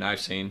interesting I've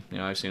seen. You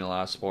know, I've seen a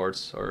lot of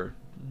sports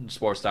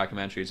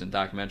documentaries and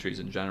documentaries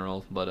in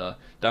general, but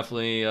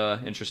definitely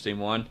interesting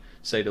one, to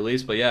say the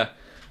least. But yeah,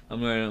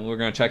 we're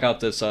gonna check out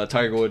this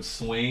Tiger Woods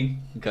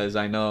swing because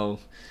I know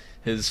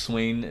his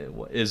swing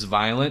is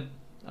violent.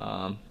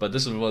 But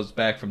this was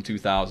back from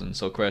 2000.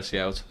 So Chris,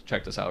 yeah, let's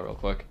check this out real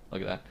quick.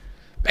 Look at that,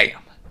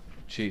 bam,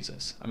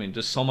 Jesus! I mean,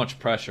 just so much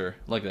pressure.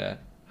 Look at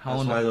that.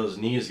 That's why those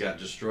knees got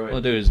destroyed.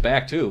 Well, dude, his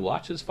back too.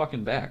 Watch his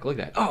fucking back. Look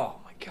at that. Oh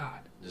my God.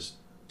 Just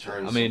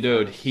turns. I mean,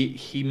 dude,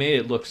 he made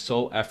it look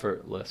so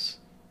effortless,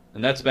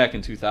 and that's back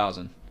in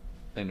 2000.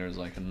 I think there's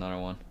like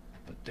another one,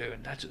 but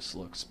dude, that just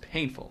looks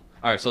painful.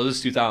 All right, so this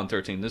is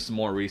 2013. This is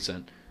more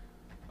recent.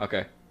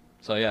 Okay,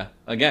 so yeah,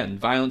 again,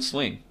 violent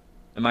swing,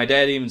 and my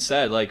dad even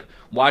said like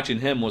watching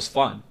him was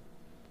fun,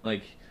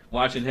 like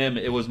watching him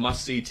it was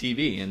must see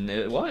TV, and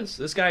it was.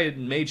 This guy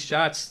made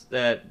shots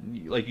that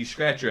like you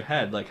scratch your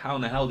head, like how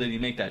in the hell did he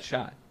make that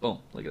shot? Boom,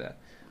 look at that.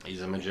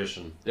 He's a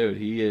magician, dude.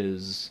 He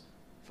is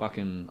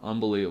fucking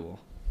unbelievable.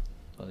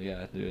 But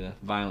yeah, dude, a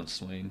violent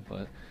swing.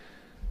 But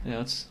yeah,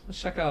 let's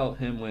check out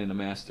him winning the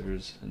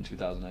Masters in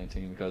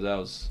 2019 because that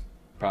was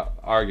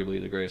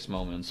arguably the greatest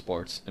moment in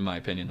sports, in my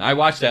opinion. I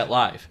watched that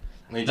live.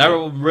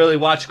 Never really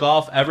watched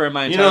golf ever in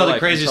my entire life. You know the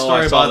crazy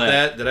story about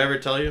that? Did I ever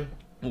tell you?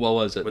 What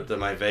was it? With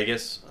my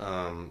Vegas.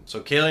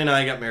 So Kaylee and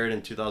I got married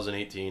in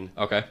 2018.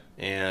 Okay.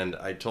 And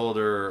I told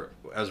her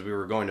as we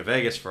were going to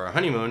Vegas for our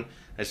honeymoon,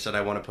 I said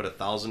I want to put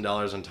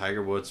 $1,000 on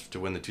Tiger Woods to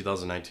win the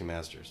 2019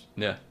 Masters.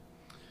 Yeah.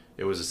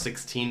 It was a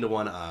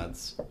 16-1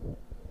 odds.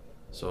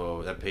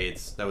 So that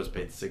was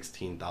paid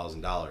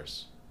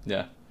 $16,000.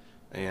 Yeah.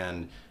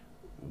 And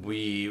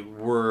we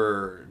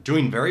were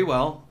doing very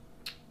well.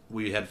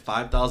 We had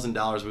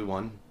 $5,000 we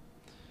won.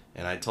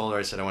 And I told her,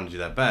 I said, I want to do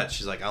that bet.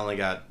 She's like, I only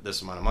got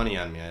this amount of money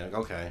on me. I'm like,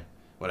 okay,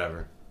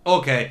 whatever.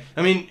 Okay.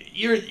 I mean,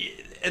 you're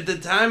at the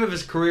time of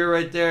his career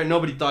right there,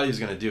 nobody thought he was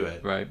going to do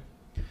it. Right.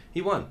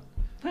 He won.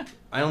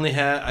 I only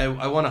had,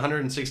 I won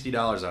 $160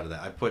 out of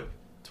that. I put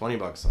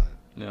 $20 on it.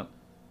 Yeah.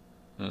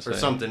 Or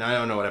something. I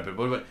don't know what I put.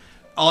 But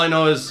all I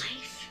know is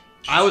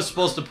I was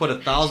supposed to put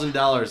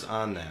 $1,000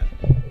 on that.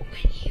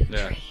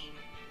 Yeah.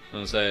 I'm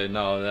gonna say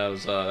no.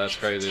 That's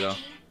crazy though.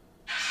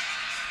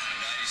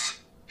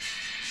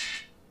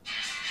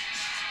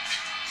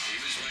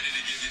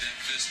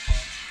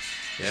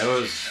 Yeah,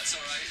 it was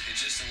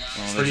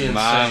pretty insane.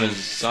 Mom,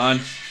 his son,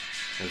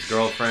 his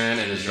girlfriend,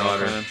 and his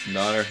daughter.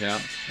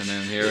 Yeah. And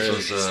then here it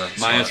is,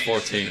 minus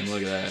 14.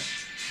 Look at that.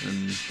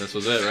 And this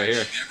was it right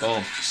here.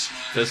 Boom.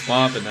 Fist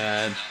pump, and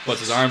then puts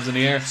his arms in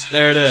the air.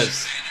 There it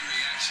is.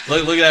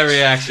 Look at that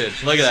reaction.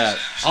 Look at that.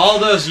 All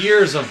those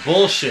years of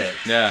bullshit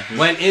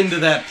went into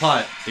that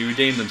putt. He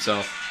redeemed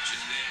himself.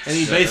 And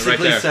he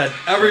basically said,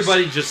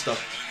 everybody just to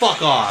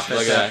fuck off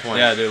at that point.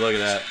 Yeah, dude, look at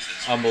that.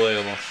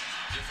 Unbelievable.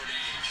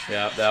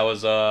 Yeah, that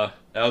was a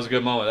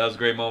good moment. That was a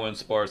great moment in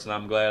sports, and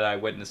I'm glad I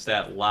witnessed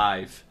that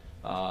live.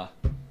 I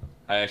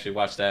actually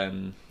watched that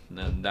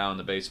down in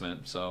the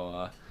basement.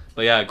 So,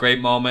 but yeah, great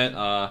moment.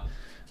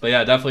 But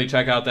yeah, definitely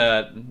check out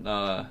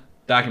that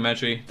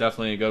documentary.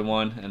 Definitely a good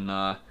one. And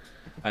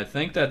I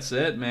think that's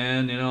it,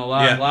 man. You know, a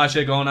lot of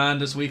shit going on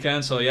this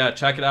weekend. So yeah,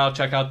 check it out.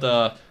 Check out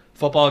the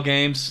football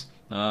games.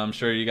 I'm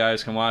sure you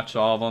guys can watch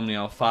all of them. You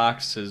know,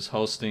 Fox is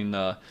hosting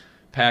the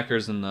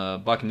Packers and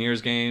the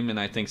Buccaneers game, and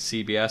I think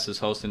CBS is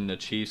hosting the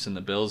Chiefs and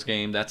the Bills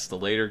game. That's the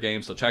later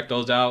game, so check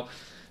those out.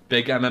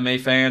 Big MMA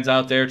fans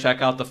out there,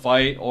 check out the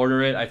fight,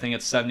 order it. I think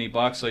it's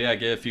 $70. So yeah,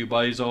 get a few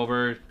buddies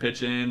over,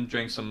 pitch in,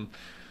 drink some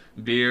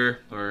beer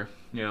or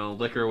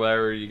liquor,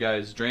 whatever you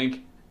guys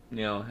drink.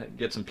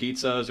 Get some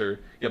pizzas or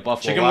get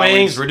Buffalo chicken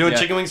wings. We're doing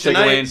chicken wings tonight.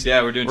 Chicken wings,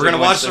 yeah, we're doing. We're gonna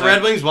watch the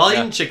Red Wings while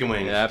eating chicken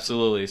wings. Yeah,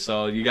 absolutely.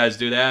 So you guys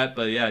do that,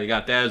 but yeah, you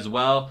got that as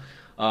well.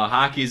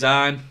 Hockey's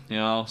on,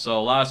 so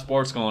a lot of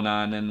sports going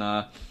on,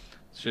 and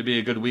should be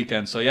a good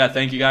weekend. So yeah,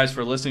 thank you guys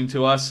for listening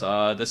to us.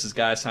 This is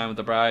Guys Time with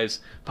the Bries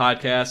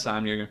podcast.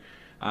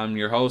 I'm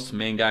your host,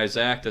 main guy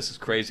Zach. This is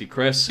Crazy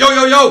Chris.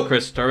 Yo.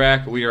 Chris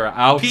Turak. We are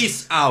out.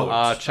 Peace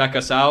out. Check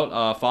us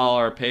out. Follow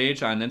our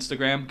page on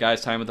Instagram,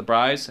 Guys Time with the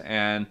Bries,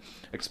 and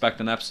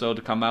expect an episode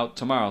to come out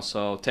tomorrow.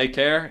 So take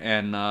care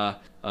and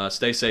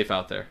stay safe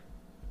out there.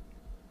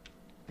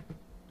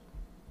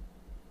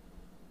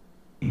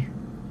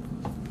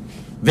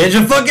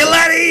 Vigil fucking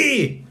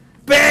Letty!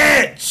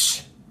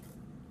 Bitch!